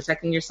safe and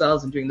protecting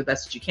yourselves and doing the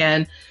best that you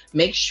can.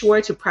 Make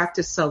sure to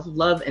practice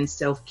self-love and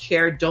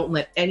self-care. Don't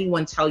let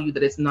anyone tell you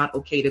that it's not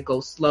okay to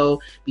go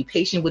slow. Be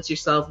patient with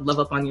yourself. Love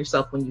up on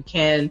yourself when you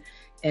can.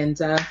 And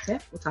we'll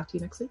talk to you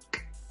next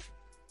week.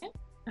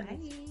 Bye.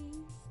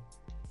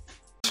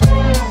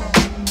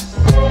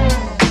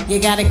 You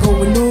gotta go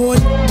on.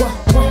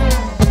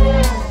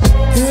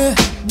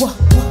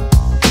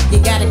 You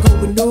gotta go on.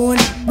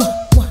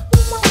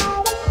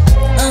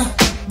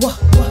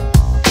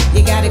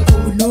 You gotta go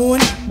on.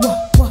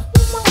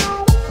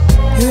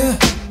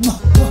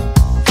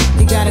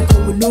 You gotta go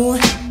on.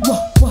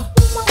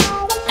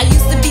 I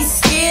used to be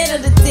scared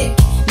of the dick.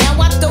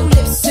 Now I throw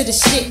lips to the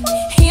shit.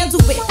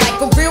 Handle it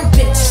like a real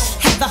bitch.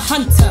 Heather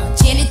Hunter,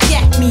 Janet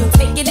Jack me,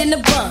 take it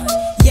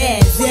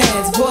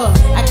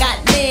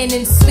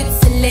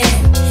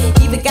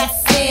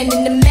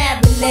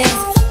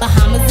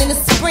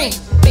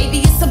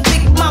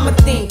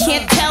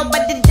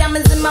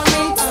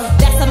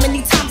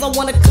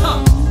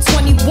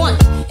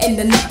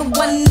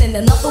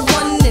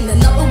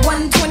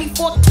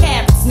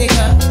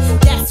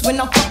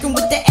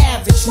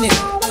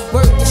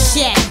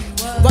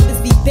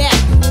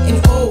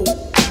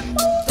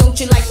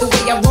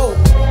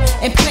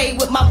and play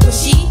with my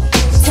pushy.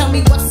 Tell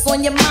me what's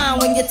on your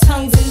mind when your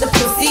tongue's in the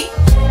pussy.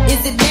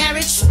 Is it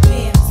marriage?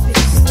 Damn,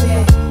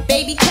 bitch,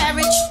 baby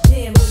carriage?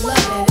 Damn, I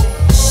love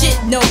that. Shit,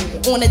 no,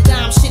 on a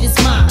dime, shit is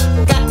mine.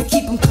 Got to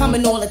keep them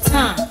coming all the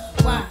time.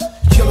 Why?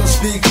 Killers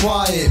be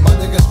quiet, my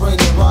niggas bring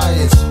the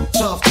riots.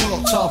 Tough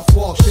talk, tough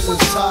walk, shit is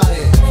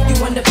tired.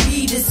 You wanna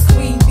be this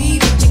queen bee,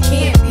 but you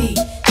can't be.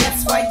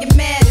 That's why you're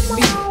mad at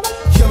me.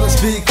 Killers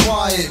be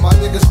quiet, my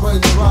niggas bring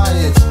the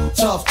riots.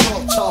 Tough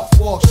talk, tough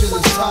walk, shit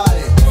is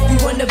tired. You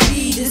wanna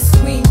be this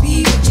queen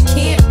bee, but you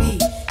can't be.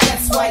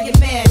 That's why you're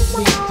mad at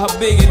me. How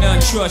big and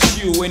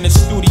untrust you in the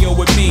studio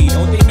with me?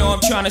 Don't they know I'm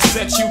trying to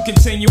set you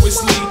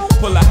continuously?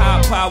 Pull a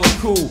high power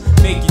cool,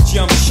 make you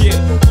jump ship.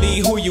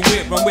 Lead who you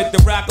with, run with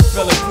the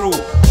Rockefeller crew.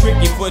 Trick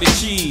you for the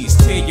cheese,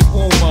 tear your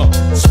womb up.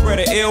 Spread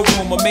a ill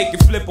rumor, make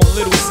it flip on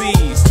little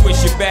C's.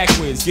 Twist you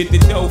backwards, get the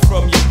dough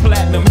from your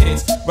platinum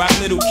hits. Rock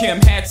Little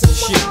Kim hats and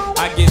shit.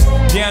 I get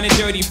down and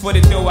dirty for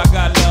the dough, I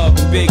got love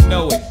and Big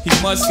know it. He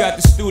must got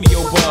the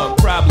studio bug,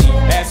 probably.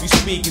 As we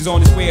speak, he's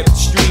on his way up the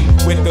street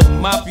with the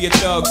mafia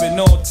thugs and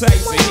all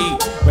types of heat.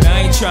 But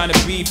I ain't trying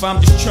to beef,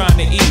 I'm just trying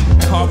to eat.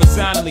 And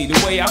horizontally,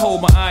 the way I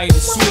hold my iron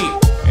is sweet.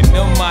 And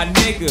them my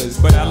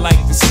niggas, but I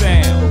like the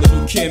sound.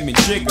 Little Kim and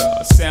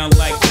Jigga sound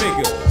like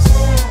figures.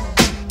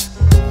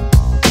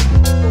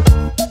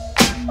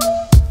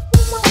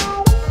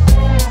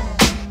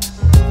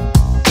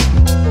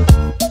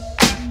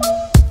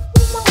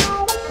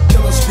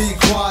 Killers be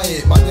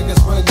quiet, my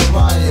niggas bring the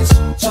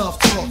riots. Tough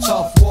talk,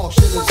 tough walk,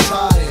 shit is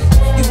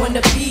tired. You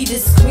wanna be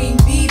this queen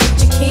bee,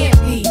 but you can't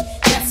be.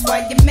 That's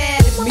why you're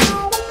mad at me.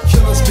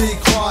 Killers be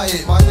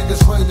quiet, my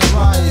niggas bring the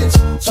riots.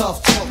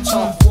 Tough talk,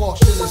 tough walk,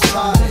 shit is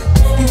tired.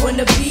 You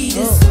wanna be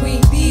this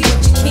queen bee, but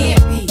you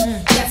can't be.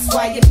 That's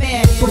why you're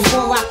mad at me.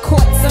 Before I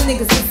caught some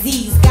niggas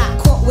disease, got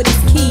caught with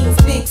his keys.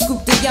 Big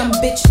scoop the young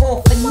bitch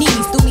off her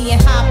knees. Threw me in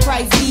high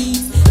price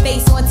V's.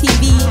 Face on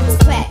TV,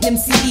 platinum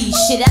CDs.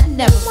 Shit, I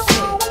never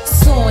fail.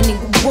 Saw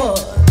nigga what?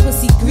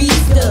 Pussy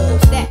greased up.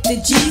 Stack the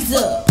G's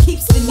up.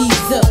 Keeps the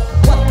knees up.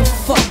 What the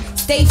fuck?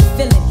 Stay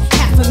feeling.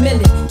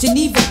 $500,000.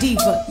 Geneva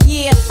diva.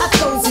 Yeah, I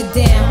throws it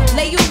down.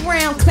 Lay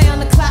around, clown,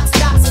 the clock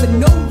stops for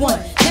no one.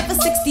 Never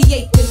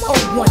 68 then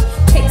 01.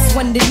 Takes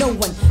one to know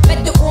one.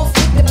 Better off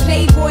with the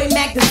Playboy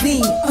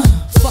magazine.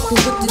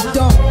 Fucking with the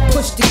dome.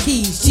 Push the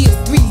keys.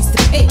 GS3's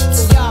the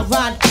pace. Y'all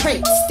ride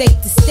crates.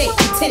 State to state.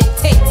 Lieutenant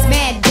takes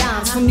mad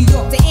dimes from New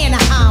York to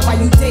Anaheim. While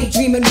you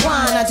daydreaming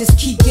wine, I just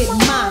keep getting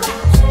mine.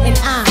 And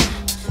I'm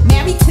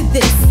married to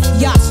this.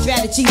 Y'all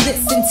strategy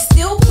listen.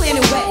 Still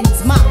planning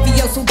weddings.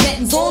 Mafioso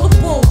bettings. All the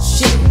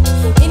bullshit.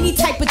 Any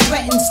type of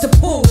threatens to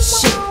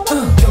bullshit.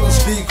 Killers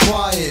be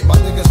quiet, my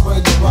niggas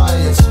bring the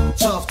riots.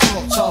 Tough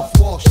talk, tough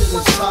walk, shit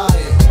is tired.